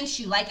against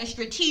you, like a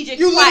strategic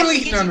You plot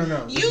literally- against no, you. no,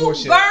 no. It's You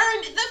bullshit.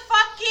 burned the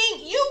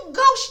fucking. You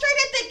go straight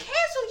at the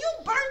castle.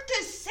 You burnt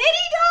the city,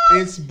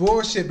 dog. It's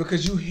bullshit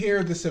because you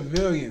hear the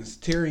civilians.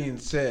 Tyrion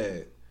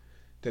said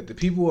that the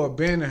people will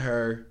abandon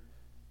her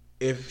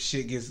if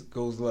shit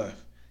goes left.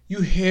 You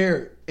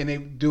hear and they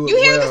do it. You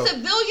hear well. the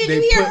civilian. They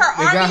You hear put- her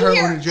they got army. her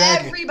You on hear the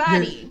dragon.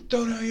 everybody. Here,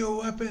 throw down your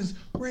weapons.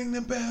 Ring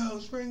the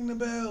bells. Ring the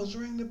bells.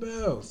 Ring the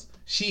bells.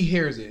 She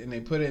hears it, and they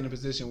put it in a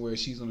position where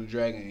she's on the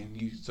dragon,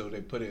 and so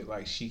they put it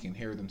like she can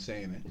hear them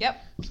saying it.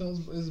 Yep. So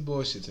it's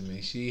bullshit to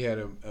me. She had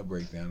a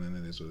breakdown,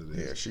 and it is what it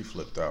is. Yeah, she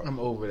flipped out. I'm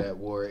over that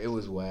war. It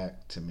was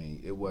whack to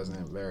me. It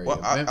wasn't very. Well,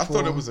 I eventful.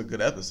 thought it was a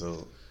good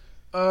episode.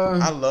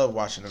 I love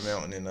watching the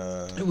mountain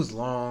and It was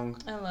long,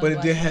 I love but it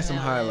did watching have the some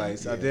mountain.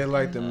 highlights. I did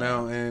like the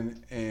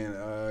mountain and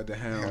the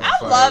hound. I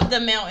fight. love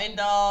the mountain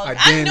dog.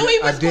 I knew he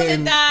was going to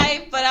didn't-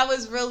 die, but I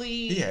was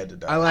really. he had to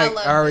die. I like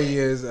loved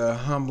Arya's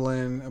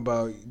humbling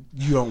about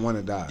you don't want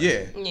to die.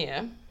 Yeah,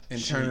 Yeah.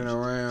 and turning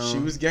around. she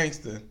was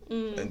gangster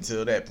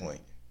until that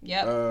point.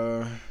 Yep.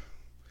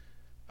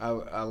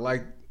 I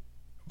like.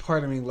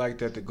 Part of me liked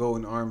that the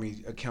Golden Army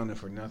accounted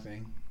for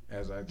nothing,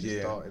 as I just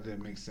Yeah. thought it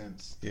didn't make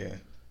sense. Yeah,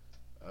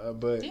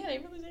 But yeah, they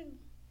really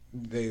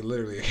did. they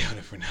literally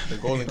accounted for nothing.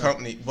 Golden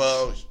Company.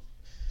 Well,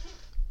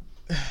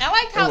 I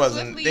liked how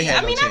wasn't- swiftly. they had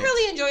I no mean, I chance.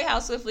 really enjoyed how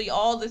swiftly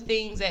all the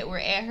things that were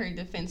at her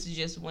defense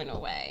just went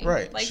away.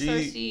 right. Like she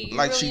Cersei, you're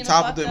like really she in a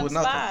toppled fucked it up with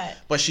nothing. spot.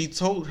 But she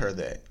told her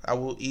that I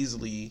will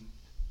easily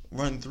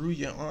run through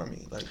your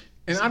army. Like,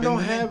 And I spin don't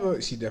the have thing.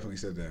 a. She definitely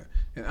said that.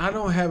 And I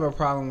don't have a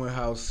problem with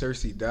how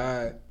Cersei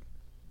died.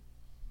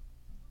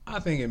 I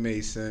think it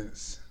made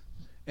sense,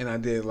 and I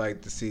did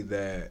like to see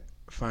that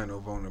final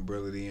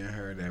vulnerability in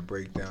her, that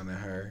breakdown in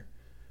her,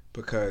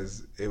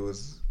 because it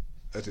was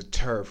a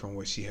deter from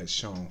what she had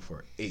shown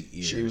for 8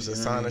 years. She was a you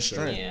know sign what of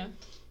I mean? strength.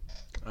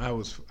 Yeah.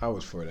 I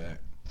was for that.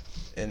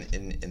 And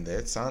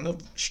that sign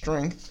of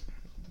strength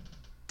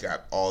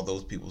got all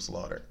those people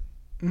slaughtered.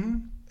 Mm-hmm.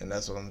 And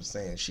that's what I'm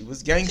saying. She was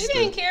She gangster.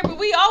 didn't care, but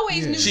we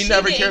always knew She she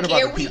never didn't cared about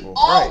care. the people. We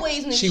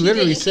always knew She she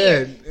literally didn't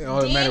care. said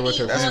all that mattered was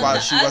her Dany, That's family. why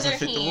on she the wasn't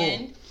other fit to rule.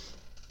 hand,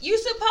 You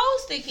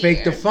supposed to care.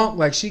 Fake the funk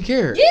like she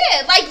cared.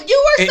 Yeah, like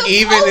you were And supposed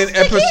even in to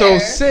episode care.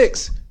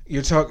 6,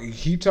 you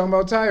keep talking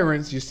about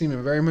tyrants. You're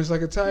seeming very much like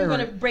a You're tyrant.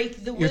 gonna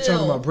break the will. You're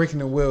talking about breaking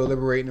the will,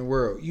 liberating the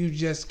world. You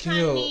just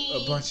killed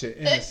Honey, a bunch of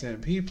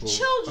innocent people.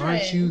 children.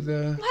 Aren't you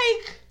the?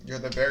 like You're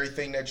the very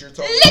thing that you're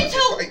talking about.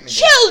 little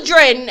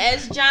children,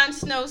 as Jon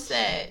Snow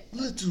said.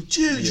 Little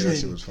Yeah, that shit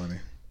children. was funny.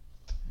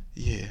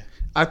 Yeah.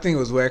 I think it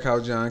was whack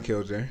how John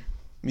killed her.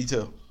 Me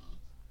too.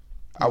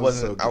 It was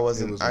so good. It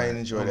was I didn't whack.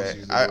 enjoy Almost that.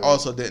 used the I word.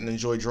 also didn't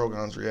enjoy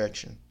Drogon's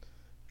reaction.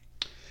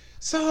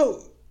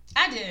 So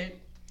I did.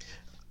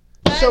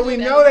 we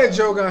know that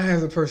Drogon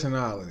has a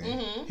personality.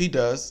 Mm-hmm. He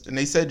does. And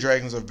they said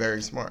dragons are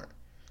very smart.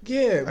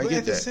 Yeah, I but get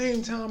at the that.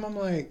 same time, I'm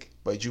like,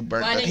 But you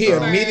burnt Why that did he you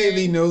throne burn-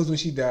 immediately knows when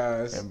she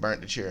dies. and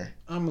burnt the chair.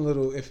 I'm a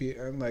little iffy.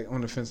 I'm like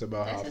on the fence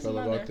about how I That's his feel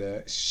about mother.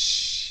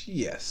 that.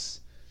 Yes,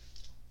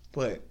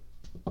 but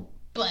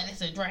But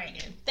it's a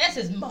dragon. That's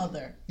his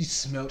mother. you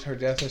smelt her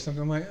death or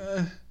something. I'm like,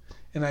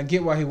 and I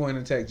get why he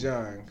wanted to attack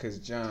Jon because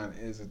Jon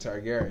is a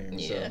Targaryen.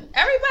 Yeah. So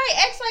Everybody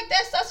acts like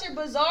that's such a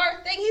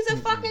bizarre thing. He's a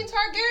fucking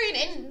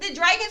Targaryen, and the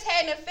dragons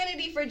had an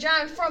affinity for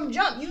Jon from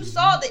jump. You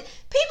saw that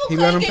people He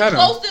let couldn't him get pet him.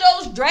 close to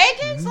those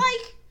dragons.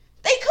 Like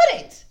they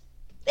couldn't.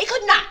 They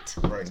could not.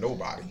 Right,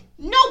 nobody.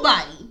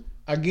 Nobody.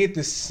 I get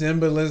the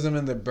symbolism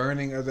and the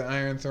burning of the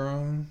Iron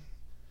Throne,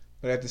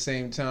 but at the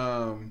same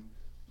time,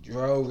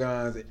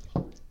 Drogon's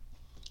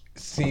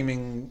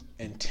seeming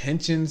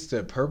intentions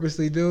to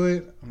purposely do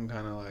it, I'm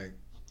kind of like,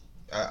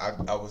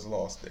 I was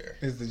lost there.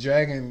 is the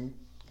dragon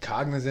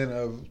cognizant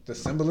of the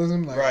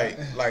symbolism? Like, Right,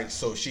 like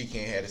so she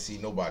can't have to see,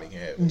 nobody can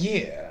have it.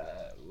 Yeah.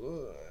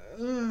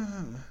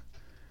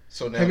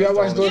 So now Have y'all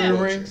watched throne Lord is of the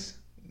bullshit. Rings?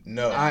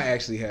 No, I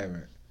actually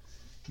haven't.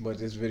 But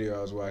this video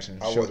I was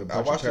watching I showed a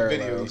bunch watched of the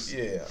video. parallels.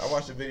 Yeah, I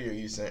watched the video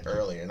you sent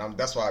earlier, and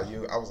that's why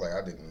I was like,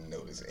 I didn't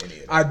notice any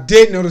of that. I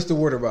did notice the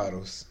water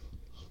bottles.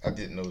 I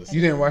didn't notice. You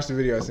didn't watch the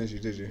video I sent you,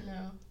 did you?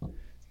 No.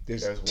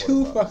 There's There's water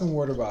 2 bottles. fucking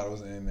water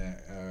bottles in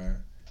that.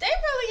 They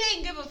really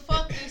ain't give a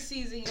fuck this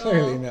season, y'all.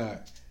 Clearly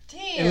not.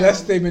 Damn.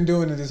 Unless they've been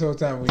doing it this whole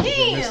time. We just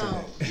been missing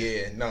Damn. it.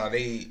 Yeah, no,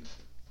 they.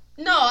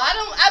 No, I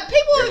don't.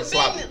 People They're have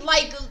sloppy. been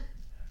like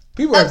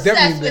People have obsessed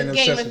definitely been with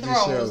Game obsessed of with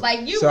these Thrones. shows.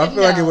 Like you So I would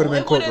feel like it know. would have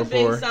been quote would've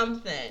before. been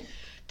something.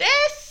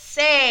 That's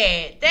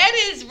sad. That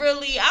is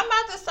really. I'm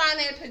about to sign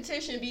that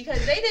petition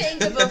because they didn't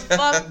give a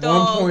fuck,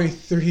 dog.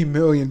 1.3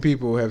 million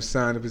people have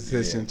signed a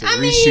petition to I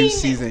reshoot mean,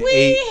 season we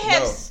 8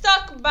 have No.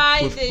 stuck by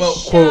with this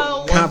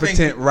quote show.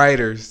 competent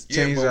writers.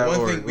 Yeah, but one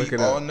Change.org. thing Look we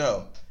it all up.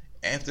 know,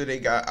 after they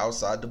got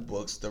outside the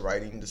books, the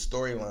writing, the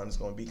storyline is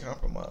going to be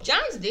compromised.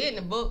 John's dead in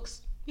the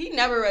books. He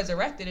never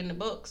resurrected in the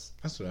books.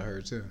 That's what I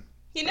heard too.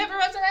 He never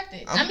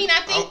resurrected. I I think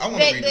wanna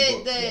that read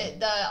the books, yeah.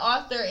 the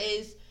author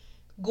is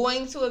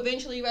going to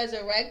eventually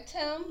resurrect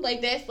him.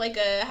 Like that's like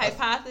a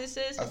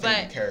hypothesis. I think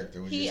but the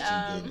character was he,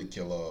 just too good to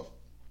kill off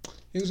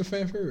He was a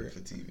fan favorite. for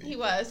TV. He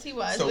was.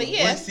 So but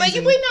yeah, what but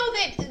season- we know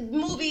that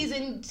movies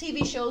and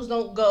TV shows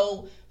don't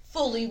go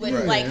fully with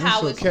Right. like Yeah, how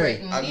it's it's okay.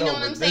 written. I You know, know what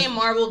but I'm this- saying?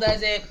 Marvel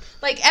does it.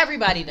 Like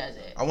everybody does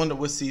it. I wonder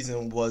what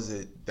season was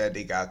it that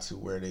they got to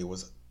where they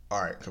was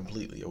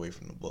completely away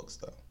from the books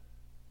though.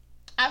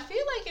 I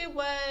feel like it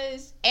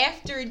was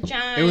after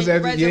John It was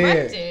at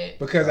resurrected.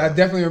 because I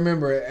definitely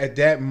remember at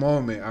that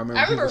moment. I remember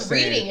remember people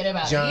saying reading it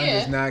about it, John yeah.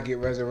 does not get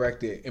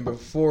resurrected, and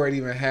before it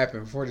even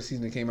happened, before the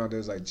season came out, there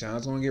was like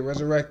John's going to get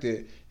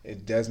resurrected.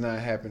 It does not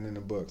happen in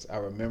the books. I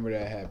remember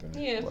that happening.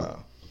 Yeah,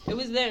 Wow. it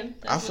was them.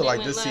 I That's feel when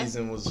like they this went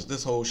left. season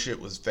this whole shit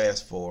was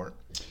fast forward.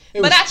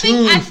 It But was I think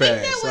too that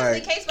fast. was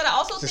Like, the case. But I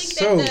also just think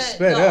so that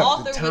sped the up.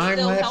 author The was time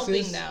still lapses.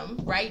 helping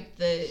them, right?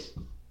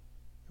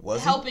 Was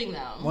it? Helping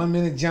them. 1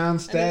 minute John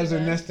stabs her,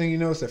 was. next thing you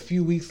know, it's a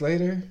few weeks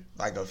later.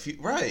 Like a few,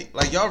 right?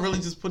 Like y'all really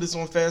just put this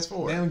on fast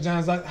forward. Damn,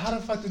 John's like, how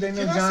the fuck did they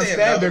know Can I John say stabbed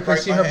her? another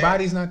Because gripe I her had?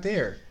 body's not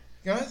there.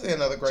 Can I say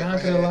another great? John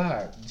could have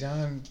lied.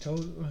 John told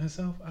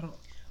himself. I don't.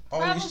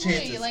 All Probably. these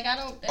chances. Like I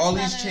don't. that's All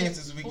not these a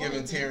chances we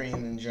giving spoiler. Tyrion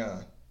and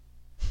John.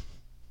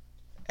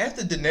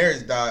 After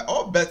Daenerys died,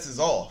 all bets is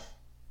off.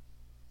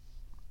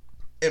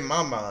 In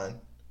my mind.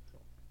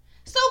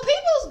 So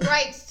people's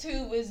gripes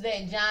too is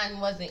that John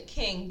wasn't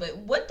king, but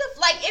what the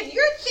like if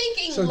you're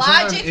thinking So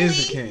logically, John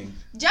is the king.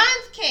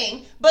 John's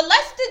king, but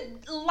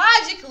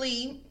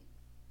logically,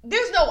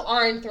 there's no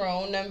Iron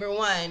Throne, number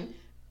one.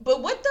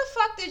 But what the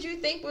fuck did you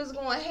think was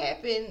going to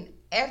happen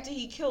after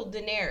he killed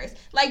Daenerys?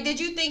 Like, did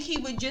you think he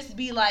would just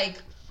be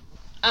like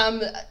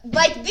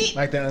Like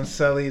the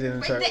Unsullied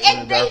and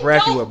and they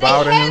Dothraki don't- would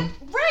bow to they have- him.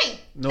 Right.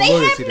 No they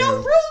loyalty have to no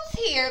him. roots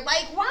here.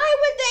 Like, why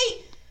would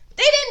they?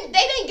 They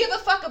didn't give a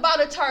fuck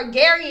about a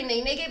Targaryen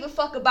name. They gave a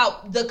fuck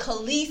about the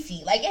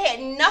Khaleesi. Like, it had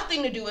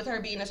nothing to do with her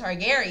being a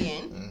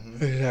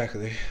Targaryen.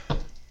 Exactly. I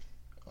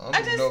don't I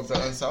even know if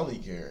just- the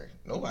Unsullied care.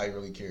 Nobody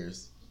really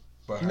cares.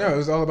 But No, it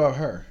was all about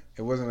her.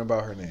 It wasn't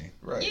about her name.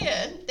 right.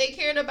 Yeah, they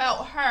cared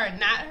about her,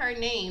 not her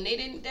name. They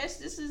didn't. This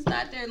is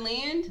not their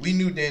land. We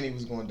knew Dany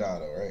was going to die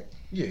though, right?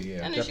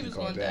 Yeah, I knew she was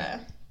going to that.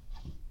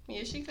 die.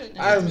 Yeah, she couldn't.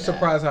 I'm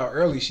surprised how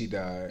early she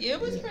died. Yeah, it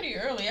was Yeah. pretty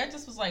early. I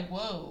just was like,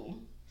 whoa.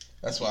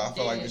 That's why I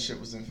feel like did. this shit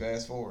was in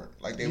fast forward.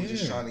 Like they were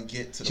just Yeah. trying to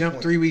get to the Jump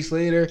point. 3 weeks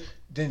later,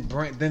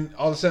 then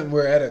all of a sudden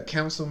we're at a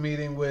council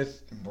meeting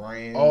with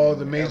Bran all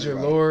and the major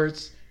everybody.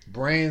 lords.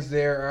 Bran's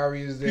there,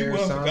 Arya's there,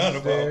 People I forgot Sansa's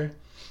about. there.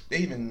 They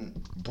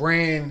even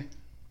Bran,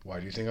 why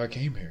do you think I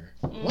came here?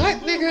 What,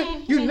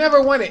 nigga? You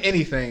never wanted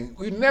anything.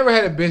 You never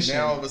had ambition.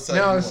 now all of a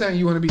sudden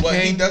you want to be Well,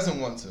 he king. doesn't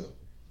want to.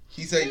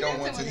 He said he don't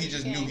doesn't want to. want to He be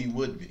just king. knew he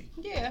would be.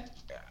 Yeah.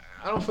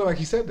 I don't feel like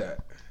he said that.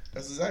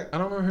 That's exactly. I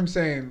don't remember him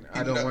saying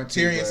I don't want to.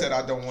 Tyrion but- said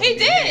I don't want He to.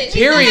 did. He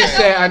Tyrion said,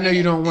 said, "I know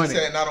you don't He want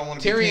said, it." and I don't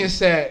want to be king.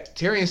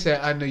 Tyrion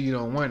said, "I know you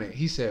don't want it."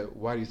 He said,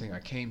 "Why do you think I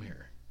came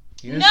here?"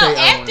 He didn't No, say, "I don't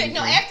wanna after be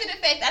no, king." after the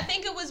fact, I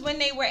think it was when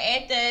they were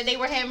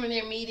having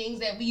their meetings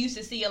that we used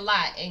to see a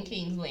lot in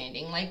King's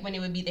Landing, like when it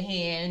would be the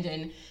Hand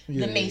and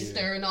Yeah, the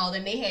Maester and all.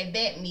 Then they had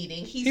that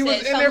meeting. He said was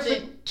in something. there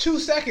for 2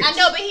 seconds. I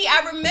know, but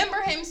I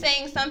remember him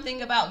saying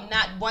something about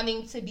not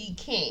wanting to be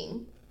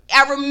king.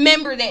 I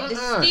remember that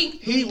distinctly.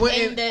 He went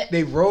in in. the,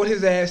 They rode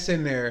his ass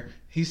in there.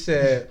 He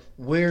said,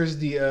 "Where's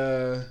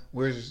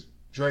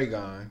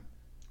Dragon?"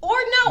 or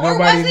no, or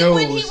Nobody was it knows.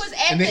 when he was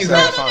at And then the he's no,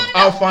 like, no, no, no, no.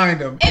 "I'll find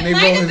him." It And they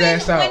might roll have his been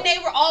ass out. when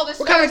they were all the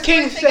What kind of Starks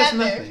king were says together.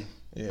 nothing?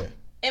 Yeah.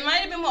 It might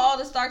have been when all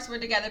the Starks were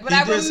together, but He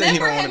I did say he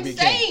remember don't wanna him be king.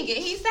 saying it.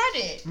 He said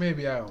it.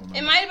 Maybe I don't It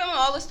remember. might have been when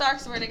all the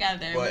Starks were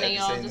together But when at they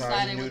the all same time, he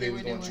decided knew what they they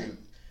was were going to doing. shoot.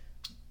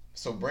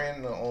 So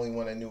Brandon the only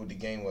one that knew what the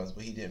game was,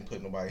 but he didn't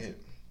put nobody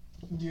hit.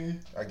 Yeah,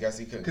 I guess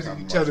he couldn't. because if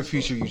you compromise tell the his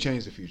future, story. you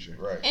change the future.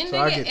 Right. And So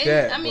I get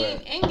that, I mean,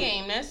 but- in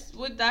game, that's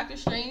what Doctor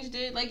Strange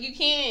did. Like you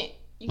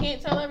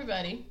can't tell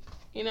everybody.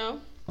 You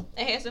know,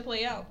 it has to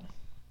play out.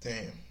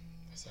 Damn.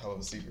 That's a hell of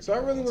a secret. So I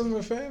really wasn't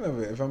a fan of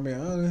it, if I'm being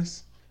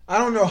honest. I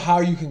don't know how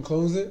you can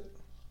close it.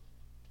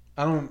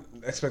 I don't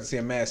expect to see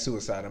a mass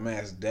suicide, a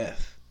mass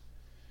death.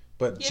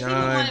 But Yeah, people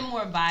wanted John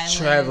more violence.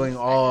 traveling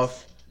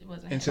off It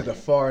wasn't into the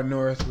happening. far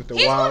north with the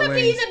He's wildlings. gonna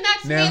be the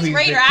next Now Man's he's the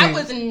Raider. I king.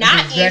 was That's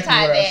not exactly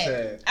anti what I that.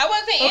 said. I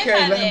wasn't Okay,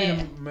 anti let that. him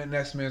be the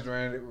next man's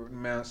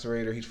Mount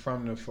Raider. He's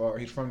from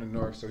the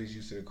north, so he's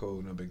used to the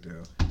cold. No big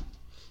deal.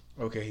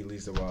 Okay, he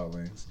leads the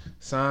wildlings.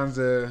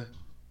 Sansa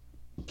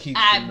keeps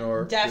the I'm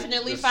north.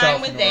 definitely the fine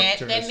south with north that.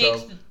 to That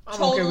herself. makes I'm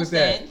total okay with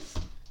that. sense.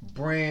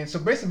 Bran. So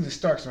basically, the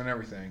Starks run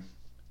everything.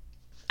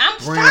 I'm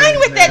brands fine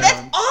with that. now.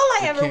 That's all I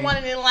The ever king.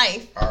 wanted in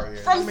life. Arya.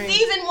 From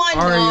season 1,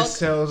 Arya dog.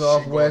 sells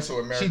off She going West. to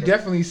America. She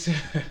definitely said.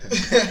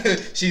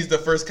 She's the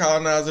first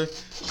colonizer.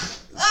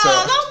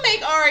 Oh, don't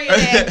make Arya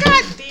that.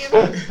 God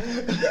damn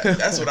it.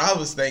 That's what I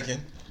was thinking.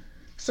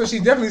 So she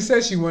definitely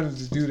said she wanted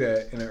to do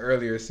that in an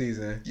earlier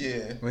season.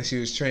 Yeah. When she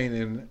was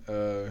training.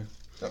 When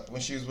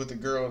she was with the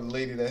girl, the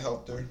lady that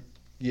helped her.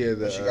 Yeah,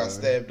 When she got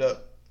stabbed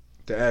up.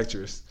 The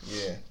actress.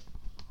 Yeah.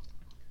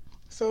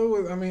 So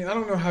it was, I mean, I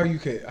don't know how you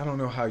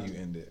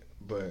end it,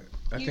 but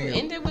I You think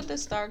ended with the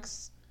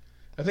Starks.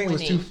 I think it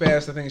was too winning.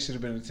 fast. I think it should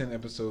have been a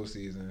 10-episode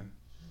season.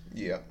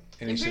 Yeah.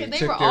 And They they should have were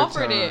took their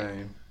offered it.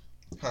 time.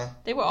 Huh?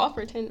 They were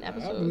offered 10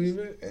 episodes. I believe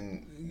it.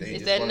 And they They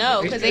just said wanted no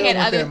to- because They they had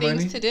want other that money.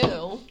 things to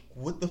do.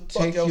 What the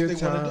fuck Take else your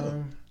they want to do?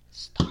 time.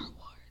 Star Wars.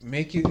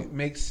 Make it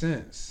make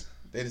sense.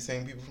 They the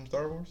same people from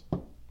Star Wars?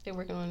 They're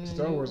working on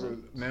Star Wars are,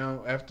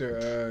 now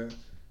after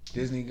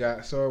Disney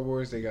got Star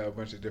Wars, they got a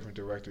bunch of different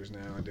directors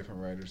now and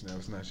different writers now.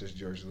 It's not just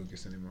George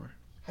Lucas anymore.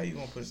 How you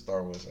gonna put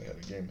Star Wars ahead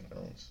of Game of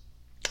Thrones?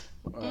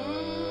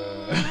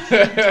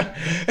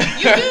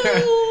 You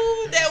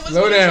knew that was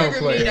Slow gonna down,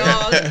 trigger me, player.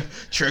 dog.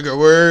 Trigger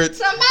words.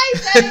 Somebody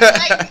said it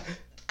like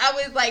I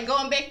was like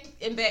going back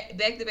to back.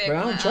 But I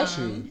don't trust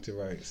you to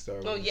write Star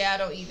Wars. Oh yeah, I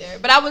don't either.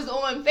 But I was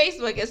on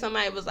Facebook and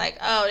somebody was like,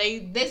 "Oh,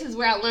 this is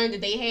where I learned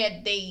that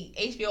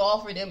HBO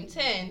offered them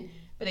 10,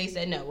 but they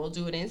said no, we'll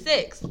do it in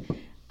 6."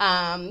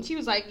 She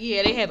was like,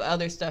 "Yeah, they have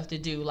other stuff to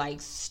do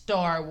like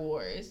Star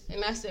Wars,"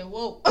 and I said,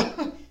 "Whoa,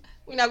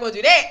 we're not gonna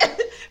do that.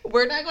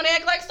 We're not gonna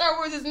act like Star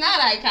Wars is not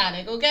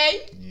iconic,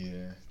 okay?" Yeah.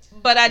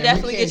 But I And we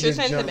definitely can't get your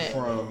just jump sentiment.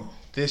 from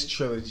this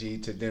trilogy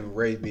to then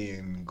Rey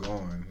being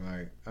gone.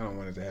 Like, I don't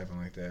want it to happen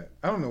like that.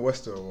 I don't know what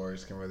Star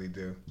Wars can really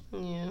do.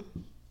 Yeah.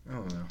 I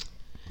don't know.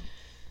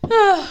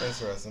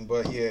 Interesting.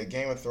 But yeah,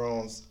 Game of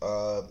Thrones,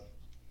 I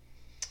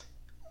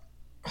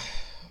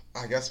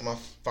guess my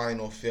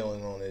final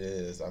feeling on it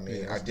is, I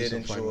mean, Yeah, I did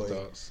some final enjoy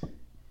thoughts.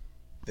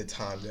 the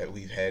time that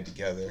we've had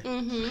together.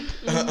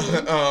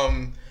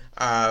 Mm-hmm.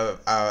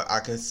 I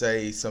can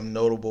say some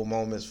notable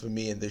moments for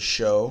me in this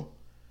show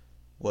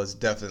was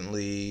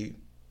definitely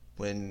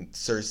when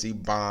Cersei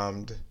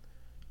bombed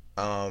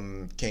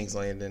King's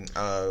Landing,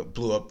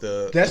 blew up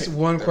the. That's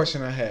one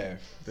question I have.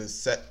 The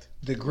set.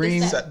 The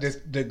green, set.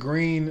 the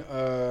green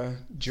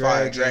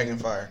Dragon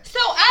fire. So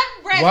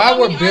I've read. Why so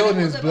were many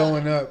buildings articles about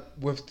blowing it. up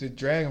with the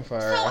dragon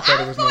fire? So I thought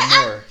there was no more.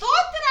 I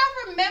thought that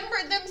I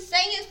remembered them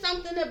saying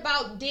something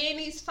about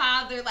Danny's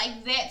father,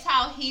 like that's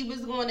how he was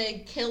going to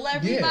kill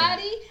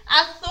everybody.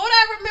 I thought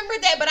I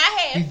remembered that, but I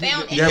hadn't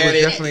found That was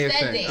anything definitely a that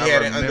said thing. that. He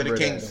had it I under the remember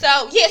kingdom.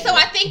 that. So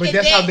I think But that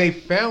that's how they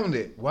found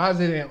it. Why is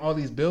it in all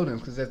these buildings?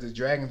 Because as the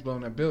dragons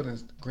blowing up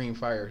buildings, green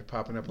fire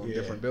popping up on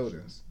different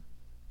buildings.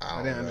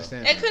 I didn't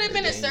understand. It that. could have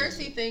been a They didn't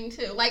Cersei thing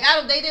too. Like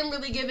they didn't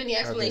really give any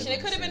explanation. It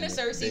could have been a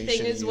understand Cersei They thing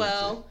should've as used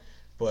well.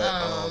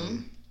 But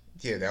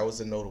yeah, that was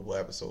a notable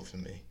episode for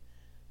me.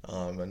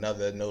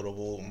 Another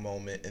notable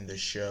moment in the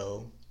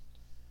show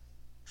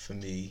for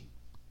me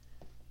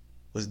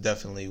was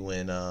definitely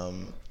when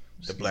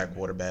the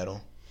Blackwater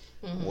battle,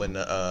 when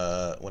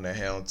the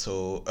Hound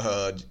told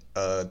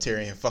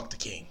Tyrion, "Fuck the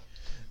king."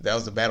 That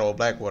was the Battle of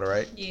Blackwater,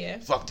 right? Yeah.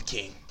 Fuck the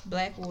king.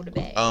 Blackwater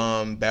bag.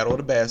 Battle of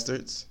the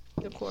Bastards.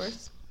 Of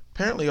course.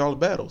 Apparently, all the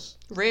battles.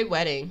 Red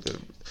Wedding.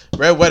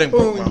 Red Wedding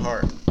broke my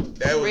heart.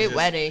 That was Red just,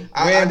 Wedding.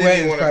 I Red didn't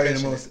Wedding is want to probably the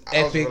mention most it.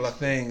 I was epic reluctant.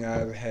 thing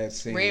I've had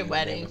seen. Red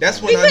Wedding.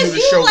 That's when I knew Because the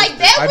you show like was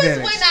that I was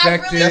didn't when expect I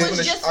it. really That's was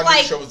when just I knew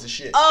like, the show was the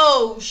shit.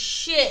 oh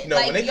shit! No,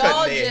 like when they y'all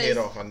cut Ned just head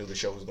off, I knew the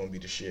show was gonna be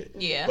the shit.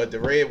 Yeah. But the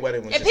Red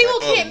Wedding was and just people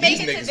like, can't oh, make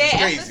these it to niggas that is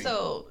crazy.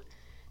 episode.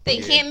 They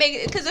Yeah. can't make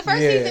it because the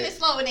first Yeah. season is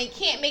slow and they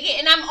can't make it.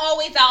 And I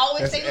always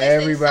That's say, listen,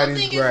 everybody's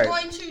something gripe. is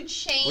going to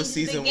change. What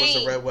season the was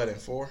game. the Red Wedding?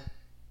 4?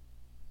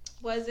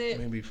 Was it?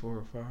 Maybe 4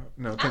 or 5.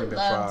 No, it I could have been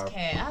loved 5.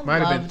 Kat. I Might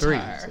have been loved 3.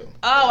 her. So-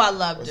 Oh, I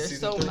loved Was her it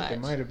season so 3? much. It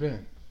might have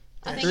been.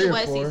 I think 3 it or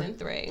was 4. season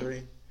 3.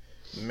 3.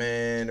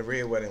 Man, the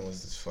Red Wedding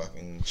was just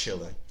fucking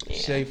chilling. Yeah.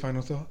 Shay,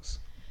 final thoughts?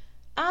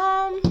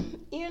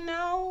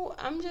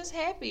 I'm just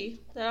happy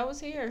that I was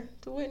here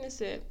to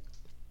witness it.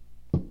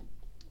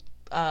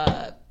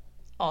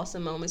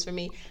 Awesome moments for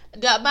me.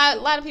 A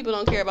lot of people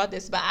don't care about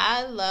this, but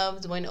I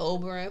loved when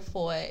Oberyn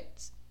fought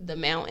the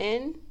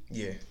Mountain.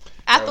 Yeah.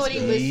 I That was thought he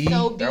good. was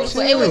so That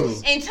beautiful. was It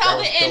was dope. until That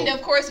was the end, dope.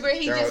 of course, where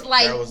he That just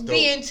was- that was dope.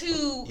 being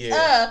too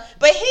Yeah.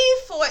 But he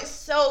fought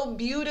so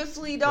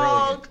beautifully,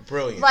 dog.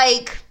 Brilliant.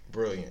 Like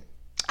Brilliant.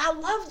 I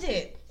loved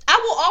it. I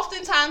will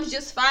oftentimes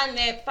just find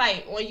that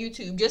fight on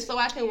YouTube just so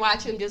I can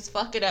watch him just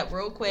fuck it up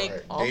real quick.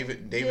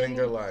 Right. David and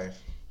Goliath.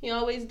 He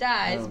always I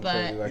dies, don't but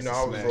totally like You know, to I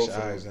always smash wrote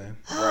for eyes him. in.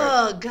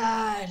 oh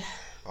god,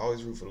 I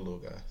always root for the little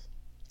guys.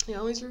 he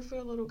always root for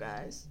the little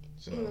guys.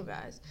 So- Little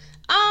guys.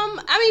 I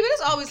mean, but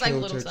it's always like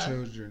Killed little her stuff.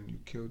 children. You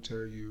killed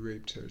her. You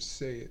raped her.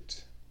 Say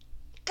it.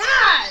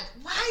 God,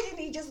 why didn't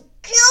he just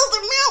kill the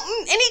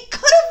Mountain? And he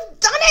could have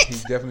done He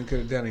it. definitely could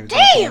have done it. He was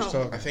Damn! on the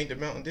phone I think the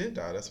Mountain did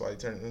die. That's why he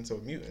turned into a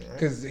mutant, right?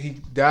 because he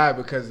died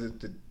because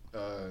the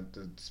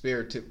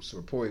spirit tips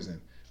were poisoned.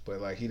 but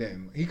like he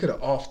didn't. He could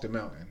have offed the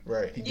mountain.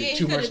 Right. He did Yeah,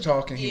 too he much could've-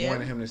 talking. He yeah.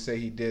 wanted him to say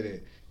he did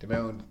it. The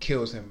mountain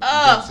kills him.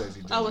 Oh, then says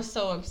he did I it. was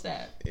so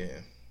upset. Yeah.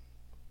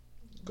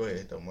 Go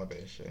ahead, though. My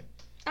bad, Shay.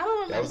 I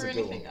don't That was remember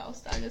a good anything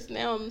else.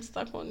 Now I'm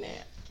stuck on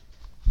that.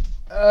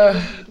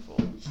 Beautiful.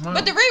 My-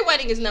 But the Red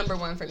Wedding is number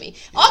one for me.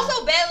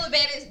 Also, Battle of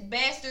the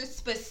Bastards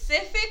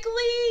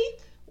specifically,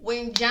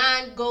 when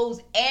John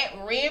goes at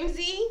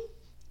Ramsey,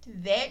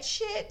 that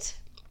shit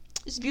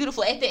is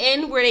beautiful. At the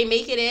end where they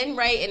make it in,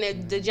 right,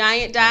 and the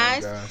giant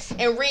dies, dies.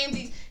 and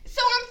Ramsey's. So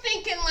I'm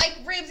thinking, like,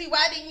 Ramsey,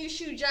 why didn't you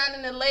shoot John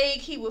in the leg?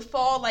 He would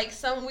fall, like,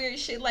 some weird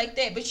shit like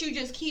that. But you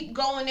just keep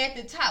going at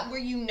the top where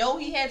you know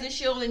he has a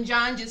shield, and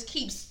John just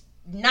keeps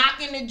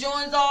knocking the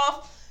joints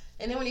off.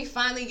 And then when he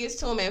finally gets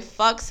to him and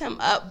fucks him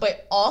up.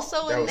 But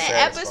also That in was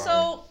that satisfying.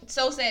 episode,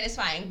 so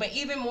satisfying. But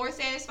even more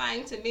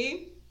satisfying to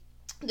me,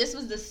 this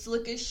was the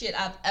slickest shit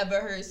I've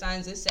ever heard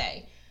Sansa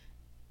say.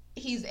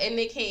 He's in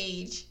the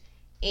cage,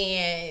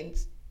 and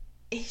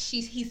he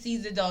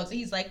sees the dogs, and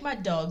he's like, my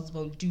dogs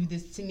won't do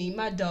this to me.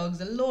 My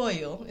dogs are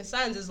loyal. And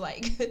Sansa's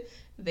like,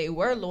 they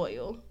were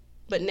loyal,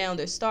 but now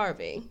they're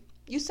starving.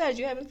 You said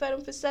you haven't fed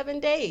them for 7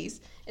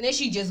 days. And then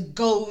she just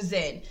goes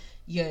in.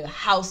 Your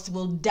house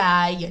will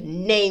die. Your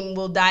name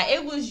will die.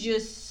 It was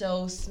just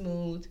so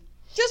smooth.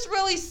 Just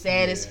really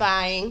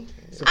satisfying.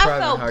 I Surprising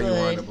felt how you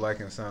wanted to good.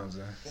 blacken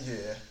Sansa.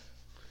 Yeah.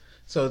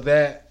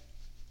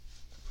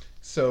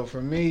 So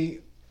for me,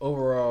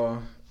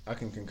 overall, I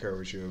can concur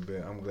with you a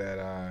bit. I'm glad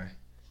I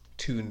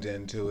tuned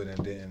into it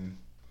and didn't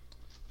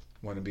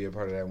want to be a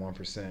part of that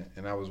 1%.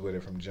 And I was with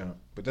it from jump.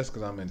 But that's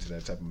because I'm into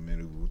that type of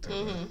medieval type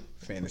of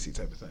fantasy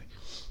type of thing.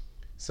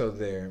 So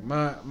there.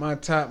 My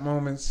top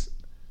moments,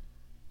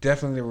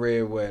 definitely the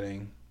Red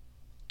Wedding.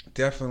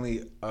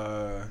 Definitely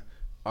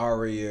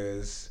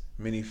Arya's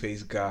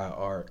many-faced guy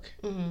arc.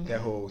 That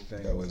whole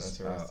thing That was was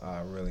interesting.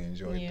 I really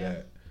enjoyed Yeah.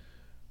 that.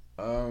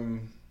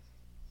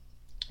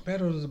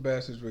 Battle of the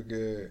Bastards were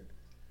good,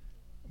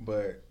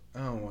 but I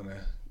don't want to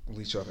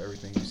leech off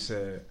everything you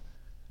said.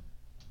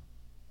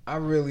 I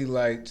really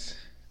liked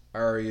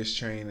Arya's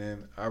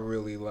training. I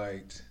really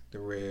liked the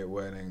Red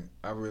Wedding.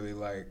 I really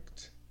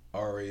liked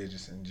Arya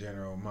just in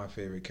general. My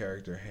favorite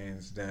character,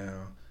 hands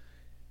down.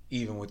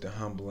 Even with the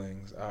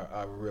humblings,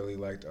 I really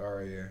liked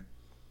Arya.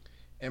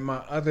 And my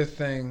other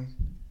thing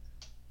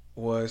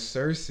was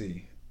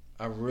Cersei.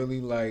 I really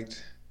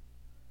liked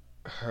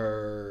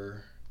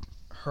her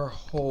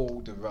whole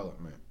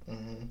development.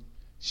 Mm-hmm.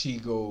 She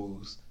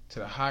goes to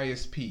the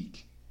highest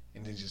peak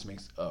and then just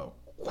makes a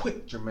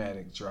quick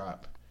dramatic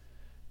drop.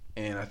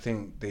 And I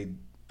think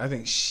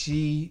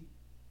she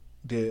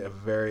did a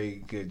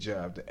very good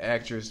job. The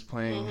actress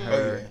playing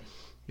her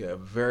did a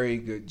very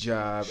good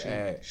job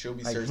at she'll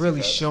be like Cersei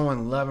really forever.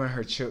 showing loving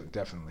her children.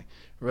 Definitely,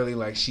 really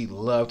like she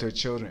loved her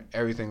children.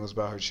 Everything was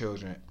about her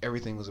children.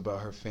 Everything was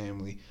about her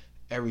family.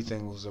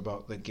 Everything was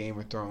about the Game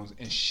of Thrones,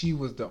 and she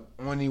was the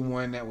only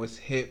one that was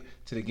hip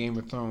to the Game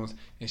of Thrones,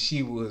 and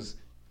she was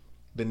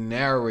the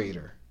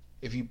narrator.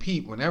 If you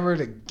peep, whenever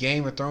the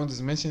Game of Thrones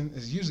is mentioned,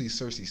 it's usually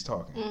Cersei's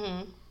talking,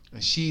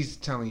 and she's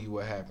telling you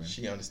what happened.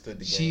 She understood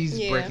the game. She's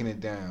Yeah. breaking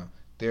it down.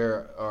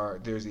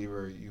 There's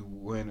either you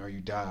win or you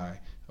die,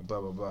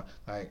 blah blah blah.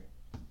 Like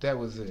that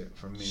was it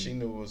for me. She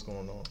knew what was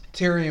going on.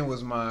 Tyrion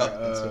was my Up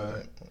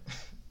until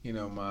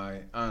that. my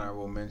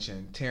honorable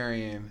mention.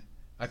 Tyrion.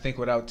 I think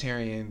without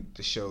Tyrion,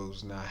 the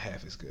show's not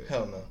half as good.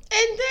 Hell no.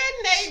 And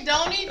then they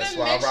don't even That's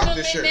why I mention rock him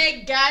this in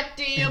shirt. that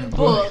goddamn the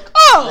book. book.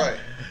 Oh, Right.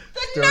 the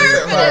Story nerve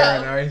of of Fire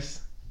and them.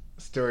 Ice.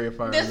 Story of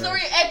Fire The and story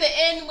Ice. at the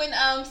end when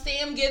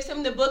Sam gives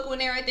him the book when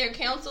they're at their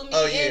council meeting,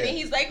 Oh, yeah. and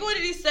he's like, "What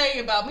did he say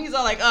about me?" He's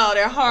all like, "Oh,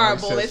 they're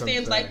horrible." said And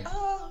Sam's like, something.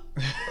 "Oh,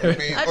 I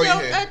mean,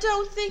 I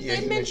don't think Yeah,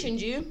 they he mentioned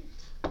you."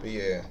 But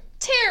yeah,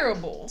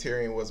 Terrible.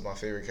 Tyrion was my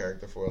favorite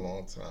character for a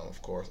long time.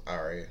 Of course,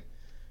 Arya.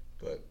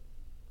 But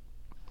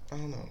I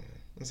don't know, man.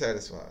 I'm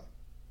satisfied.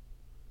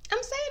 I'm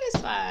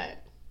satisfied.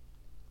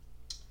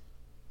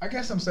 I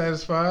guess I'm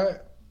satisfied.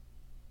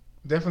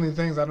 Definitely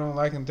things I don't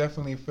like, and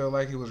definitely feel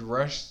like it was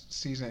rushed.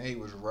 Season 8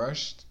 was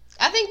rushed.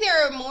 I think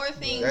there are more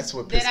things That's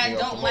what that pissed I me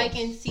off don't the like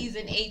most. in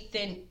season 8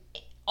 than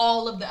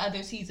all of the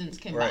other seasons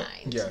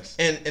combined. Yes.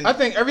 And I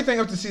think everything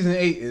up to season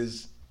 8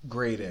 is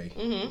grade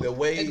A. the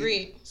way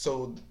Agreed.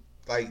 So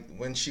like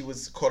when she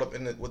was caught up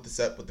in with the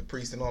set with the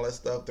priest and all that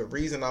stuff, the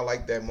reason I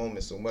liked that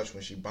moment so much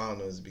when she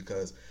bound her is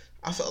because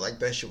I felt like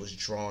that shit was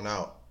drawn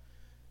out.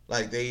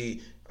 Like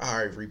they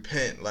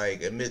repent,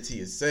 like admit to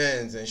your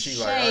sins, and she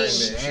like, all right, man,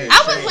 Shame. shit,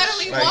 I would shame.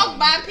 literally Like, walk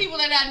by people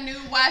that I knew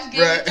watch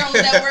Game Right. of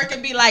Thrones at work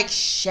and be like,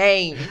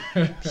 shame.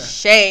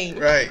 Shame.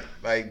 right,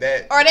 like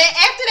that. Or that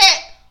after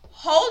that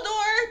hold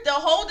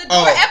the door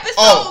Oh, episode,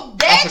 oh, I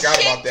that forgot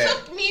shit about that.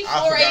 took me I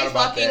for forgot a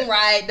about fucking that.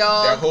 ride, That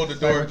dog. hold the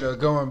door. Like just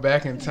going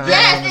back in time.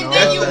 Yes, and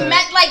then all you that.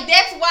 met like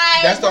that's why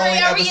That's the we're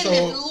only in this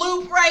episode-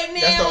 loop right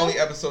now. That's the only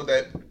episode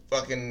that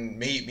fucking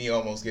made me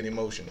almost get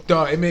emotional.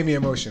 Dog, it made me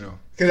emotional.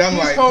 Cause I'm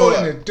He's like, hold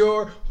holding up. the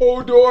door,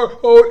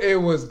 hold. It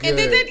was good. and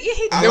then he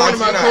I Then one like of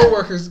my you not.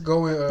 coworkers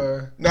going,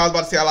 No, I was about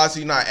to say I lied to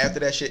you not. After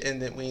that shit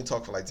ended, we ain't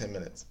talk for like 10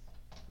 minutes.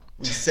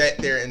 We sat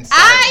there in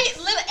silence.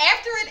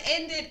 After it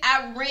ended,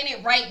 I ran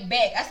it right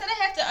back. I said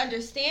I have to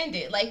understand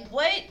it. Like,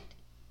 what?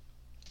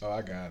 Oh,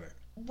 I got it.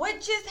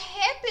 What just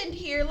happened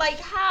here? Like,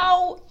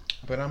 how?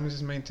 But I'm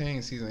just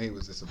maintaining season 8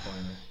 was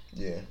disappointing.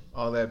 Yeah.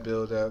 All that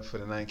build up for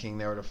the Night King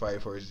never to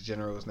fight, for his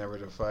generals never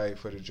to fight,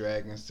 for the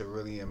dragons to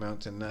really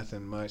amount to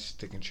nothing much,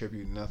 to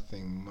contribute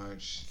nothing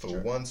much. For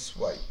one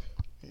swipe.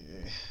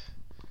 Yeah.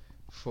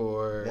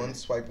 For one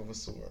swipe of a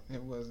sword.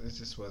 It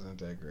just wasn't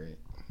that great.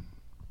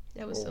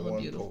 That was still a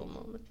beautiful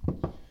moment.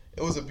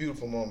 It was a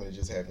beautiful moment. It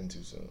just happened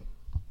too soon.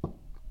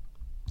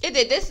 It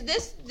did.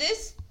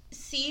 This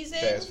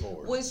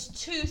season was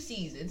 2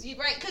 seasons,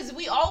 right? Because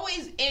we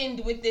always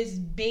end with this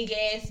big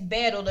ass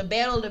battle. The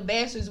Battle of the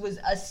Bastards was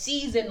a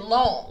season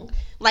long.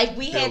 Like,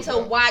 we had to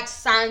watch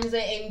Sansa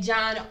and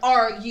Jon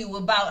argue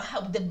about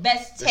how the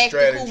best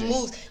tactical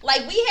moves.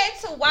 Like, we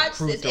had to watch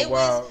this. It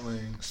was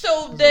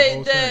so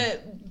the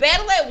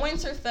battle at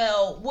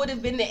Winterfell would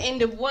have been the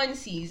end of 1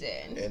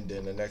 season, and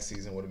then the next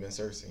season would have been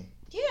Cersei.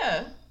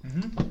 Yeah.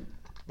 Mm-hmm.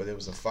 But it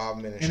was a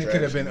 5-minute and it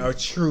could have been a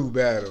true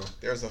battle.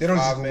 There's a they don't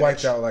just get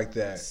wiped out like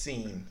that.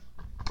 Scene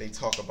they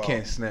talk about.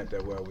 Can't snap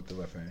that well with the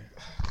left hand.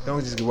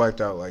 Don't just get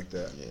wiped out like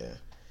that. Yeah.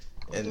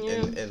 And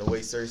the way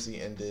Cersei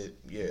ended,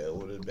 it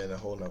would have been a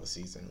whole nother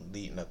season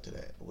leading up to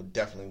that. It would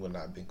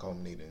not have been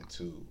culminated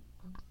into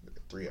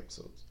 3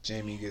 episodes.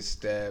 Jaime gets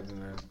stabbed in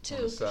the,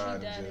 on the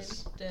side. She died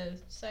in the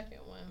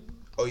second one.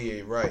 Oh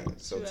yeah, right.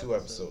 So 2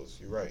 episodes.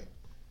 You're right.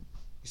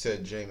 You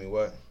said Jaime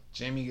what?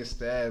 Jaime gets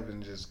stabbed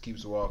and just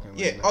keeps walking.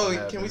 Yeah.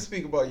 Oh, can we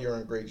speak about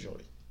Euron Greyjoy?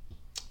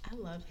 I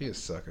love him. He a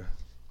sucker.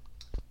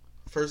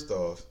 First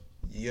off,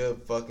 your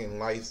fucking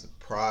life's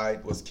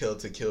pride was killed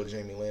to kill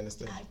Jaime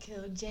Lannister. I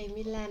killed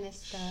Jaime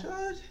Lannister.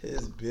 Shut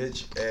his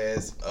bitch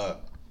ass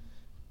up.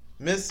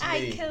 Miss me.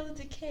 I killed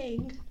the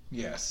king.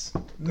 Yes.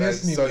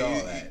 Miss me with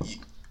all that.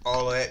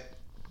 All that.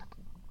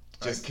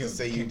 Just to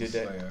say you did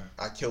that.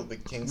 I killed the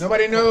king.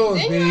 Nobody knows,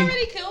 Didn't you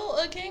already kill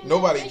a king?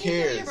 Nobody Didn't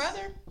cares. You kill your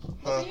brother?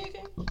 Huh?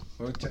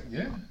 You a king?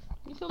 Yeah.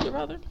 You killed your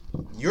brother?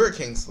 You're a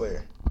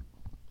Kingslayer.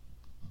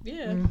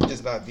 Yeah.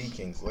 Just not the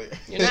Kingslayer.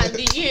 You're not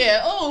the,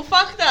 yeah. Oh,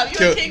 fucked up.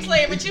 You're a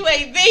Kingslayer, but you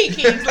ain't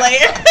the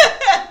Kingslayer.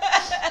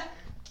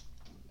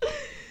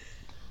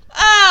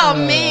 Oh,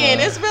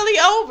 man. It's really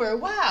over.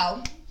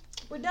 Wow.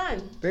 We're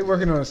done. They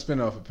working on a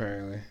spinoff,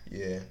 apparently.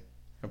 Yeah.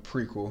 A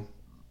prequel.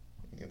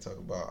 You can talk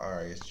about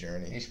Arya's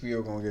journey.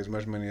 HBO gonna get as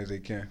much money as they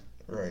can.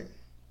 Right.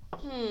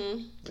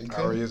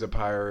 Arya's a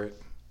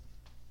pirate,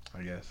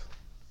 I guess.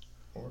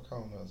 Or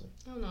colonizer.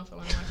 I don't know if I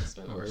want to watch this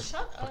one.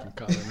 Shut up.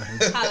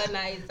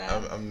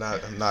 Colonizer. I'm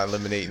not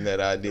eliminating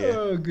that idea.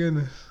 Oh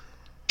goodness.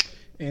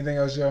 Anything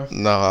else, y'all?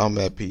 No, I'm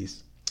at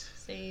peace.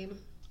 Same.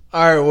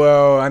 All right.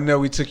 Well, I know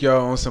we took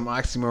y'all on some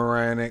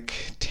oxymoronic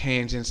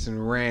tangents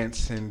and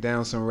rants and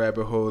down some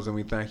rabbit holes, and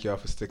we thank y'all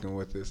for sticking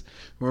with us.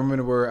 Remember,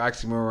 the word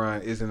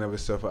oxymoron isn't of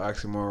itself an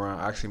oxymoron.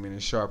 Oxy meaning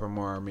sharp and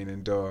moron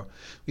meaning dull.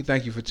 We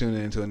thank you for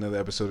tuning in to another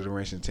episode of the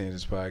Rants and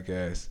Tangents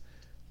podcast.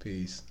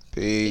 Peace.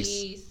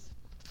 Peace.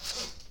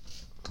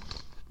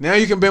 Now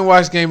you can binge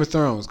watch Game of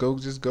Thrones. Go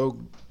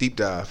deep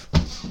dive.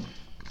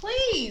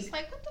 Please.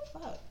 Like, what